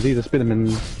can, because he's a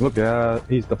Spiderman. Look out,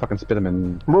 he's the fucking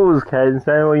Spiderman. What was Caden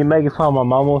saying? Well, you making fun of my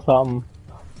mum or something?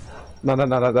 No,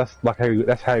 that's like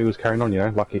that's how he was carrying on, you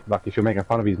know, like if you're making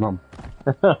fun of his mum.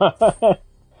 He's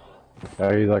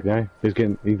like, you know,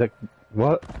 he's like,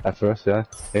 what? At first, yeah.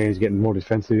 And he's getting more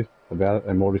defensive about it,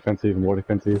 and more defensive.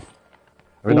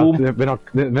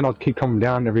 Then I'd keep coming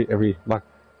down every like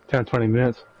 10 or 20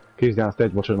 minutes. He's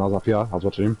downstairs watching, and I was up here. I was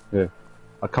watching him. Yeah,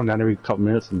 I'd come down every couple of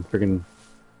minutes and freaking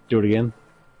do it again.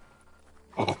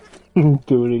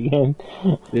 Do it again.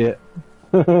 Yeah.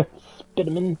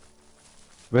 Spiderman.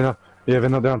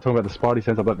 Then I'm talking about the Spidey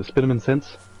sense. About the Spiderman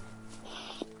sense.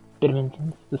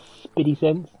 Spiderman. The spitty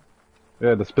sense.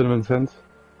 Yeah, the Spiderman sense.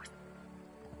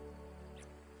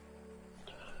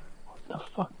 The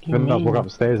fuck you Then I was mean? walking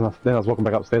upstairs, and then I was walking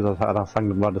back upstairs, and I sang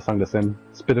the sin.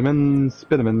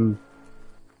 Spiderman.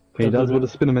 He does what a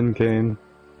Spiderman can.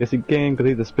 Yes, he can,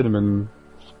 because he's a Spiderman.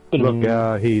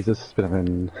 Spiderman. Look, he's a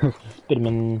Spiderman.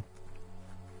 Spiderman.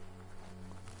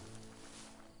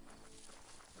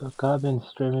 Look, I've been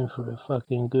streaming for a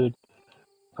fucking good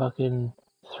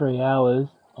 3 hours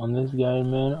on this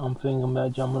game, man. I'm thinking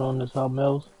about jumping on to something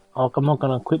else. Like, I'm not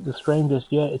gonna quit the stream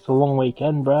just yet. It's a long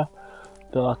weekend, bruh.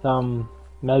 But like,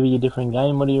 maybe a different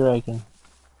game. What do you reckon?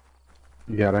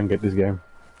 Yeah, I don't get this game.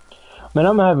 I mean,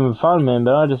 I'm having fun, man.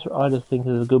 But I just think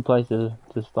it's a good place to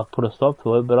just like put a stop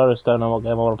to it. But I just don't know what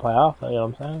game I want to play after. You know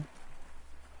what I'm saying?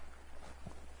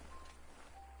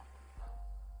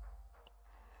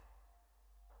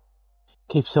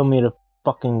 Keeps telling me to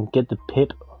fucking get the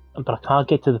pip, but I can't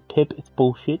get to the pip. It's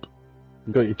bullshit.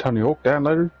 You got your Tony Hawk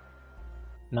downloaded?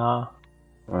 Nah.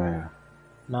 Oh yeah.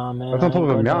 Nah, man. That's on top of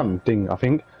a mountain thing, I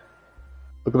think.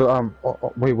 Look at the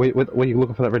where you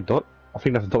looking for that red dot? I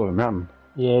think that's on top of a mountain.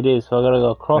 Yeah, it is. So I gotta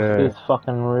go across this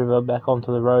fucking river back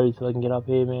onto the road so I can get up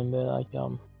here, man. But like,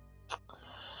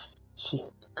 shit.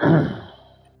 How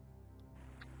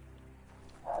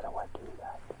do I do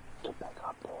that? Get back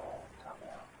up there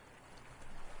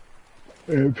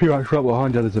somehow. Pretty much right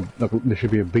behind you, there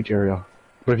should be a beach area.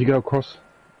 But if you go across,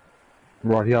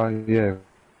 right here, yeah,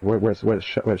 where it's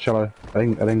shallow, I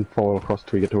then follow across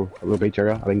till you get to a little beach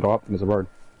area, and then go up and there's a road.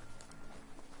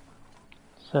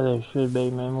 So there should be,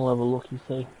 man. We'll have a look and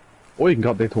see. Or you can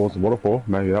go up there towards the waterfall.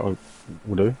 Maybe that will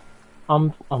do.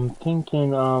 I'm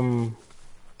thinking, what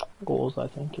was I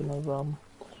thinking of?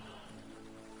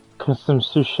 Some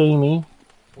sashimi,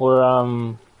 or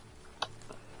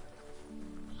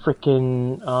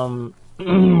freaking what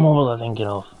was I thinking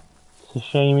of?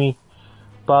 Sashimi,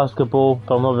 basketball,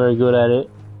 but I'm not very good at it.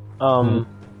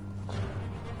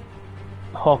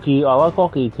 Hockey, I like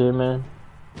hockey too, man.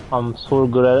 I'm sort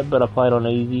of good at it, but I played on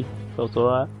easy, so it's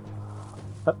alright.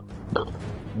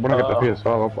 When I get the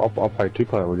PS5, I'll play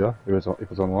 2-player with you, if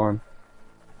it's online.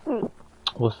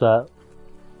 What's that?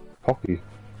 Hockey.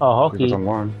 Oh, hockey. If it's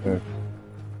online, yeah.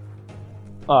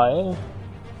 Oh, yeah.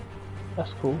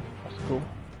 That's cool.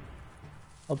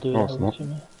 I'll do that with you,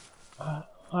 man. Alright,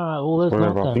 well, there's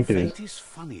nothing. Fate is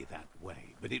funny that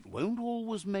way, but it won't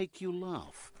always make you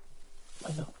laugh.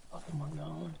 Where the fuck am I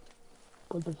going?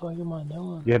 What the fuck am I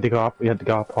doing? You had to go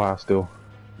up higher still.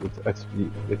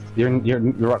 You're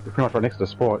right, pretty much right next to the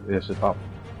sport. It's just up.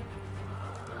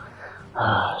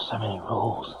 So many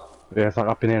rules. Yeah, it's like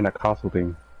up in there in that castle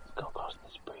thing. Let's go across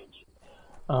this bridge.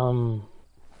 I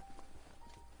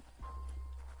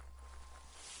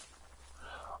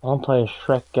want to play a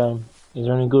Shrek game. Is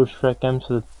there any good Shrek games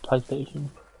for the PlayStation?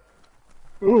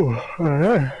 Ooh, I don't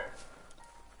know.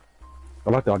 I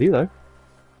like the idea though.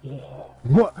 Yeah.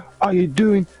 What are you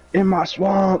doing in my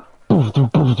swamp? Fucking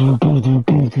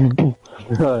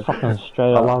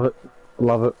straight up. I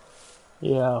love it.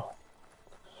 Yeah.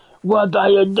 What are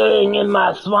you doing in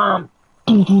my swamp?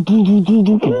 There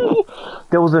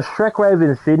was a Shrek rave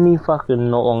in Sydney fucking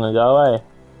not long ago, eh?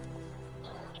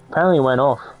 Apparently it went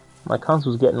off. My cunt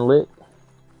was getting lit.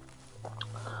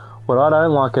 What I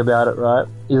don't like about it, right,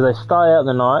 is they start out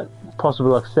the night,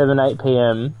 possibly like 7, 8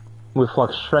 PM, with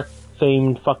like Shrek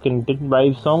themed fucking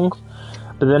rave songs.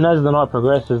 But then as the night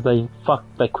progresses, they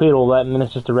quit all that, and then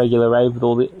it's just a regular rave with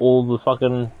all the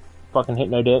fucking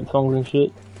hypno dance songs and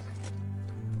shit.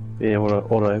 Yeah,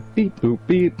 all the beep boop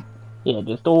beep. Yeah,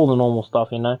 just all the normal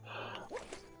stuff, you know,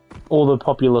 all the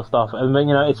popular stuff. And then,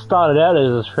 you know, it started out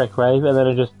as a Shrek rave, and then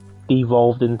it just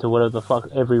devolved into whatever the fuck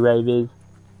every rave is.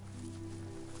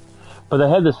 But they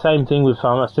had the same thing with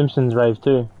a Simpsons rave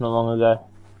too, not long ago.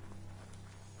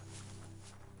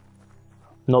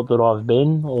 Not that I've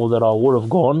been, or that I would have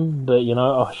gone, but you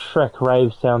know, a Shrek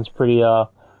rave sounds pretty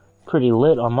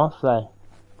lit, I must say.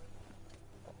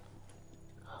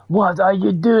 What are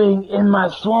you doing in my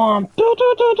swamp?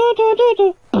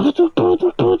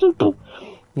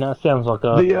 Now it sounds like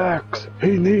a... The axe!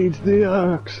 He needs the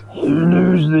axe! He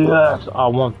needs the axe! I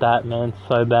want that, man,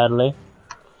 so badly.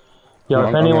 Yo,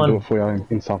 if anyone... I'm gonna do it for you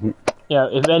in something. Yeah,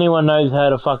 if anyone knows how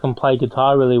to fucking play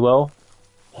guitar really well,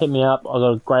 hit me up. I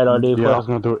got a great idea for it. Yeah, I was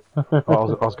gonna do it. I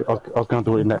was gonna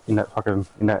do it in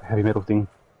that heavy metal thing.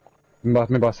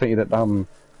 Remember I sent you that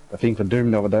the thing for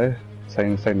Doom the other day,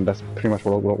 saying that's pretty much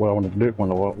what I wanted to do.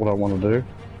 What I want to do.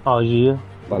 Oh yeah.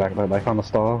 Like kind of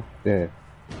style. Yeah.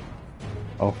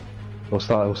 We'll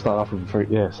start off with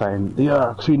saying the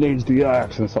axe. He needs the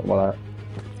axe and something like that.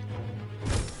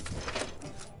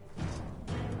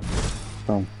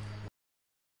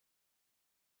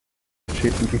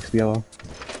 Shit mix together.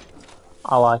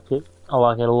 I like it a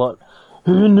lot.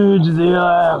 Who needs the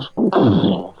axe?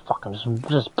 Fucking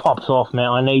just pops off, man.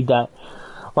 I need that.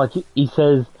 Like he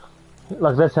says,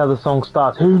 like that's how the song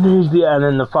starts. Who needs the? And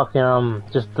then the fucking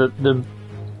just the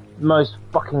most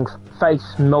fucking face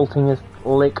meltingest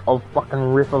lick of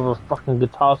fucking riff of a fucking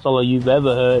guitar solo you've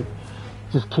ever heard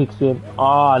just kicks in.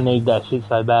 Oh, I need that shit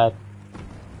so bad.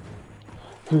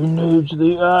 Who needs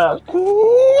the earth?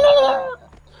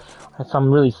 And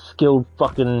some really skilled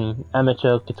fucking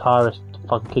amateur guitarist to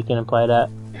fucking kick in and play that.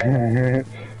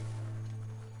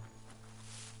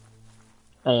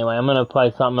 Anyway, I'm gonna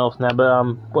play something else now, but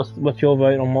what's your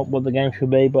vote on what the game should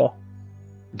be, but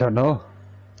Don't know.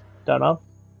 don't know.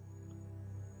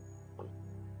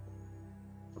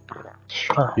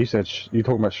 You said you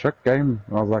talking about Shrek game,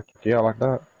 and I was like, yeah, I like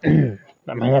that.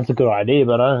 I mean, that's a good idea,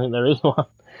 but I don't think there is one.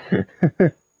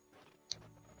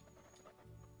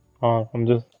 Oh, I'm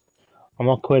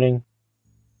not quitting.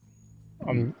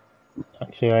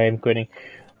 Actually, I am quitting.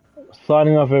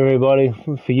 Signing off, everybody,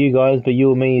 for you guys, but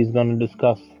you and me is going to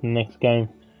discuss the next game.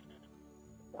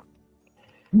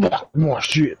 More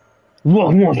shit.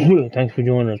 Love more shit. Thanks for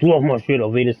joining us. Love more shit.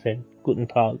 Auf Wiedersehen. Guten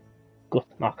Tag. Gute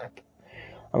Nacht.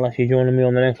 Unless you're joining me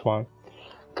on the next one.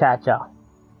 Catch ya.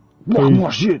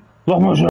 More shit. Love more shit.